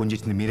పేరుతో నాకు ఫోన్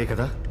చేసింది మీరే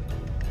కదా?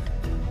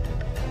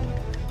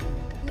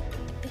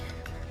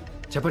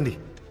 చెప్పండి,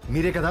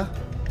 మీరే కదా?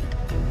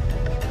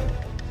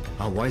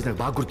 ఆ వాయిస్ నాకు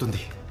బాగా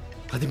గుర్తుంది,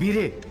 అది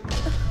మీరే.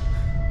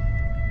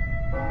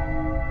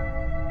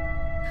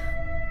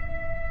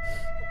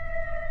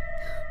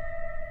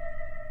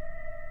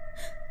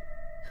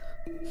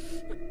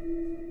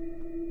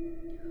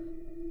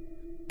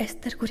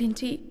 ఎస్తర్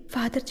గురించి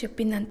ఫాదర్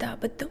చెప్పిందంత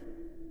అబద్ధం.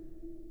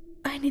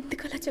 ఆయన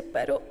ఎందుకలా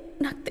చెప్పారో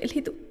నాకు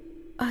తెలీదు.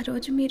 ఆ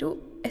రోజు మీరు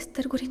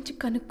ఎస్తర్ గురించి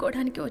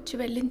కనుక్కోవడానికి వచ్చి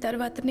వెళ్ళిన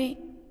తర్వాతనే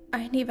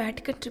ఆయన ఈ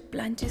వాటికన్ ట్రిప్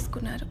ప్లాన్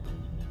చేసుకున్నారు.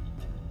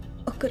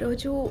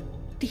 ఒకరోజు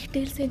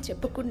డీటెయిల్స్ ఏం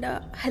చెప్పకుండా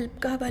హెల్ప్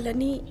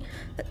కావాలని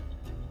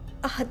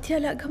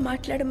ఆద్యలాగా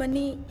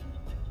మాట్లాడమని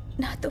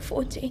నాతో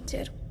ఫోన్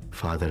చేయించారు.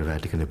 ఫాదర్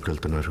వాటికన్ ఎప్పుడు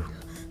వెళ్తున్నారు?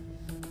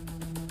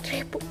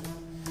 రేపు.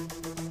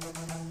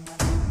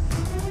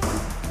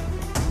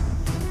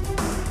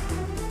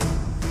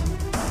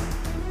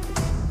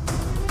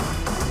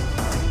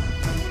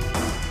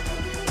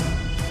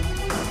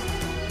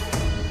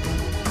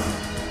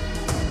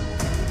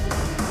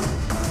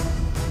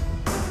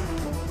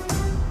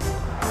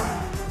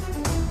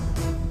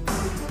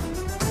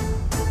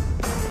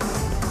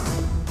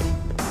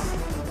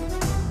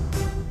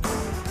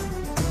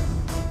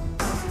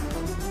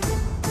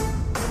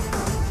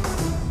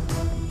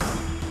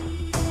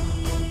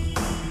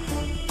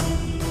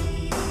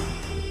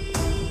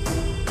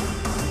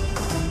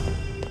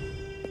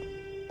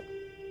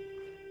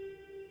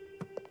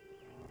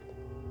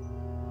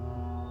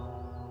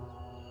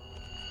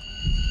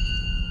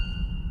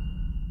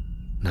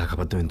 నాకు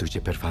అబద్ధం ఎందుకు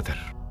చెప్పారు ఫాదర్?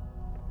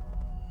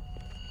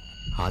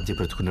 ఆద్య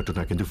బ్రతుకున్నట్టు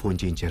నాకెందుకు ఫోన్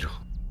చేయించారు?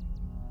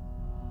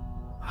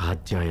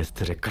 ఆద్య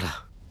ఎస్తర్ ఎక్కడా?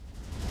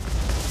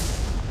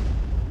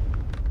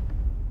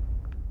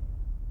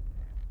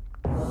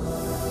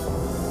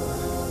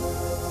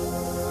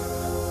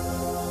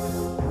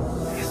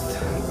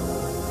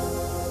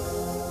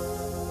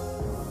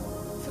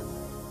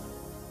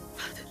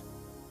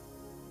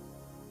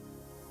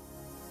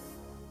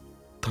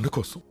 తన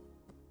కోసం,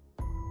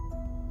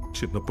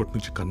 చిన్నప్పటి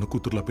నుంచి కన్న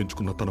కూతురులా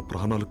పెంచుకున్న తన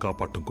ప్రాణాలు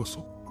కాపాడటం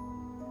కోసం.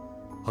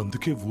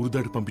 అందుకే ఊరు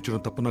దాడి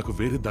పంపించడం తప్ప నాకు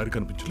వేరే దారి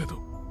కనిపించలేదు.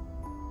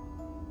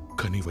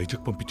 కానీ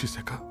వైజాగ్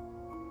పంపించేశాక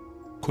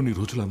కొన్ని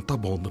రోజులు అంతా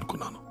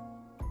బాగుందనుకున్నాను.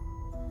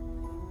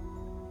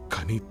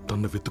 కానీ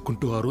తన్ను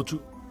వెతుక్కుంటూ ఆ రోజు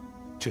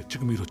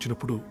చర్చికి మీరు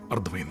వచ్చినప్పుడు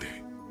అర్థమైంది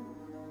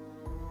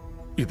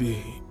ఇది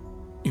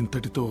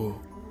ఇంతటితో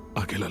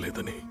ఆగేలా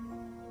లేదని.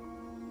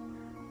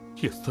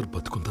 ఎస్తర్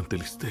బతుకుందని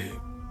తెలిస్తే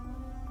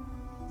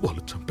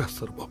వాళ్ళు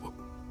చంపేస్తారు బాబు.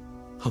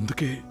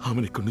 అందుకే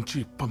ఆమెను ఇక్కడి నుంచి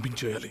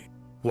పంపించేయాలి,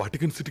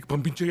 వాటికన్ సిటీకి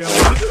పంపించేయాలి.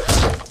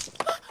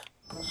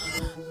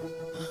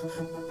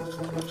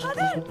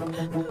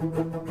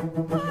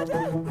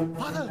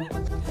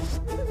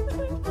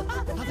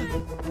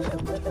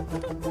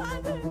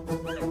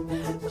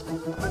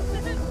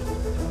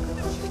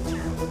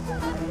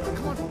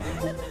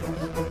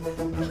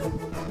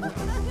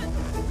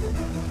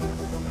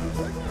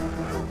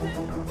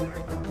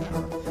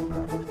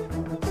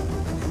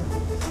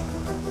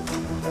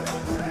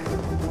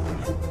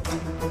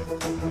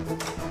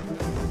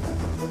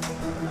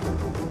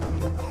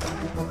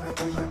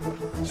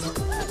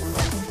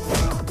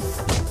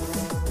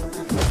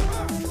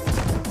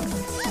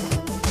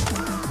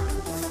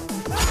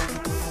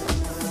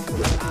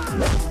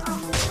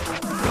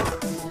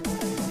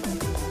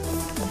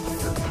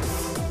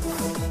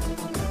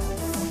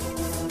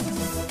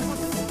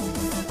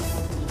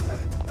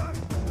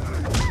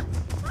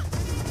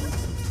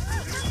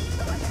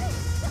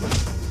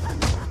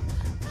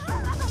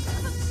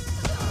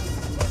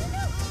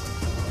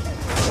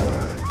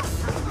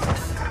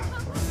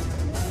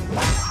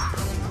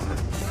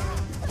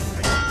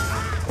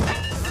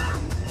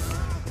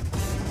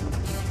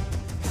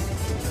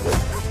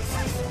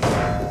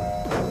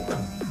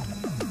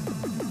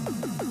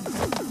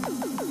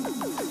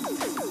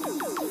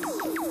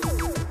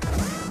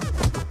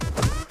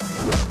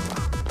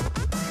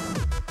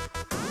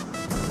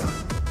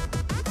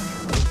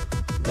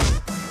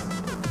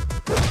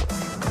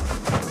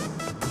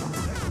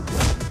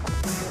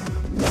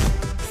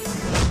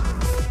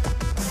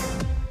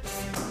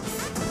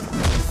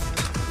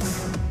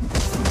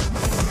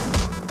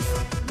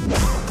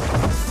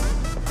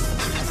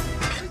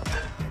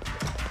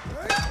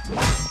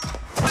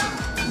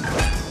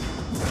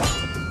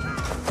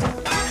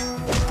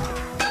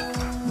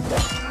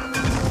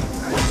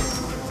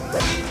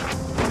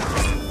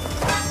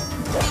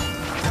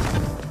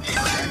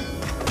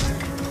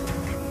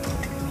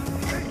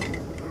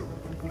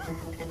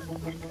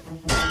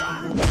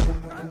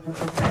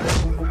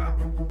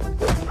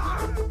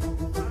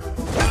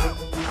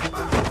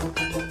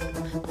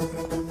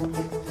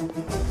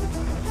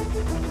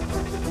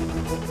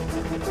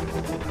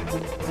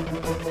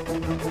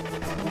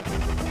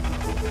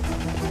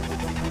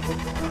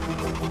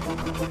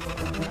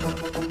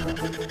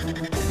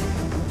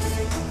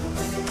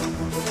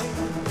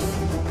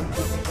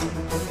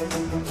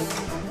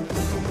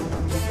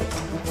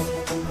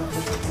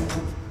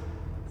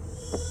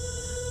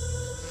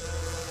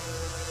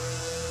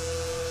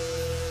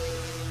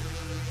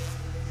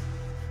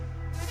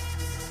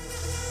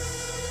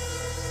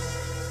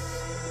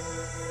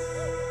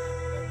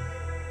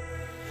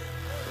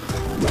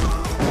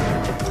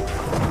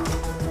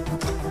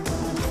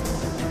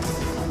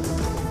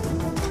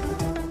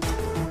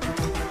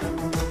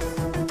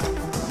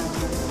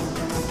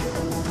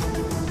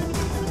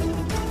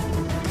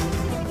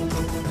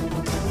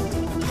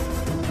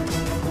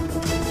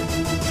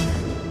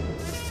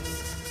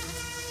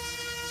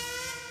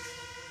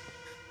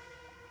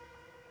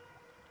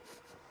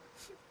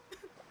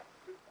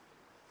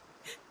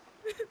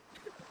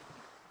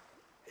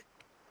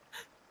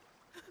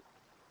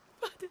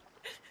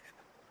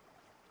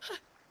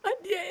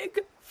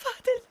 जाएगा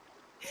फादर।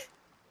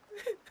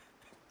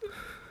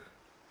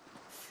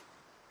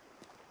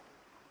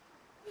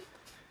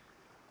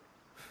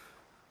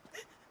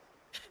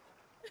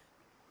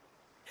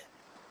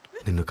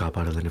 నిన్ను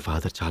కాపాడాలని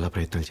ఫాదర్ చాలా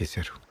ప్రయత్నాలు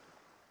చేశారు,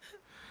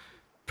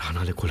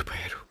 ప్రాణాలు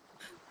కోల్పోయారు.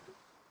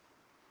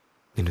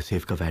 నిన్ను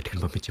సేఫ్గా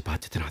వాటికన్ పంపించే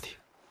బాధ్యత నాది.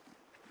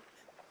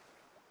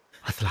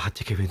 అసలు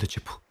ఆత్యకేమైందో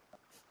చెప్పు.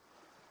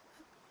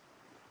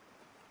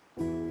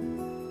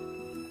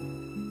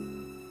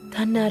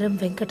 ధన్నారం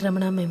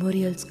వెంకటరమణ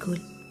మెమోరియల్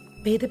స్కూల్.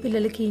 పేద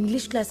పిల్లలకి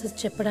ఇంగ్లీష్ క్లాసెస్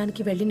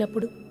చెప్పడానికి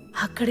వెళ్ళినప్పుడు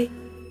అక్కడే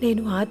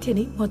నేను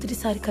ఆద్యని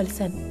మొదటిసారి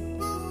కలిశాను.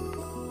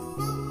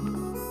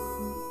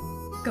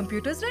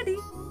 Computers ready.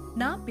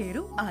 నా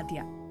పేరు ఆద్య.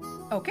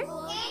 ఓకే,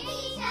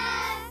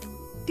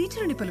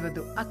 టీచర్ అని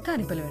పిలవద్దు, అక్క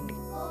అని పిలవండి.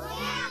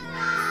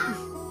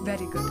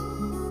 Very good.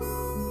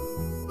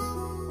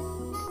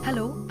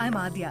 Hello, I'm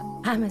Aadya.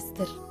 I'm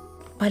Esther.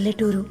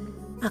 పల్లెటూరు,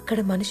 అక్కడ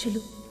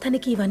మనుషులు.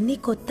 తనకి ఇవన్నీ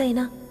కొత్త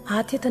అయినా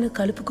ఆద్య తన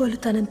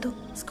కలుపుకోలుతనంతో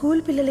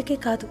స్కూల్ పిల్లలకే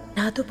కాదు,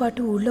 నాతో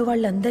పాటు ఊళ్ళో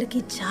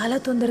వాళ్ళందరికీ చాలా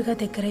తొందరగా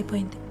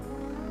దగ్గరైపోయింది.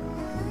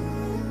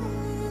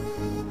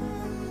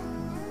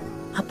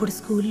 అప్పుడు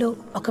స్కూల్లో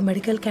ఒక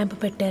మెడికల్ క్యాంప్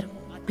పెట్టారు.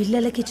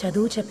 పిల్లలకి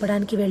చదువు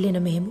చెప్పడానికి వెళ్ళిన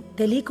మేము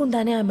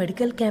తెలియకుండానే ఆ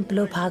మెడికల్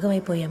క్యాంపులో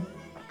భాగమైపోయాం.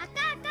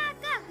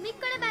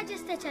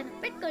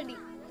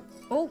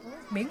 ఓ,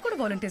 మేము కూడా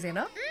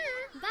వాలంటీర్సేనా?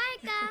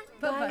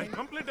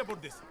 Complaint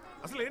about this.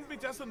 అసలు ఏంటి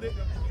మీరు చేస్తుంది?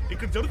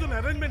 ఇక్కడ జరుగుతున్న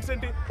అరేంజ్మెంట్స్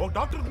ఏంటి? ఒక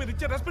డాక్టర్ మీరు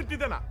ఇచ్చే రెస్పెక్ట్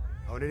ఇదేనా?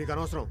 అవును, నీకు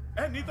అనవసరం.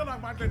 నీతో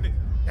నాకు మాట్లాడండి.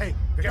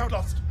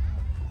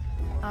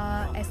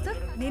 ఎస్తర్,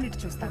 నేను ఇటు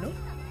చూస్తాను.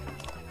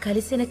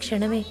 కలిసిన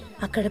క్షణమే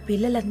అక్కడ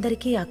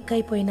పిల్లలందరికీ అక్క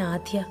అయిపోయిన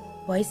ఆద్య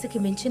వయసుకి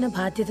మించిన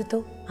బాధ్యతతో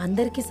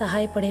అందరికీ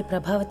సహాయపడే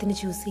ప్రభావతిని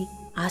చూసి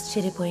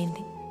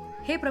ఆశ్చర్యపోయింది.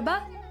 హే ప్రభా,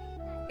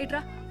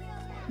 ఇట్రా.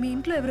 మీ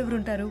ఇంట్లో ఎవరెవరు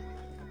ఉంటారు?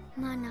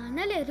 మా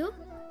నాన్న లేరు,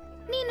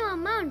 నేను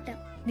అమ్మ ఉంటా.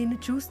 నిన్ను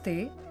చూస్తే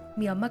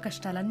మీ అమ్మ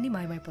కష్టాలన్నీ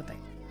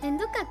మాయమైపోతాయి.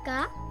 ఎందుకక్క?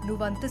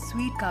 నువ్వంత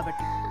స్వీట్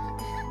కాబట్టి.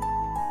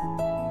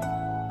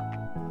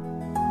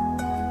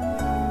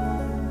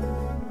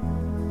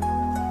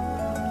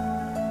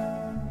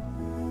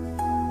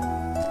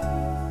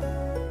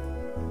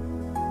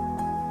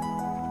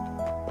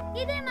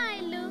 ఇదే మా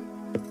ఇల్లు.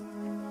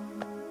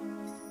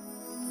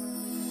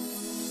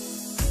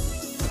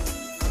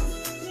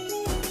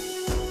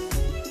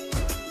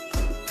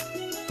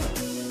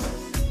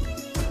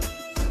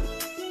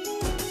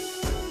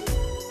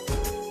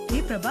 ఏ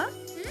ప్రభా,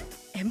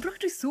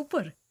 ఎంబ్రాయిడరీ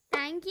సూపర్.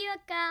 థ్యాంక్ యూ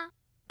అక్క.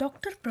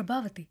 డాక్టర్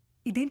ప్రభావతి,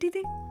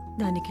 ఇదేంటిది?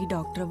 దానికి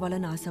డాక్టర్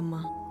అవ్వాలని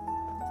ఆసమ్మా.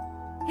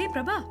 హే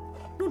ప్రభా,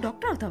 నువ్వు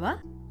డాక్టర్ అవుతావా?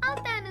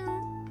 అవుతాను.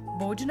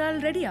 భోజనాలు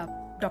రెడీయా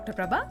డాక్టర్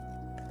ప్రభా?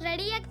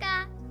 రెడీ అక్క.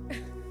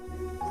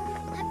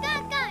 అక్క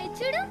అక్క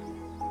చూడు.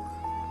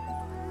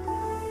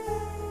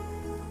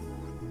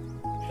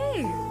 హే,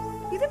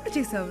 ఇదెప్పుడు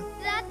చేసావు?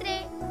 రాత్రే.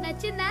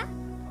 నచ్చిందా?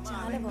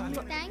 చాలా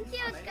బాగుంది. థ్యాంక్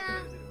యూ అక్క.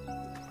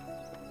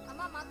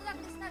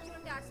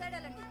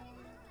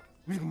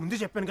 మీకు ముందే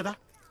చెప్పాను కదా,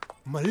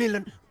 మళ్ళీ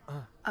వెళ్ళండి.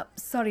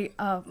 సారీ,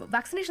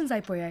 వ్యాక్సినేషన్స్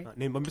అయిపోయాయి.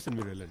 నేను పంపిస్తాను,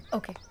 మీరు వెళ్ళండి.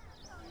 ఓకే.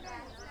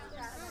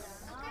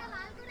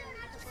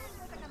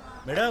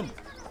 మేడం,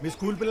 మీ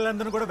స్కూల్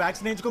పిల్లలందరూ కూడా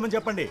వ్యాక్సిన్ వేయించుకోమని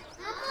చెప్పండి.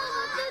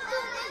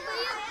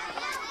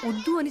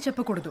 వద్దు అని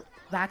చెప్పకూడదు,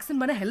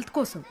 వ్యాక్సిన్ మన హెల్త్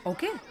కోసం.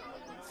 ఓకే.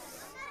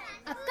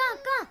 అక్క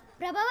అక్క,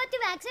 ప్రభావతి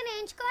వ్యాక్సిన్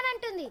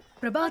వేయించుకోవాలంటుంది.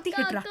 ప్రభావతి,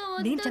 ఇట్రా.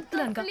 నేను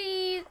చెప్తున్నాను.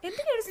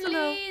 ఎందుకు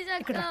ఏడుస్తున్నావు?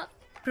 ఇక్కడ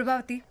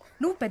ప్రభావతి,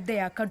 నువ్వు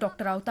పెద్దయ్యాక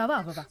డాక్టర్ అవుతావా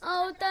అవ్వవా?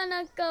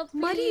 అవుతానక్క.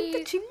 మరి ఇంత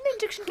చిన్న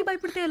ఇంజెక్షన్ కి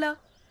భయపడితే ఎలా?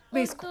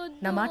 వేసుకో,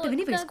 నా మాట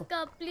విని వేసుకో.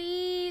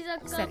 ప్లీజ్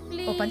అక్క.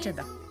 సరే, ఓ పని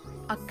చేద్దాం.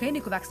 అక్కే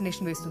నీకు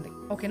వ్యాక్సినేషన్ వేస్తుంది,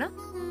 ఓకేనా?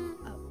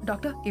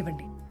 డాక్టర్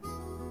ఇవ్వండి.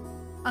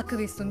 అక్క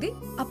వేస్తుంది,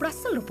 అప్పుడు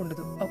అస్సలు నొప్పి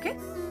ఉండదు. ఓకే,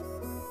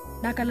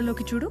 నా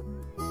కళ్ళలోకి చూడు,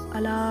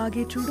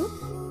 అలాగే చూడు.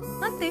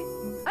 అంతే,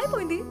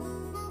 అయిపోయింది.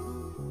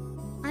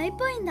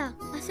 అయిపోయిందా?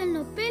 అసలు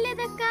నొప్పే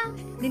లేదక్క.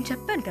 నేను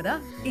చెప్పాను కదా,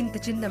 ఇంత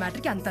చిన్న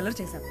మ్యాటర్కి అంత అల్లరి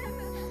చేశాను.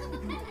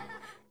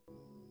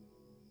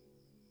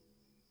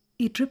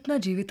 ఈ ట్రిప్ నా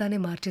జీవితాన్ని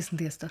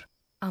మార్చేసింది ఎస్తర్.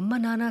 అమ్మ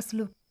నాన్న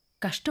అసలు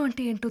కష్టం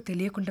అంటే ఏంటో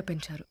తెలియకుండా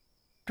పెంచారు.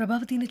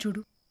 ప్రభావతిని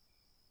చూడు,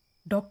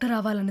 డాక్టర్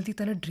అవ్వాలన్నది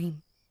తన డ్రీమ్.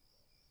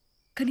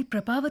 కానీ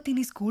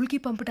ప్రభావతిని స్కూల్కి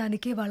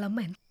పంపడానికే వాళ్ళమ్మ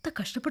ఎంత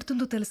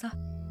కష్టపడుతుందో తెలుసా?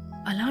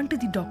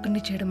 అలాంటిది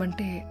డాక్టర్ని చేయడం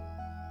అంటే,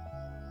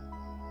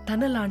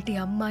 తనలాంటి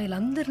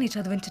అమ్మాయిలందరినీ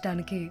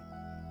చదివించడానికి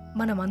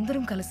మనం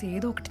అందరం కలిసి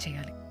ఏదో ఒకటి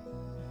చేయాలి.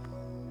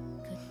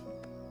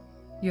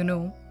 యునో,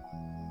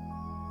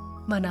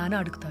 మా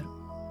నాన్న అడుగుతారు,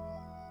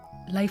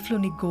 లైఫ్లో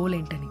నీ గోల్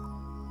ఏంటని.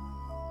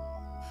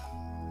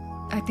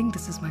 I think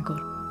this is my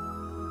goal.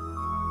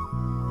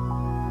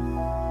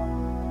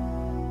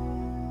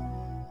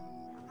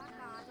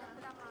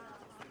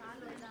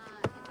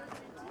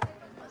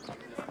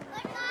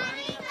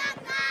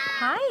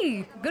 Hi,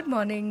 good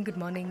morning.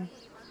 Good morning.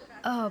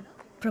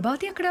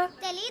 Prabhavati అక్కడ?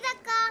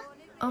 తెలీదక్క.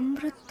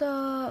 అమృత,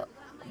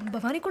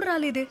 భవానీ కూడా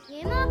రాలేదే?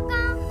 ఏమో అక్క.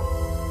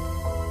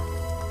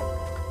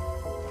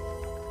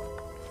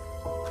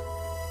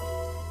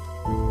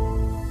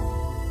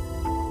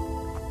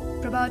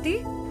 ప్రభావతి,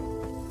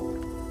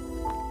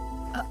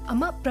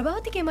 అమ్మ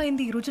ప్రభావతికి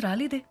ఏమైంది? ఈరోజు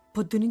రాలేదే?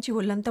 పొద్దునుంచి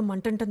ఒళ్ళంతా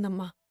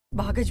మంటంటుందమ్మా.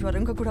 బాగా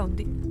జ్వరంగా కూడా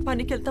ఉంది.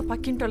 పనికెళ్తా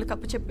పక్కింటి వాళ్ళకి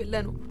అప్పచెప్పి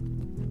వెళ్ళాను.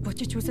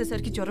 వచ్చి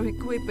చూసేసరికి జ్వరం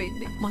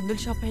ఎక్కువైపోయింది. మందుల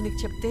షాప్ ఆయనకి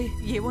చెప్తే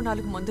ఏవో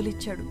 4 మందులు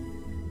ఇచ్చాడు.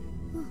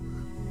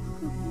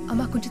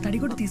 అమ్మా కొంచెం తడి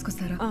కూడా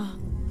తీసుకొస్తారా?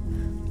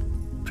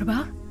 ప్రభా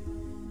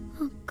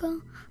అక్క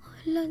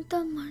ఒళ్ళంతా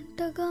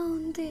మంటగా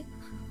ఉంది.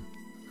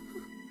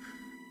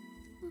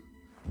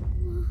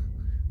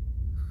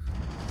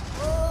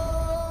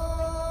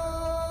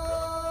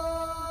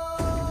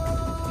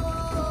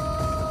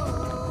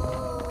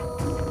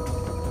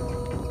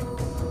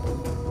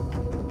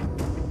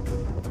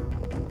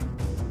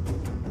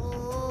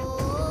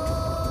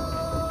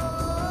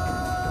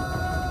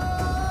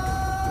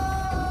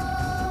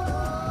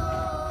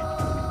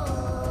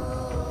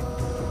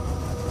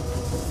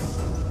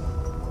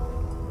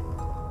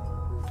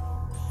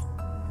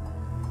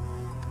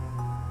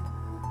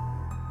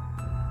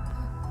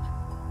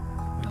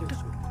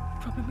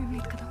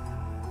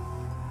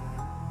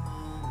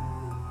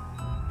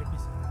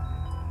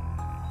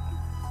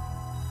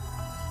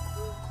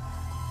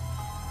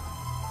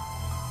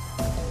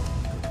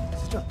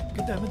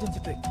 Get the emergency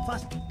brake,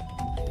 fast.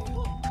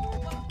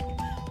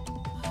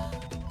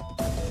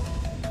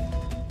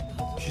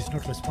 She's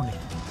not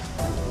responding.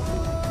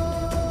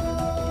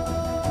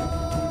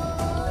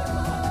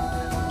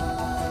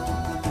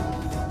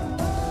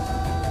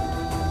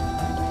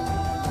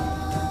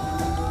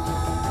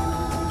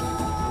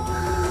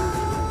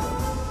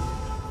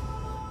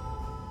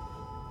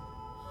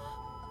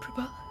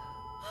 Prabha.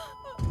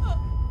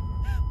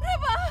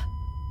 Prabha!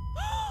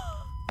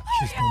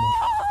 She's no more.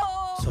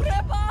 Sorry.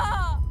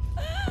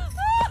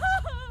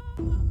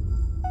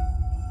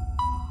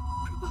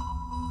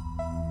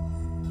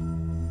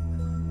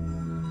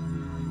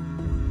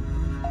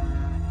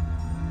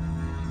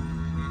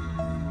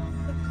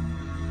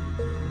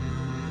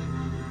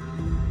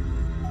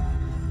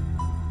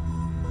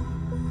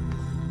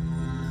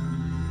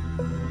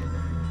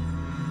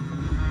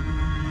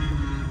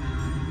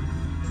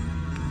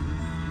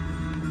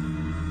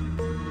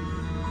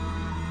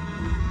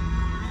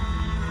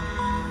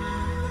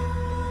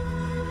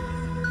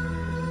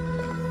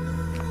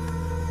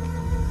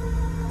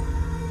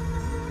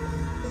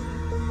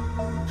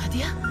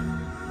 ఆద్య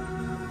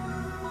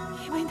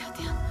ఏమైంది?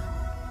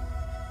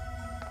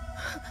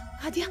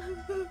 ఆద్య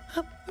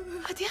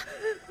ఆద్య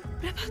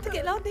ప్రభావతికి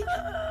ఎలా ఉంది?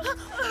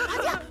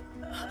 ఆద్య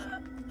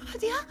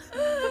ఆద్య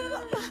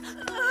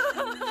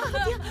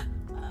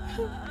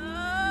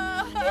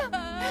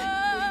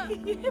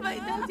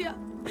ఏమైంది? ఆద్య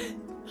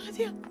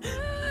ఆద్య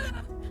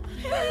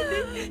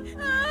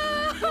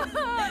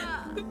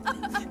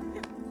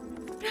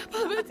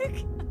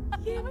ప్రభావతికి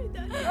ఏమైంది?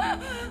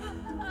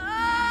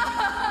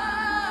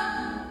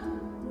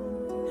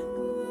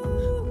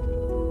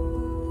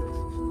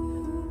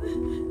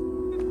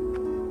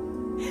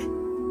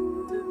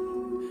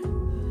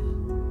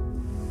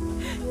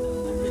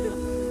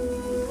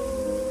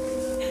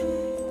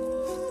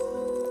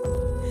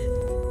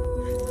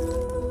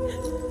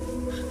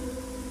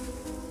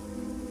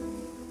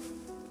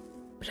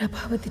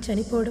 ప్రభావతి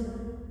చనిపోవడం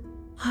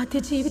ఆద్య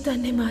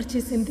జీవితాన్నే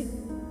మార్చేసింది.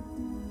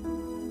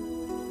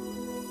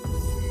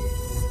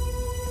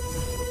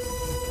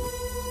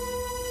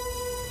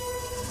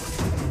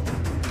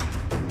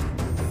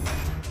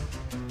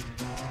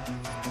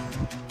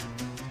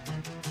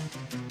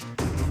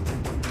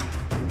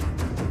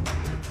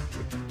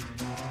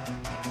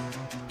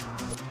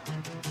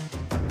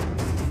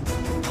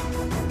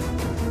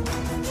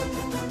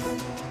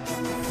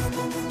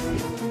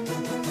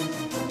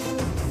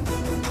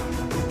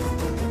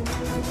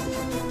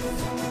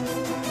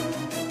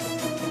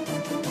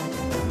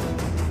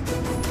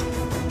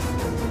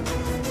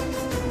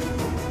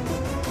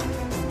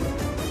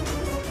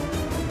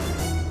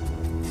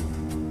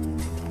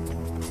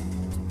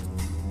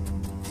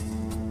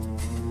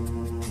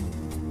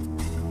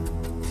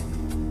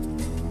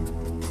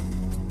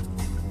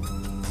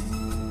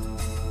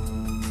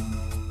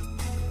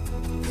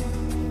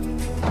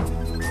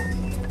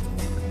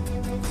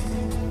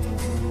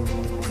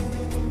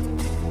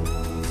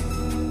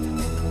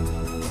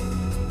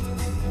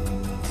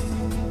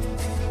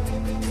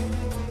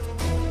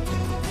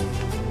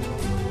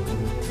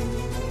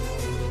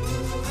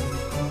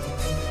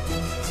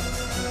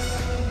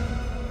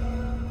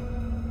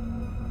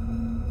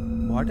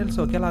 బాటిల్స్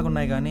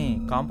ఒకేలాగున్నాయి కానీ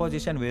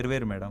కాంపోజిషన్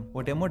వేరువేరు మేడం.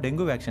 ఒకటేమో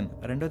డెంగ్యూ వ్యాక్సిన్,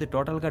 రెండోది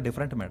టోటల్గా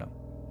different madam.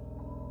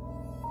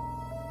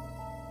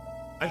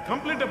 I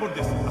complaint about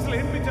this. అసలు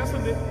ఏంటి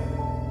చేస్తుంది?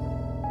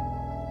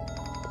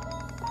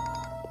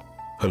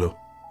 హలో,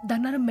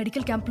 దన్నారం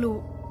మెడికల్ క్యాంప్లో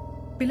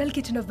పిల్లలకి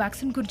ఇచ్చిన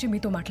వ్యాక్సిన్ గురించి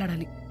మీతో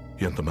మాట్లాడాలి.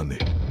 ఎంతమంది?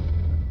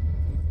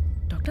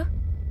 డాక్టర్,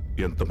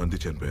 ఎంతమంది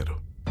చనిపోయారు?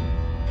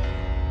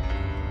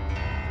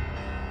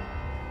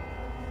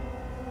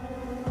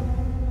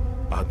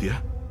 ఆద్య,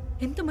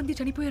 ఎంతమంది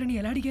చనిపోయారని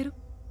ఎలా అడిగారు?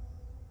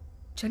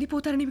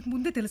 చనిపోతారని మీకు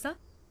ముందే తెలుసా?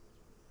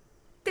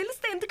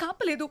 తెలిస్తే ఎందుకు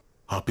ఆపలేదు?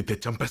 ఆపితే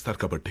చంపేస్తారు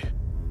కాబట్టి.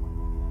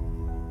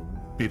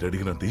 మీరు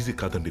అడిగినంత ఈజీ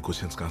కాదండి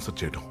క్వశ్చన్స్కి ఆన్సర్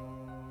చేయడం.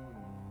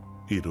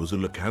 ఈ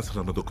రోజుల్లో క్యాన్సర్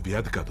అన్నది ఒక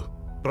వ్యాధి కాదు,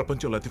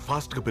 ప్రపంచంలో అతి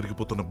ఫాస్ట్ గా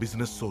పెరిగిపోతున్న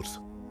బిజినెస్ సోర్స్.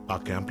 ఆ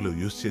క్యాంప్ లో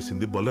యూజ్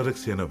చేసింది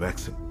బొలరెక్సీ అనే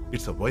vaccine.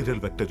 It's a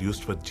viral vector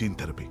used for gene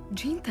therapy.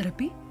 Gene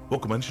therapy?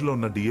 ఒక మనిషిలో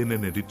ఉన్న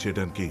డిఎన్ఏని ఎడిట్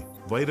చేయడానికి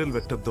వైరల్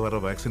వెక్టర్ ద్వారా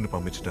వ్యాక్సిన్ ని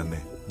పంపించడాన్నే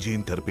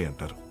జీన్ థెరపీ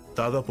అంటారు.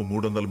 దాదాపు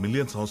 300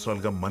 మిలియన్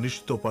సంవత్సరాలుగా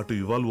మనిషితో పాటు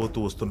ఇవాల్వ్ అవుతూ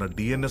వస్తున్న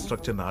డిఎన్ఏ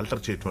స్ట్రక్చర్ ని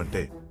ఆల్టర్ చేయటం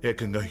అంటే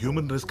ఏకంగా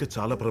హ్యూమన్ రేస్ కి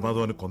చాలా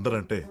ప్రమాదం అని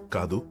కొందరంటే,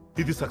 కాదు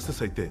ఇది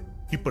సక్సెస్ అయితే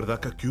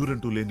ఇప్పటిదాకా క్యూర్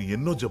అంటూ లేని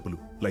ఎన్నో జబ్బులు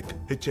లైక్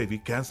HIV,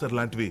 క్యాన్సర్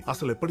లాంటివి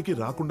అసలు ఎప్పటికీ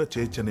రాకుండా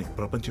చేయొచ్చని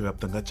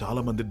ప్రపంచవ్యాప్తంగా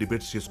చాలా మంది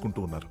డిబేట్స్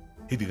చేసుకుంటూ ఉన్నారు.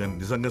 ఇది కానీ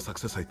నిజంగా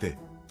సక్సెస్ అయితే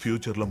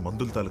ఫ్యూచర్ లో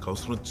మందుల తాలూకు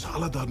అవసరం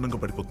చాలా దారుణంగా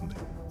పడిపోతుంది.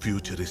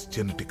 Future is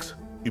genetics.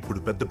 ఇప్పుడు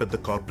పెద్ద పెద్ద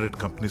కార్పొరేట్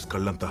కంపెనీస్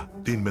కళ్ళంతా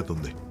దీని మీద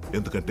ఉంది.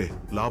 ఎందుకంటే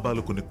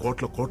లాభాలు కొన్ని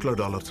కోట్ల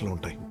డాలర్స్ లో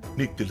ఉంటాయి.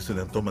 నీకు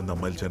తెలిసిన ఎంతో మంది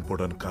అమ్మాయిలు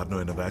చనిపోవడానికి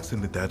కారణమైన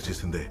వ్యాక్సిన్ ని తయారు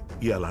చేసిందే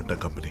ఈ అలాంటా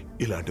కంపెనీ.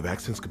 ఇలాంటి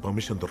వ్యాక్సిన్స్ కి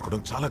పర్మిషన్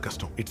దొరకడం చాలా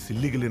కష్టం. It's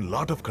illegal in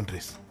lot of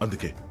countries.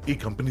 అందుకే ఈ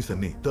కంపెనీస్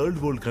అన్ని థర్డ్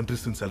వరల్డ్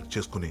కంట్రీస్ ని సెలెక్ట్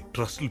చేసుకుని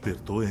ట్రస్ట్ల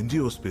పేరుతో,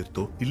 NGOs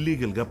పేరుతో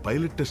ఇల్లీగల్ గా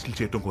పైలట్ టెస్టులు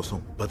చేయడం కోసం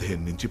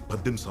 15 నుంచి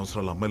 18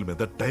 సంవత్సరాల అమ్మాయిల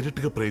మీద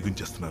డైరెక్ట్ గా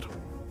ప్రయోగించేస్తున్నారు.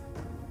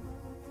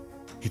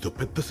 ఇదో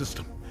పెద్ద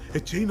system, A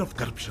chain of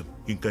corruption.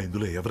 ఇంకా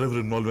ఇందులో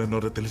ఎవరెవరు ఇన్వాల్వ్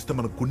అయినారో తెలిస్తే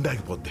మన గుండె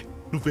ఆగిపోద్ది.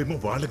 నువ్వేమో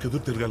వాళ్ళకి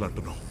ఎదురు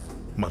తిరగాలంటున్నావు.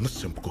 మనసు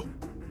చంపుకో,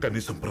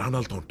 కనీసం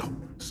ప్రాణాలతో ఉంటావు.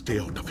 Stay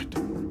out of it.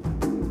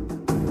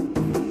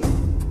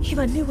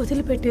 ఇవన్నీ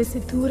వదిలిపెట్టేసి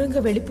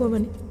దూరంగా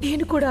వెళ్ళిపోమని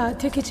నేను కూడా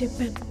ఆద్యకి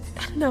చెప్పాను.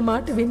 తను నా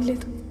మాట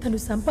వినలేదు. తను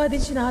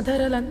సంపాదించిన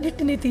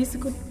ఆధారాలన్నిటినీ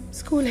తీసుకుని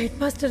స్కూల్ హెడ్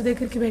మాస్టర్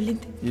దగ్గరికి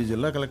వెళ్ళింది. ఈ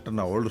జిల్లా కలెక్టర్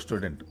నా ఓల్డ్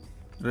స్టూడెంట్.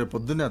 రేపు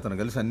పొద్దున్నే అతను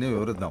కలిసి అన్నీ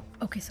వివరిద్దాం.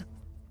 Okay sir.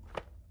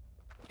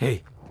 హే,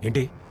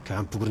 ఏంటి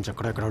క్యాంపు గురించి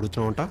ఎక్కడెక్కడ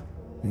అడుగుతున్నావంట?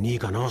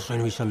 నీకు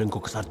అనవసరమైన విషయాలు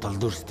ఇంకొకసారి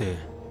తలదూరిస్తే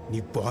నీ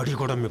బాడీ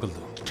కూడా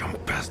మిగలదు.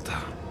 చంపేస్తా.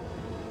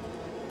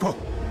 పో.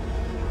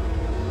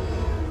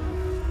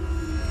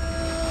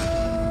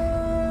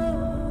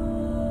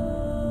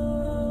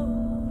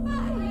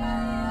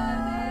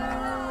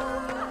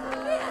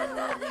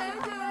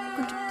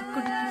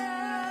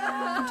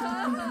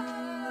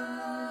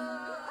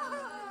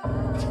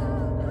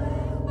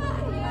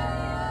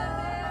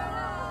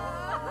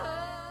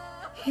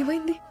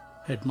 ఏమైంది?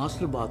 హెడ్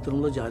మాస్టర్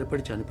బాత్రూంలో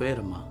జారిపడి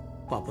చనిపోయారమ్మా.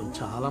 పాపం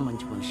చాలా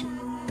మంచి మనిషి.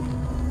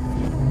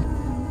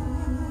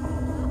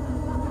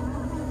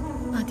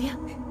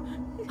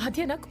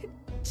 ఆద్య నాకు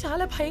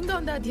చాలా భయంగా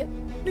ఉంది. ఆద్య,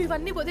 నువ్వు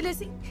ఇవన్నీ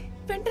వదిలేసి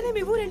వెంటనే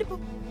మీ ఊరు వెళ్ళిపో.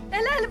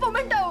 ఎలా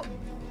వెళ్ళిపోమంటావు?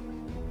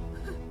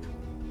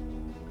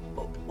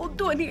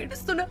 వద్దు అని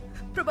ఏడుస్తున్నా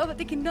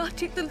ప్రభావతికి నా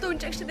చేతులతో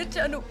ఇంజెక్షన్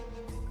ఇచ్చాను.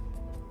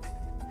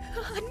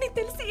 అన్ని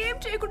తెలిసి ఏం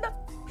చేయకుండా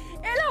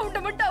ఎలా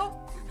ఉండమంటావు?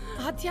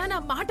 ఆద్య, నా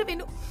మాట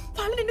విను.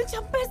 వాళ్ళు నిన్ను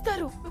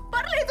చంపేస్తారు.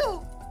 పర్లేదు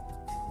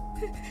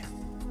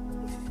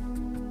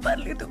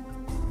పర్లేదు,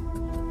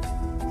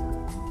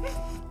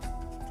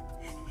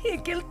 ఈ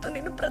గిల్తో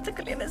నేను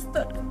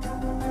బ్రతకలేనేస్తాను.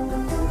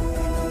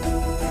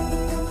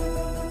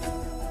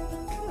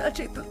 నా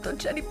చేతులతో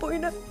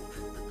చనిపోయిన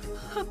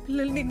ఆ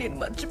పిల్లల్ని నేను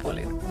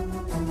మర్చిపోలేను.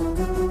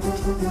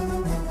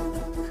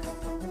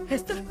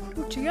 ఎస్తర్,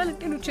 నువ్వు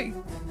చేయాలంటే నువ్వు చెయ్యి,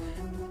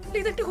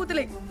 లేదంటే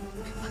వదిలే.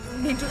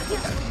 నేను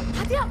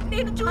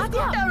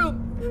చూసుకుంటాను.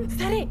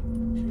 సరే.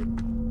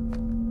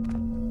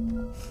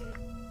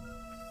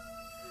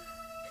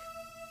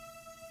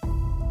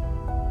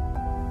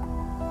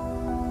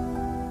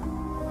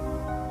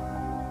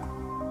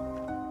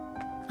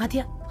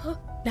 ఆద్య,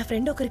 నా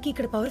ఫ్రెండ్ ఒకరికి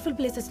ఇక్కడ పవర్ఫుల్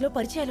ప్లేసెస్ లో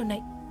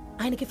పరిచయాలున్నాయి.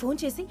 ఆయనకి ఫోన్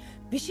చేసి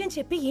విషయం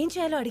చెప్పి ఏం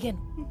చేయాలో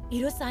అడిగాను.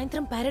 ఈరోజు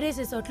సాయంత్రం ప్యారడైజ్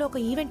రిసార్ట్ లో ఒక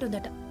ఈవెంట్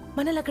ఉందట.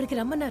 మనల్ని అక్కడికి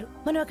రమ్మన్నారు.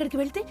 మనం అక్కడికి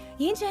వెళ్తే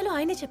ఏం చేయాలో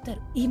ఆయనే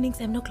చెప్తారు. Evening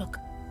 7 o'clock.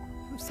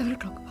 7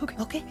 o'clock.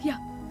 Okay. Yeah,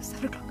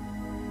 7 o'clock.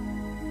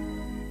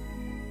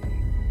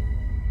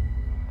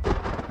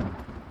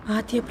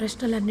 ఆద్య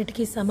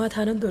ప్రశ్నలన్నిటికీ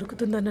సమాధానం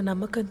దొరుకుతుందన్న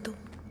నమ్మకంతో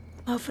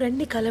మా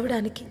ఫ్రెండ్ని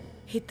కలవడానికి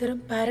ఇద్దరం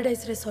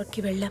ప్యారడైజ్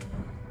రిసార్ట్కి వెళ్ళాం.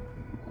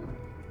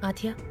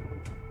 ఆద్య,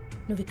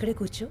 నువ్వు ఇక్కడే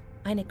కూర్చో.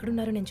 ఆయన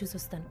ఎక్కడున్నారో నేను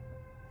చూసొస్తాను.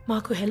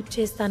 మాకు హెల్ప్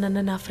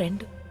చేస్తానన్న నా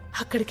ఫ్రెండ్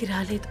అక్కడికి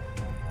రాలేదు.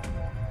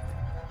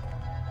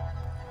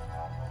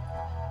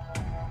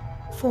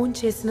 ఫోన్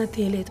చేసినా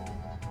తేలేదు.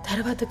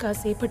 తర్వాత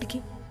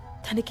కాసేపటికి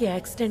తనకి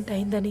యాక్సిడెంట్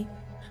అయిందని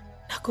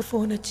నాకు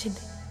ఫోన్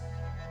వచ్చింది.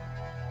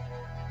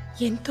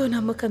 ఎంతో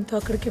నమ్మకంతో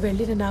అక్కడికి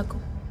వెళ్ళిన నాకు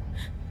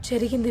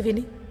జరిగింది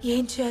విని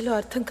ఏం చేయాలో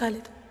అర్థం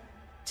కాలేదు.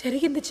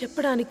 జరిగింది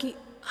చెప్పడానికి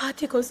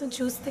ఆద్య కోసం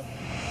చూస్తే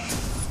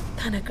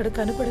తను అక్కడ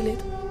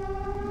కనపడలేదు.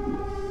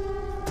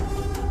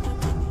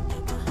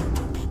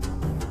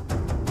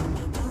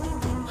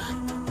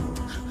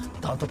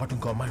 దాంతోపాటు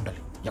ఇంకో అమ్మాయి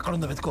ఉండాలి.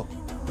 ఎక్కడుందో వెతుకో.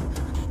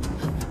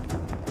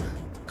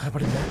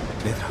 కనపడిందా?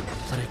 లేదురా.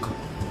 సరే, ఎక్కువ.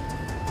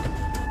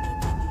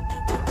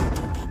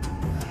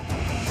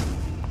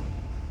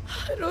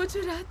 రోజు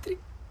రాత్రి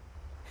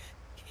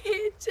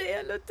ఏం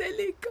చేయాలో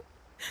తెలియక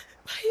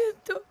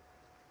భయంతో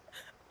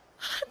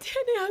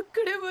ఆద్యని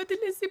అక్కడే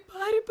వదిలేసి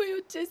పారిపోయి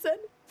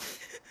వచ్చేసాను.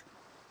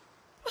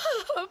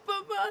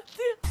 పాపం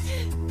ఆద్య.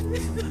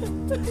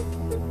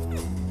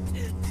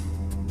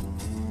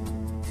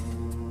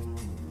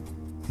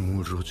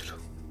 3 రోజులు,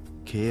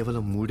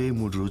 కేవలం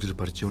 3 రోజులు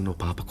పరిచయం ఉన్న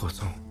పాప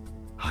కోసం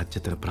ఆద్య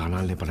తన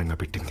ప్రాణాలని పణంగా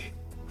పెట్టింది.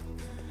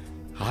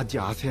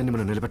 ఆద్య ఆశయాన్ని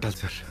మనం నిలబెట్టాలి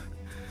సార్.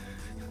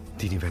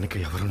 దీని వెనక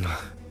ఎవరున్నా,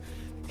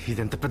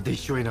 ఇదెంత పెద్ద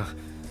ఇష్యూ అయినా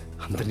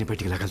అందరినీ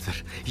బయటికి లాగాలి సార్,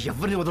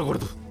 ఎవరిని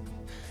వదలకూడదు.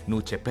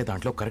 నువ్వు చెప్పే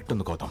దాంట్లో కరెక్ట్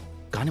ఉంది గౌతమ్,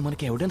 కానీ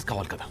మనకి ఎవిడెన్స్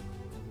కావాలి కదా.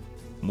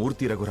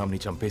 మూర్తి రఘురామ్ని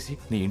చంపేసి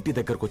నీ ఇంటి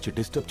దగ్గరకు వచ్చి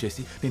డిస్టర్బ్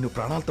చేసి నిన్ను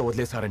ప్రాణాలతో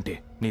వదిలేశారంటే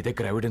నీ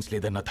దగ్గర ఎవిడెన్స్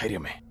లేదన్న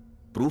ధైర్యమే.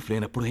 ప్రూఫ్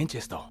లేనప్పుడు ఏం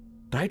చేస్తావు?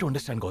 Try to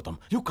understand Gautam,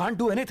 you can't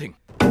do anything.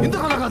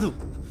 ఎందుకలా కాదు?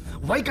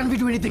 Why can't we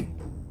do anything?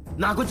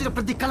 నాకు వచ్చిన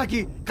ప్రతి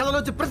కళకి, కళలో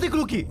వచ్చే ప్రతి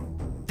క్లూకి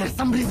దేర్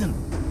సమ్ రీజన్.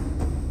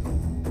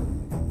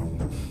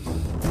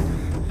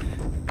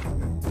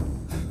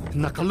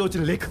 నా కళ్ళు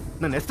వచ్చిన లేక్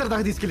నన్ను ఎస్తర్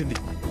దాకా తీసుకెళ్ళింది.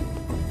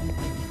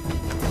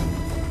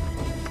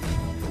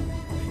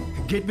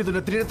 గేట్ మీద ఉన్న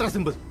త్రినేత్ర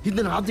సింబల్ ఇది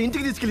నన్ను ఆద్య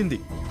ఇంటికి తీసుకెళ్ళింది.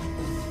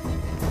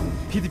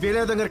 ఇది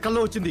వేలాయుధం గారి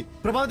కల్లో వచ్చింది,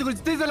 ప్రభావతి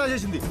గురించి తీసేలా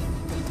చేసింది.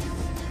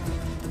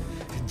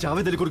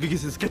 జావేద్ అలీ కొడుకు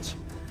గీసిన స్కెచ్,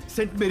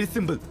 సెంట్ మేరీ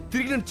సింబల్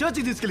తిరిగి నన్ను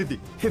చర్చికి తీసుకెళ్ళింది.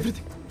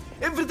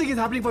 Everything is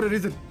happening for a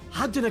reason.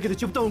 ఆద్య నాకు ఇది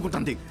చెప్తా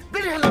అనుకుంటుంది.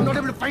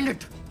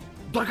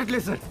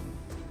 దొరకట్లేదు సార్.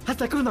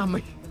 అసలు ఎక్కడున్న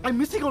అమ్మాయి? I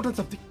missing out on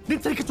something.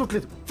 నేను సరిగ్గా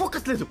చూడలేదు,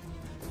 ఫోకస్ లేదు.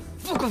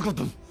 ఫోకస్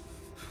అవుతాం.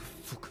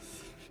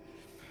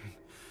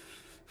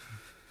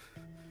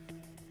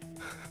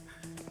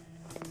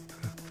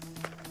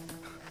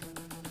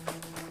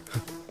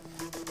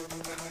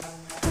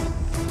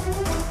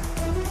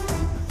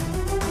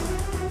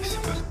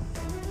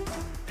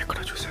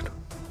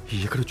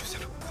 ఎక్కడో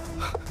చూశాను.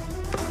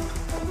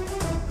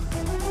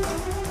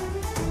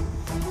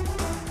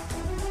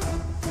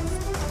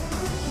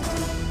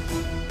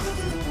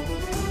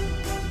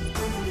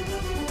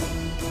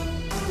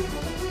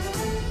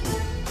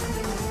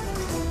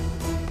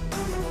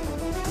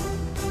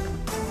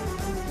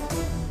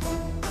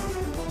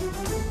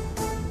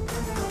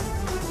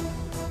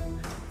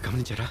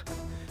 గమనించారా?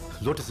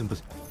 లోటస్ సింబల్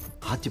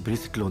ఆద్య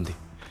బ్రేస్లెట్ లో ఉంది.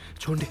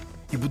 చూడండి,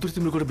 ఈ బుద్ధుడి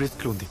సింబల్ కూడా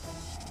బ్రేస్లెట్ లో ఉంది.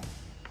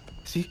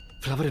 సి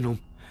ఫ్లవర్ అండ్ హోమ్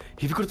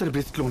ఇవి కూడా తన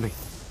బ్రేస్లెట్ లో ఉన్నాయి.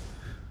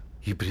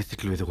 ఈ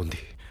బ్రేస్లెట్ లో ఏదో ఉంది.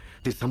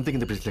 This something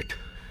in the bracelet.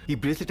 ఈ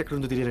బ్రేస్లెట్ ఎక్కడ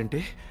ఉందో తెలియాలంటే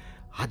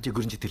ఆద్య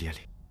గురించి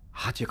తెలియాలి.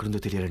 ఆద్య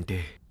ఎక్కడుందో తెలియాలంటే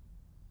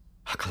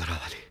ఆ కళ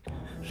రావాలి.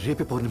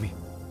 రేపే పౌర్ణమి,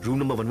 రూమ్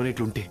నెంబర్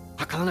 118 ఉంటే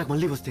ఆ కళ నాకు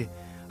మళ్ళీ వస్తే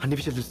అన్ని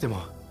విషయాలు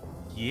చూస్తేమా.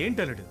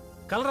 ఏంటలుడు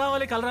కళ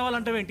రావాలి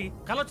అంటావేంటి?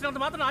 కళ వచ్చినంత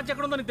మాత్రం ఆద్య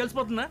ఎక్కడ ఉందో నీకు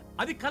తెలిసిపోతుందా?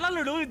 అది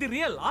కళలుడు, ఇది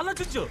రియల్.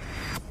 ఆలోచించు.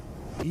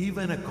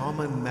 Even a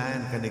common man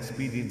can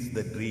experience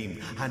the dream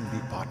and be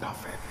part of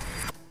it.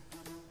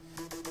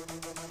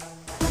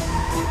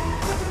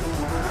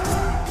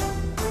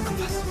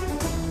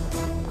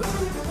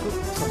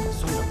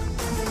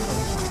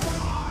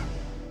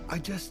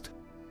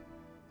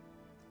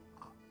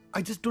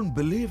 I just don't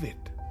believe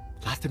it.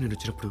 Last time నేను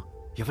వచ్చినప్పుడు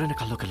ఎవరైనా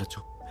కల్లోకి వెళ్ళొచ్చు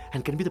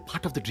and can be the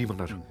part of the dream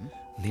అన్నారు.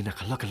 నేను ఆ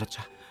కల్లోకి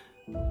వెళ్ళొచ్చా?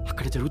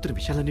 అక్కడ జరుగుతున్న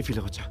విషయాలన్నీ ఫీల్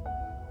అవ్వచ్చా?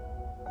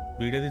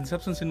 వీడియో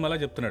ఇన్సెప్షన్ సినిమాలా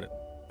చెప్తున్నాడు.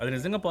 అది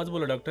నిజంగా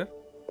పాసిబుల్ డాక్టర్?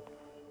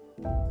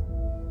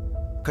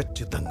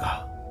 ఖచ్చితంగా.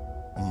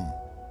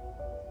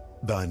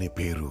 దాని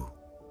పేరు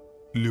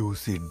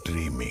లూసిడ్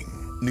డ్రీమింగ్.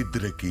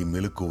 నిద్రకి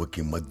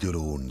మెలకువకి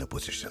మధ్యలో ఉన్న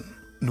పొజిషన్.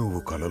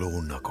 నువ్వు కలలో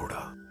ఉన్నా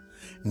కూడా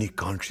నీ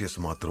కాన్షియస్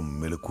మాత్రం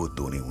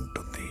మెలకువతోనే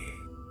ఉంటుంది.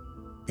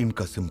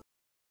 ఇంకా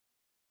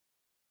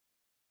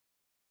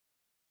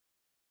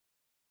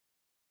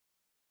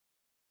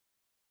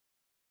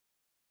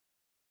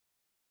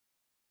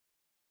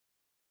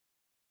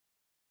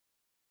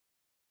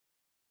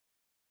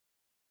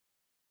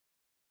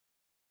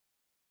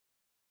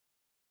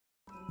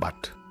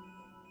బట్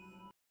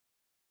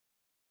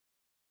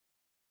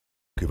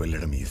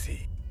వెళ్ళడం ఈజీ,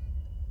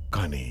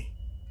 కానీ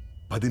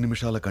 10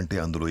 నిమిషాల కంటే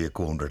అందులో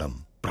ఎక్కువ ఉండడం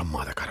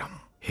ప్రమాదకరం.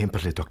 ఏం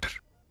పర్లేదు డాక్టర్,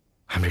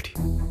 ఐఎమ్ రెడీ.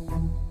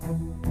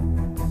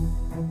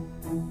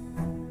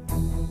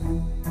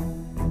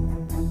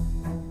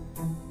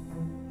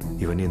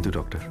 ఇవన్నీ ఎందుకు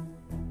డాక్టర్?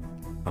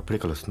 అప్పుడే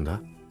కలుస్తుందా?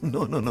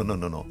 No no no no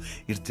no no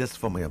it's just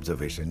for my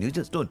observation. You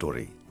just don't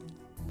worry.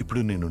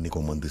 ఇప్పుడు నేను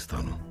నీకు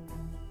మందిస్తాను.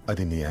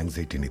 అది నీ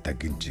యాంగ్జైటీని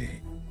తగ్గించి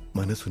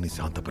మనసుని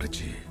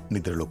శాంతపరిచి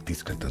నిద్రలోకి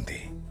తీసుకెళ్తుంది.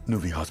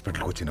 నువ్వు ఈ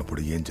హాస్పిటల్కి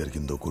వచ్చినప్పుడు ఏం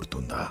జరిగిందో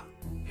గుర్తుందా?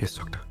 Yes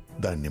doctor.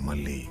 దాన్ని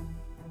మళ్ళీ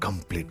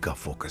కంప్లీట్ గా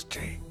ఫోకస్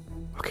చేయి.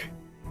 Okay,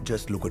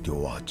 just look at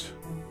your watch.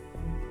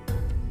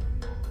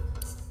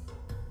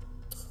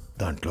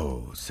 దాంట్లో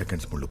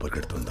సెకండ్స్ ముళ్ళు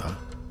పరిగెడుతుందా?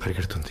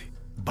 పరిగెడుతుంది.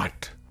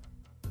 బట్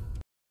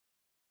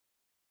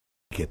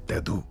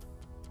ఎత్తదు.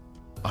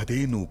 అదే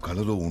నువ్వు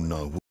కలలో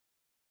ఉన్నావు.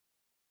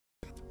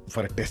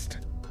 ఫర్ ఎ టెస్ట్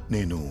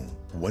నేను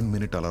 1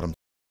 minute alarm.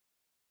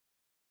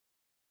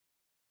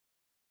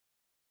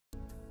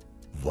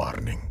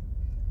 Warning.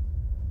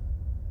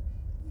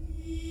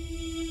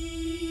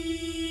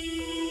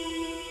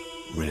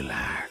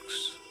 Relax.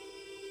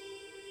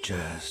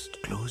 Just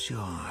close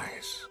your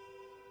eyes.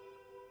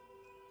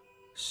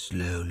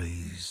 Slowly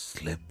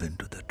slip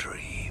into the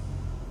dream.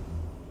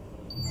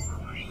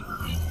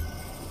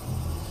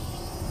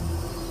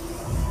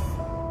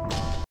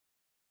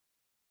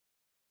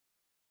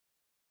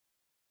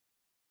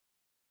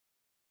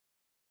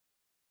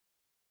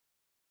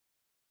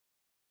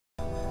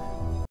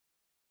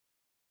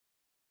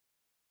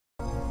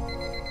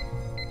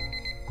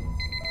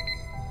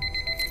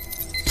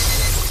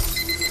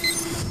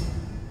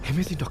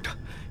 Amazing, doctor.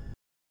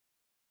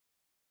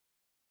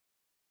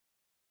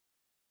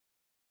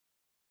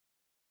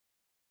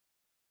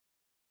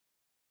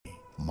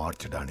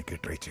 మార్చడానికి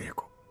ట్రై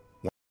చేయకు.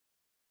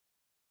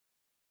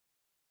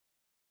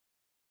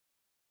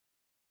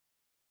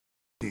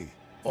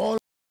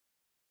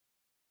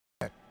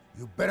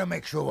 You better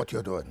make sure what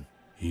you're doing.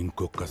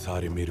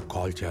 ఇంకొకసారి మీరు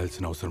కాల్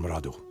చేయాల్సిన అవసరం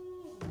రాదు.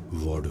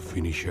 వాడు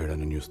ఫినిష్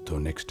అయ్యాడని న్యూస్తో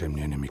నెక్స్ట్ టైం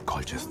నేనే మీకు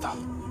కాల్ చేస్తా.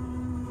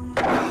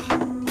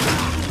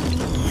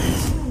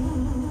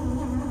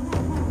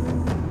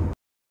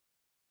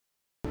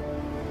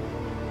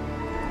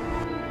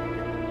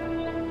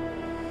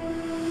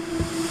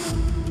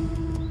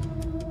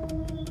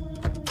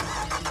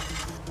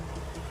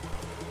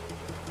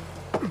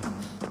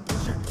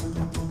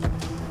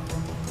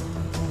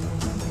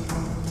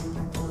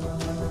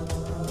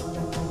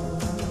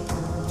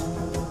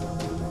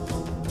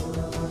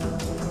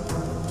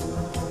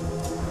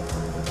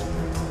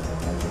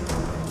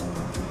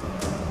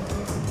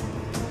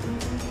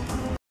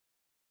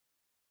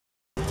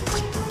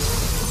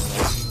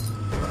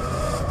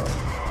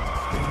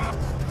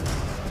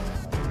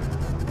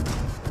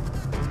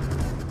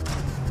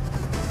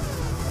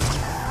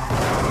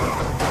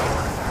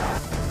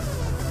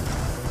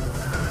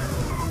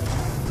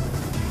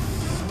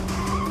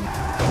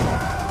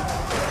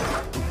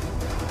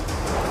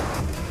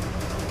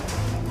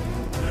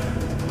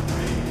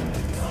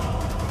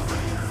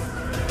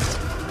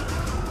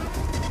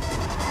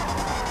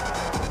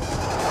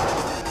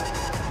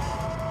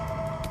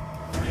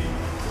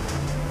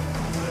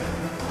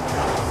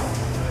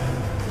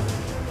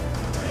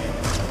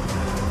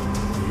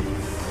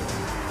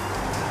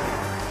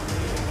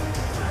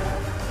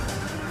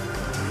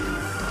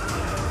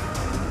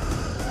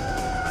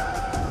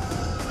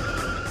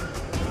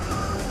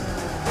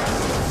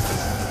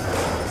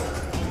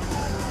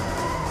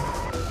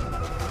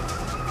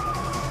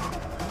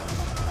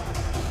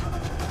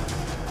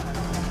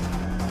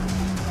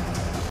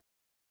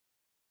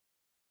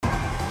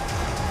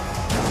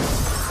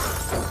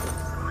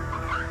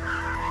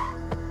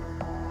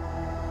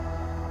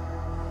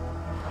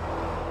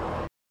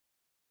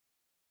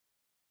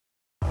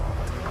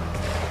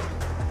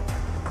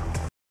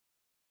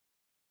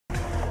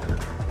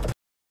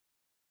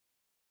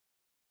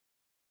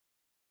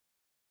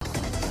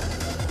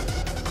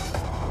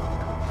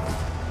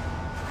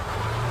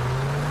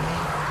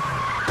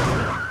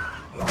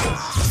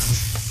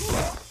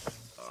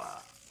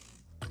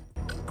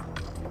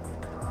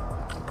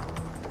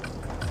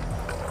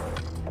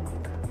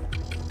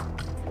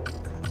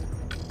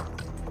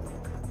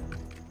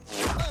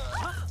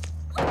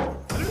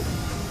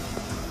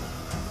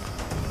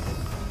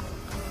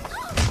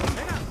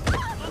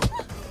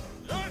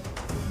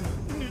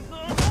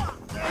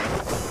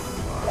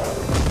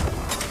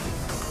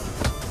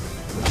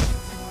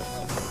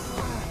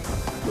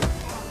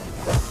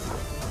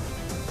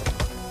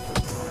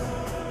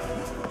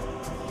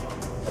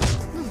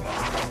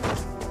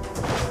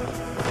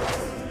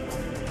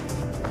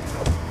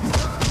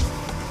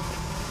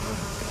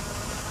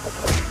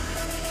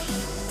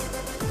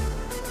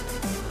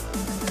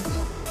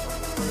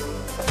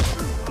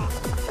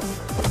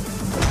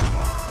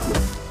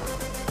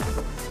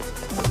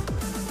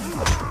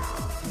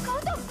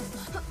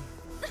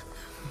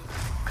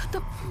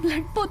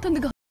 బ్లడ్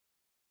పోతుందిగా.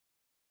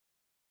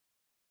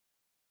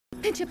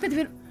 నేను చెప్పేది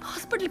విను,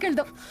 హాస్పిటల్కి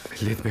వెళ్దాం.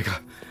 లేదు మేఘా,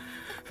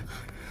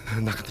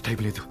 నాకంత టైం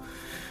లేదు.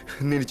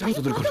 నేను ఛాన్స్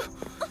వదులుకోను.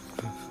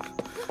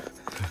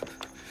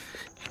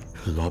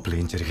 లోపల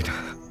ఏం జరిగినా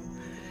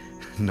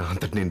నా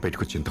అంతటి నేను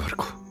బయటకు వచ్చేంత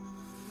వరకు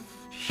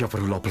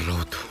ఎవరు లోపల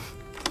రావద్దు.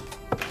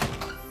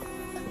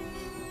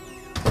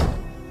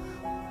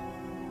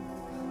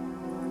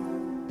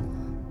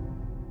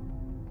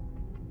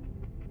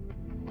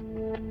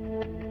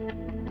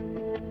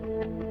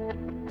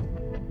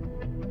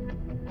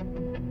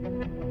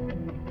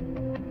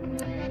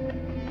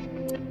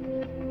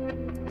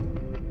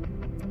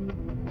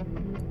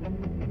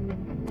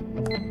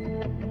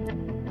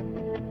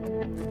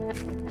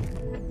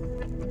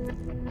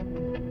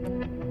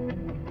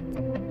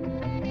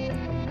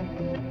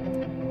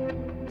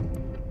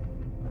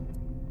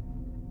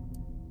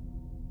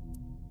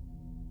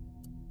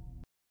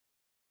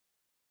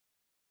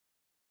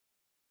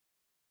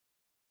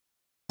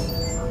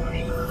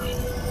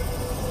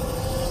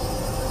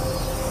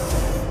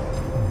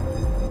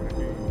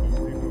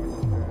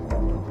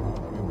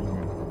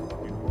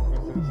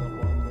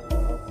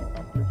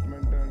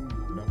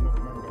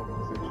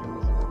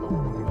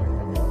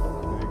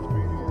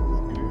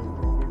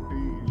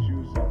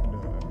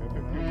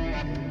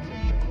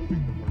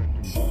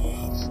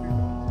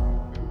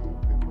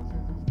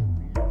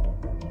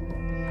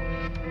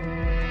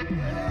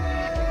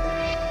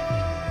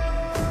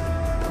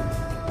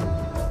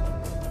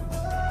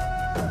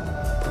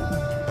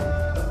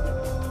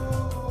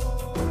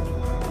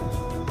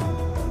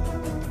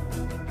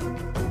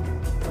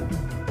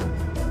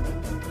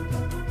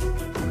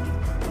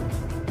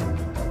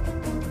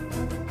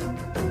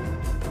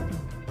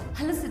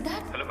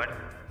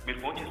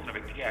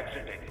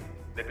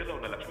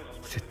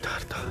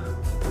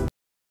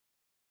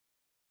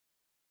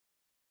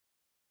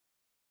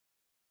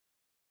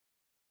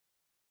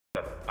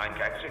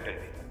 ఆయనకి యాక్సిడెంట్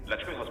అయింది.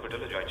 లక్ష్మీ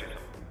హాస్పిటల్లో జాయిన్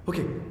చేశాం.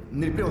 ఓకే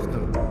నేను ఇప్పుడే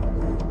వస్తాను.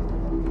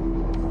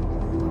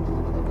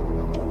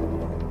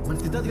 మన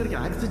సిద్ధార్థ్ గారికి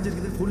యాక్సిడెంట్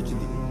జరిగిందని ఫోన్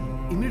వచ్చింది.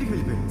 ఇమ్మీడియట్గా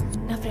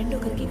వెళ్ళిపోయాను. నా ఫ్రెండ్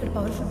ఒకరికి ఇక్కడ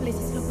పవర్ఫుల్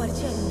ప్లేసెస్లో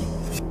పరిచయాలు ఉన్నాయి.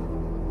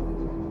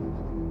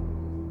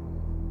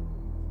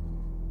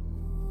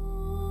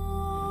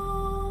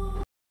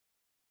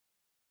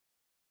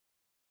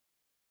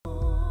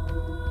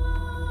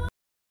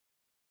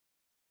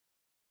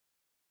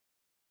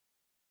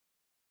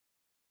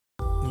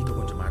 నీతో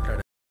కొంచెం మాట్లాడ.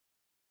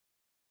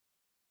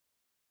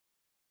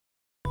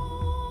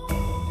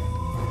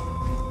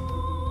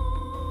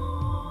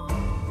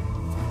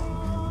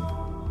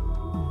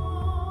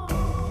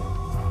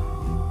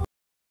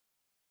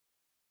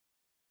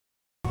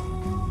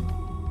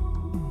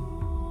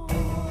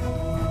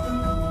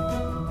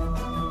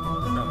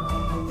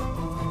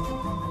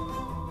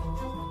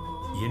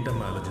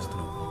 ఏంటమ్మా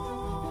ఆలోచిస్తున్నావు?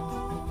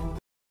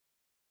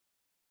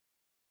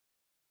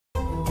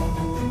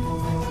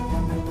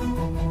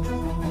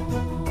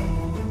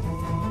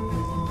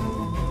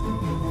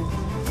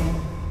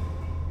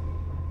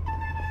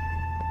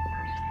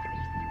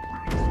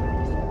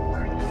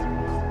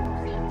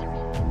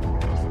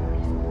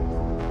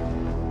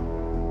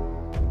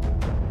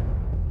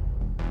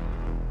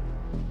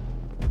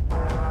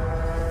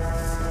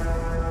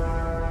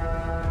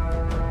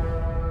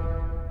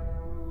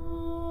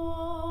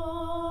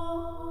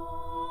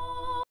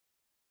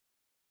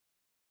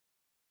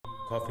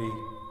 కాఫీ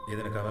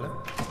ఏదైనా కావాలా?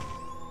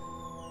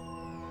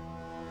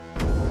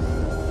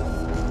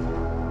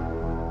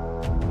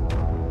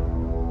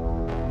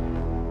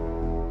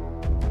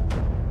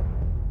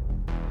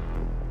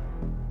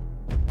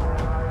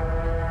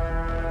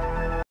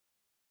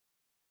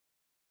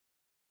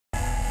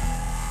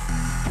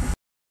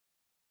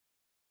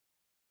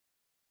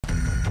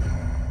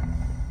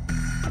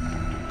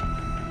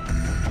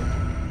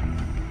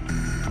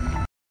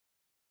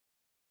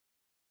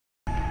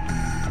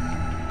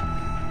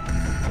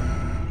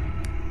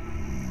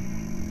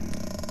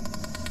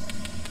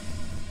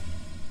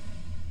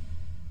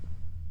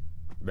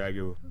 బ్యాగ్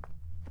ఇవ్వు.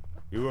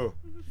 ఇవ్వు.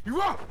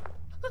 ఇవ్వు.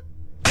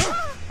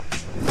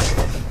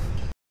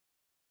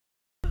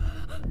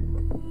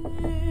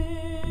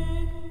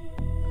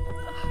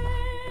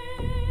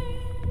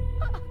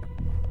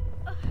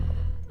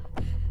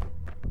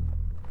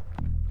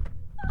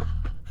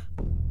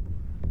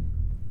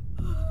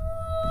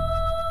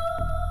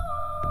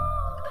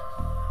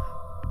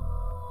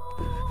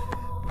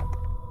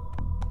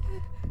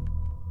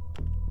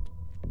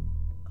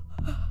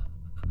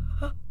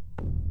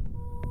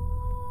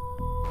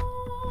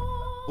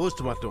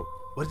 Post mortem,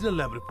 original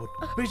lab report,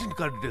 patient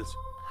card details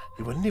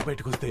ఇవన్నీ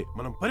బయటకు వస్తే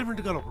మనం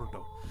పర్మనెంట్ గా లోపల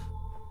ఉంటాం.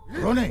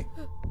 రోనీ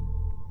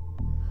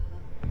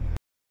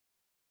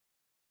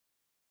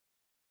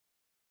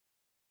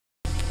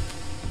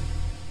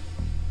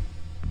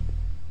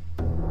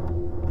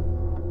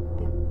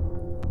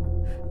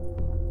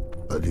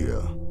అదిగా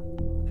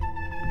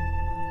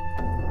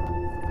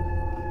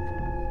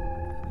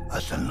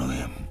అసలు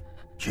నువ్వేం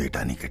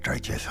చేయటానికి ట్రై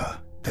చేసా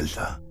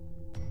తెలుసా?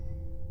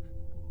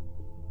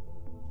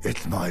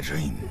 It's my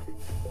dream.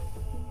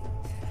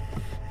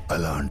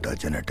 అలాంటి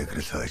genetic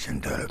research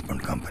and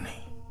development company.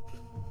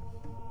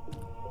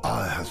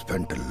 I have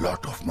spent a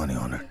lot of money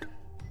on it.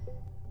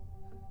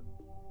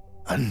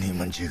 అన్నీ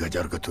మంచిగా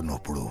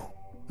జరుగుతున్నప్పుడు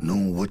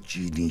నువ్వు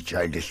వచ్చి నీ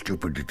చైల్డ్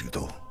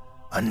స్టూపిడిటీతో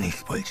అన్నీ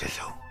స్పాయిల్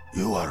చేసావు.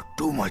 You are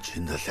too much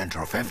in the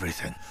centre of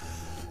everything.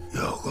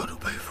 You are gonna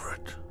pay for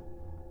it.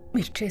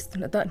 మీరు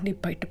చేస్తున్న దాన్ని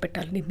బయట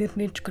పెట్టాలని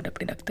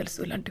నిర్ణయించుకున్నప్పుడు నాకు తెలుసు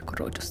ఇలాంటి ఒక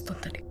రోజు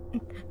వస్తుందని.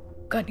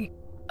 కానీ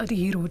అది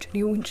ఈ రోజుని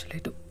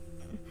ఊహించలేదు.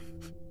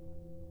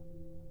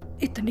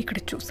 ఇతన్ని ఇక్కడ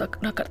చూసాక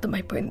నాకు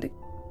అర్థమైపోయింది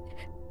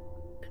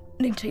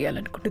నేను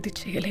చేయాలనుకున్నది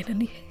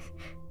చేయలేనని.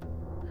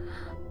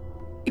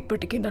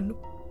 ఇప్పటికీ నన్ను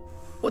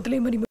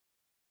వదిలేమని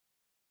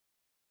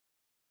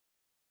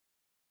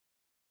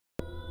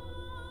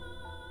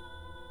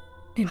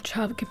నేను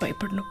చావుకి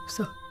భయపడను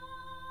సార్.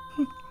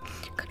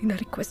 కానీ నా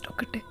రిక్వెస్ట్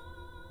ఒక్కటే,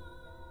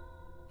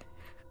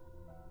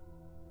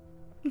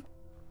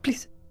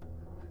 please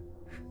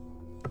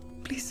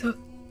please sir.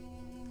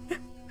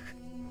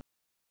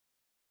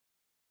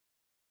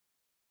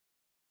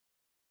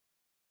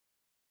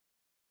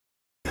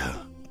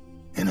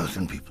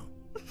 Innocent people.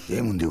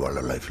 ఏముంది వాళ్ళ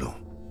లైఫ్లో?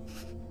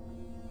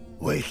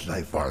 వైస్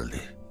లైఫ్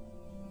వాళ్ళది.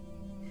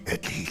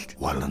 అట్లీస్ట్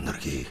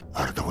వాళ్ళందరికీ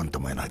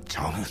అర్థవంతమైన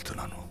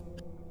చామిస్తున్నాను.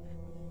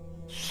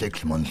 6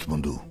 months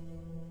ముందు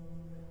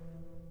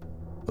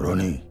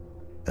రోనీ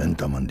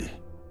ఎంతమంది?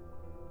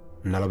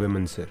 40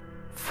 మంది సార్.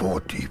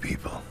 40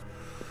 people.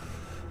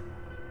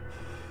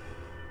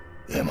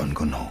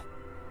 ఏమనుకున్నావు?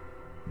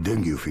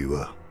 Dengue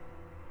fever.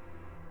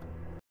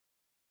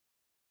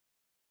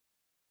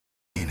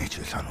 నేనే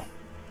చేశాను.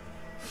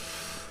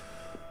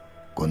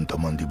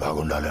 కొంతమంది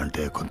బాగుండాలి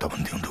అంటే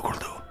కొంతమంది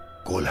ఉండకూడదు.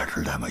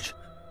 Collateral damage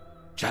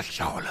just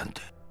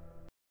చావాలంతే.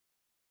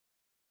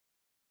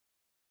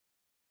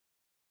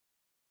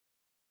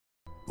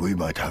 We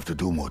might have to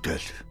do more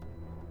tests.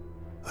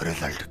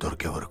 Result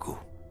దొరికే వరకు.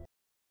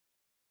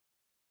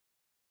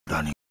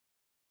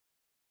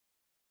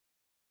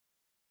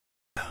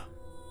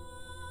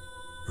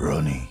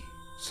 Ronnie.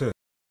 Sir.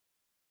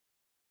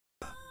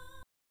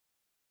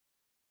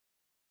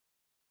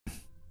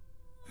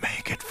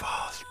 Make it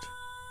fast.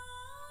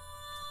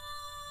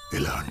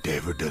 ఇలాంటి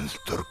evidence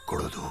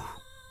దొరకకూడదు.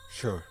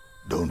 Sure.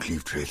 Don't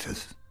leave traces.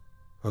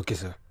 Okay,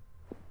 sir.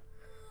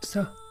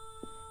 Sir,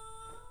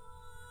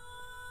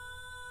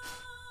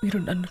 మీరు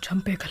నన్ను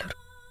చంపేయగలరు,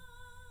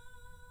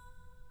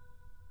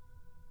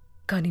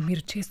 కానీ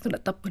మీరు చేస్తున్న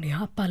తప్పుని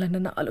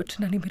ఆపాలన్న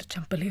ఆలోచనని మీరు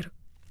చంపలేరు.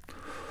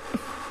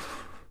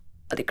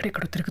 అది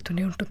ఇక్కడెక్కడో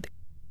తిరుగుతూనే ఉంటుంది.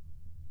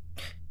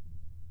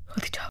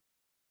 అది చా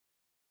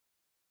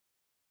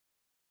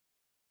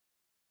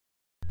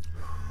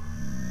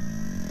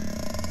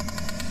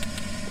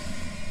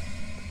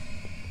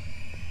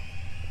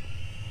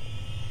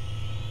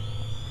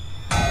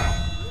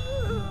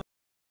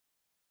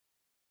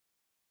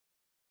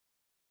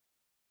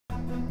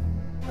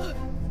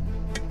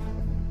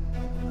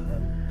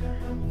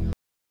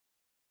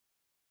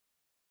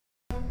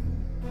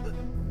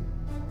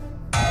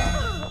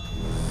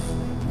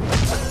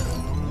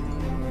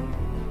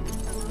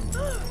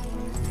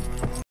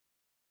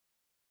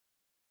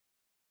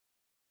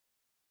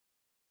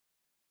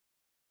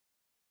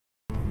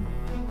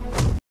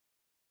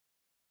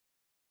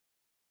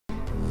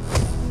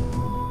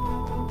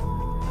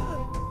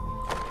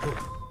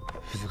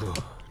ఇదిగో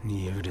నీ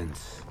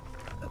ఎవిడెన్స్.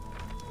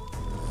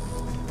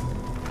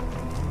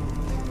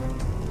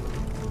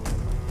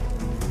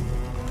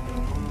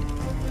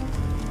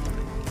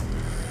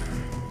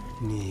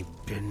 నీ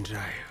పెన్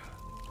డ్రైవ్.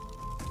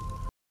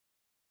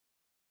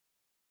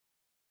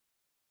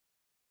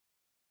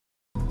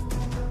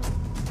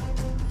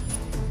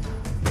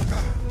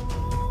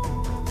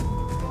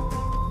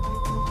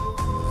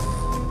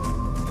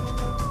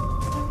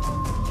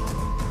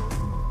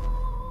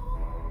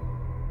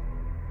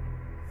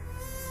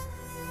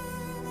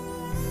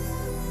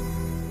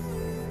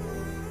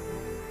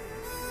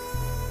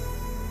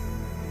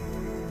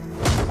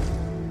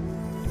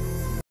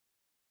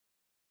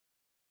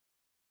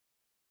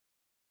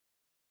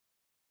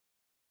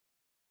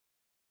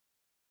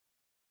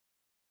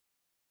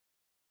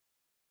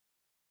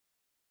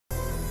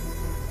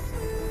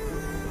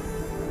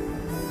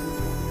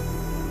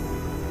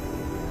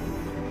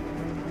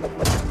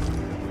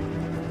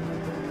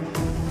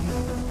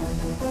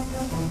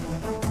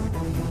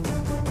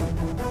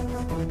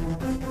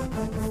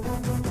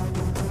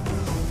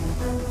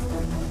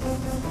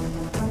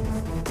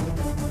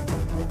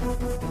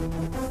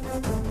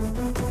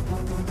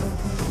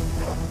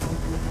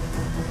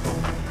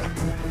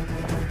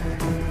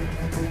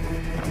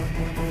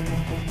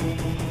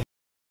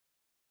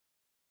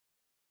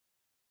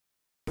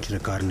 వచ్చిన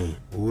కార్ని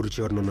ఊరు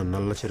చివరనున్న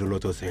నల్ల చెరువులో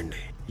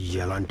తోసేయండి.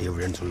 ఎలాంటి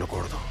ఎవిడెన్స్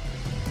ఉండకూడదు.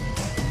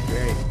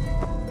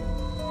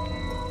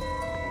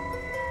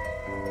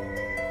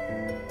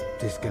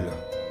 తీసుకెళ్ళు.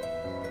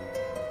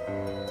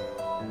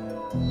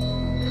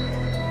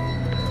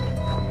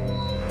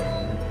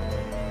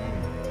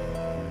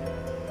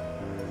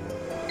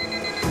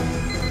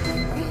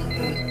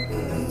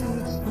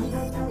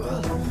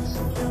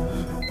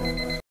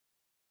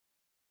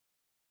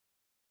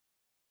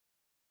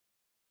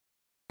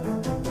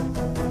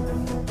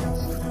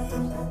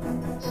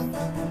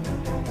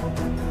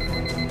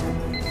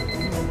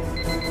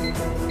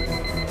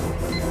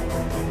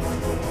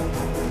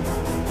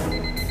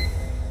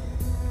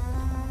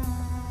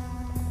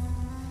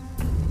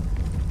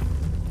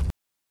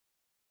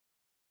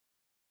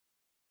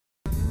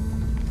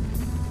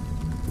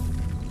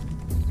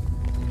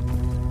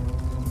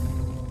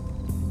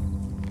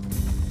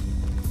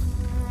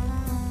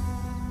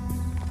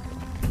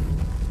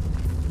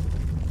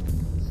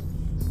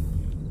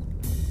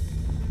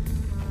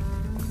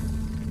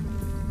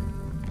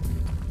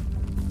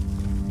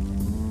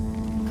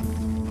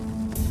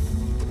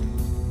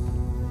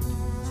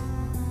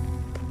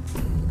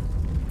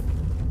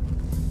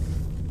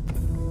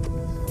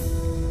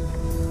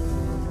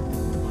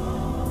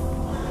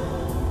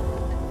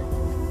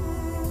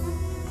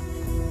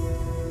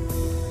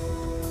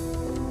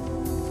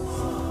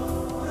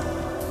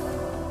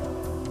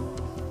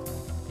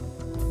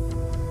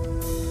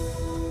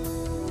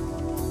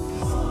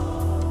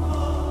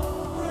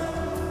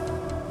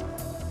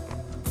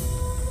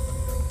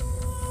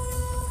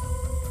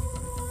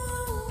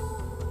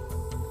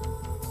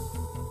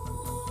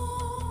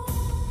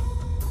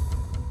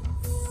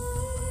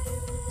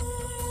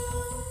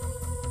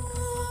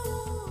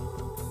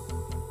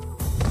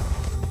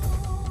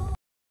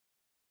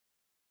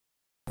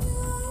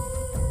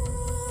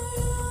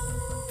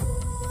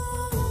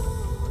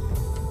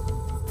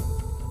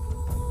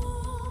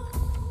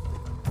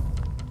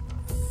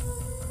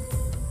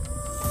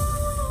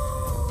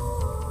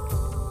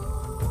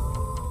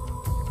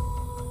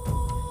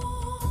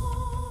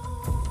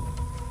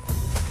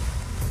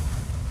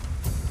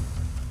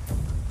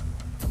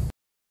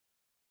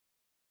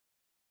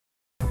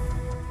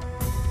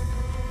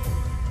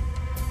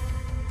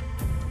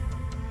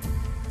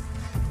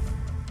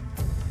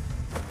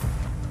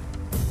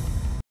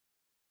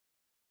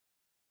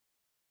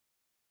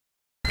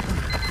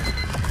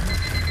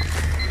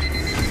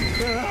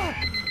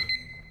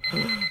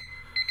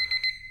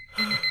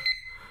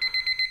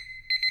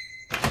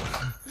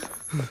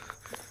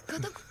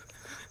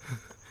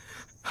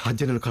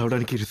 ఆద్య నన్ను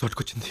కలవడానికి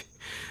రిసార్ట్కి వచ్చింది.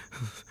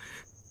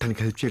 తనకి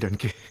హెల్ప్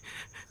చేయడానికి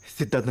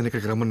సిద్ధార్థ్ నన్ను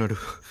ఇక్కడికి రమ్మన్నాడు.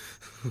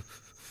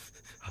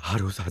 ఆ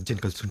రోజు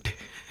ఆద్యని కలిసి ఉంటే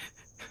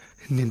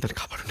నేను తను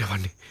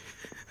కాపాడుండేవాడిని.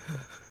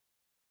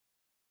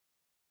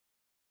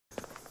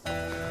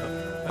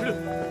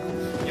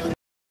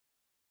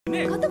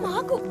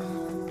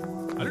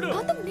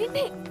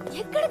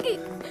 ఎక్కడికి?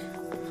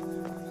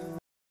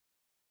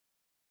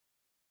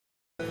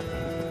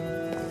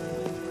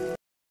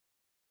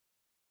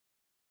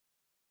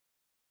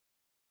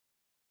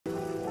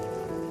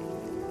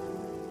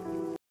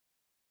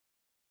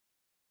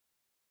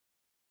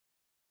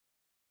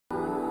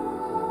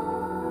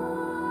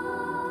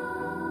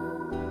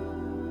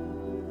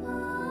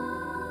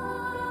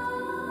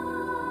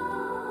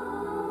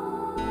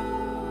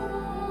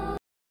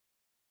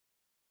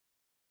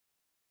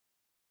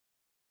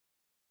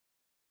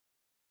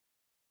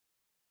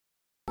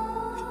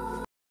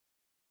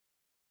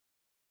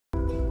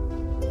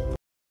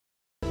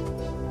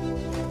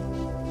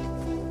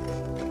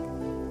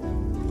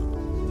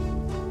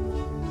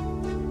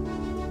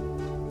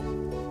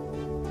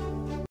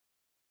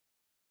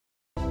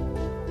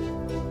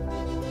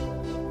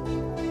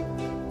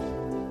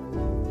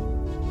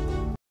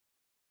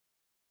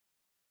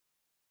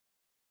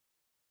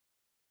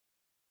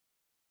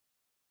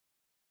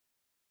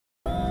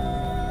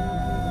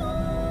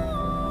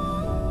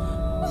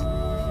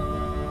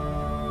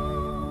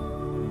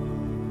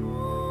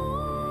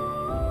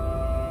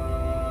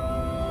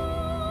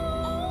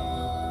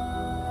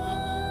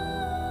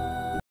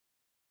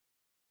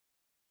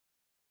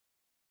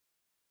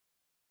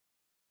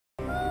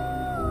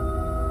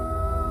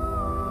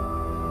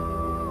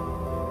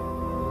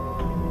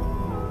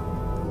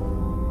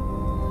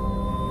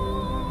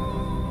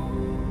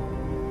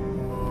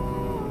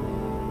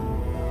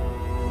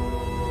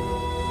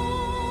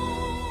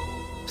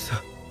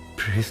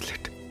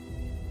 బ్రేస్లెట్.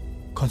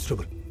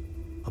 కానిస్టేబుల్,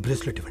 ఆ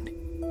బ్రేస్లెట్ ఇవ్వండి.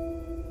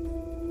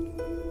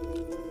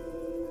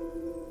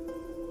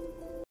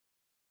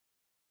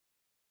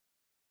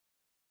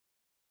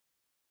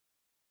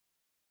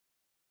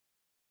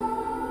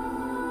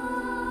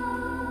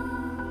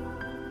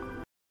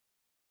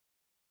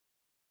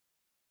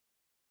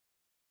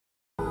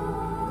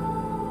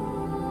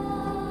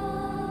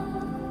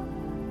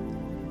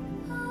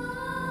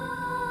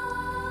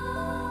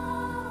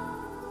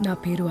 నా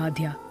పేరు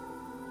ఆద్య.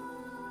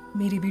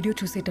 మీరు ఈ వీడియో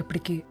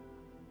చూసేటప్పటికి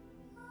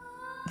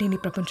నేను ఈ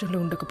ప్రపంచంలో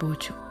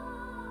ఉండకపోవచ్చు.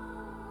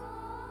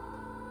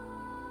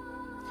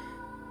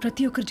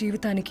 ప్రతి ఒక్కరి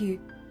జీవితానికి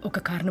ఒక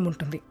కారణం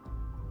ఉంటుంది.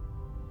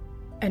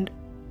 అండ్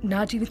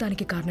నా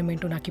జీవితానికి కారణం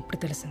ఏంటో నాకు ఇప్పుడు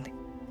తెలిసింది.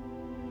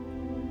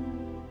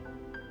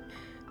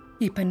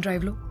 ఈ పెన్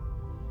డ్రైవ్లో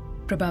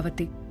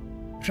ప్రభావతి,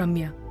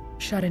 రమ్య,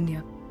 శరణ్య,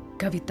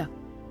 కవిత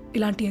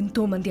ఇలాంటి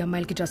ఎంతో మంది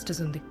అమ్మాయిలకి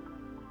జస్టిస్ ఉంది.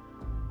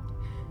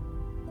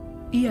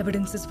 ఈ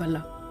ఎవిడెన్సెస్ వల్ల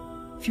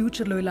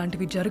ఫ్యూచర్లో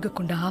ఇలాంటివి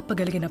జరగకుండా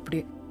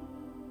ఆపగలిగినప్పుడే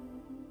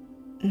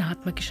నా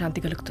ఆత్మకి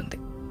శాంతి కలుగుతుంది.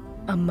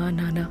 అమ్మా,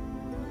 నాన్న,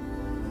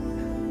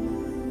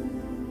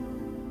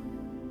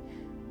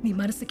 మీ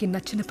మనసుకి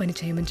నచ్చిన పని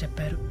చేయమని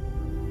చెప్పారు.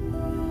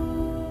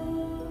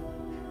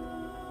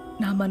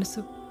 నా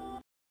మనసు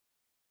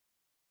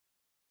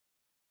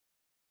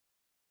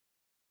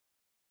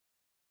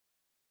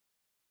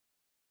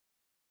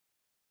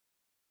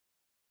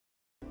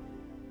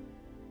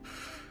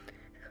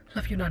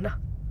లవ్ యూ నాన్న,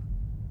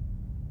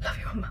 లవ్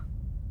యూ అమ్మా.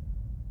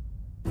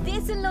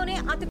 దేశంలోనే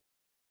అతి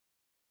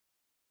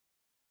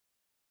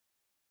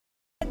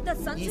పెద్ద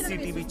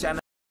సంచలనం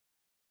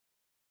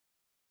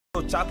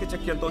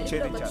చాకచక్యంతో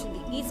ఛేదించారు.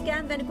 ఈ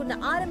స్కామ్ వెనుకున్న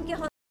RMK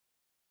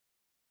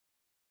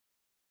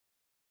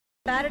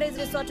Paradise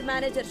resort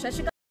manager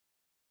Sasikanth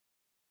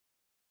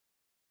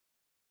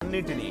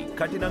అన్నింటినీ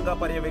కఠినంగా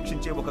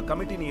పర్యవేక్షించే ఒక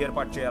కమిటీని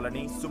ఏర్పాటు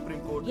చేయాలని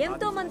సుప్రీంకోర్టు.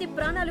 ఎంతో మంది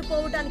ప్రాణాలు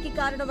పోవడానికి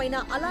కారణమైన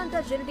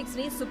అలాంటా జెనెటిక్స్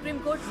ని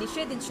సుప్రీంకోర్టు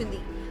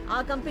నిషేధించింది. ఆ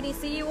కంపెనీ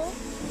సీఈఓ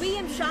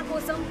విఎం షా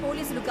కోసం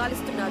పోలీసులు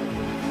గాలిస్తున్నారు.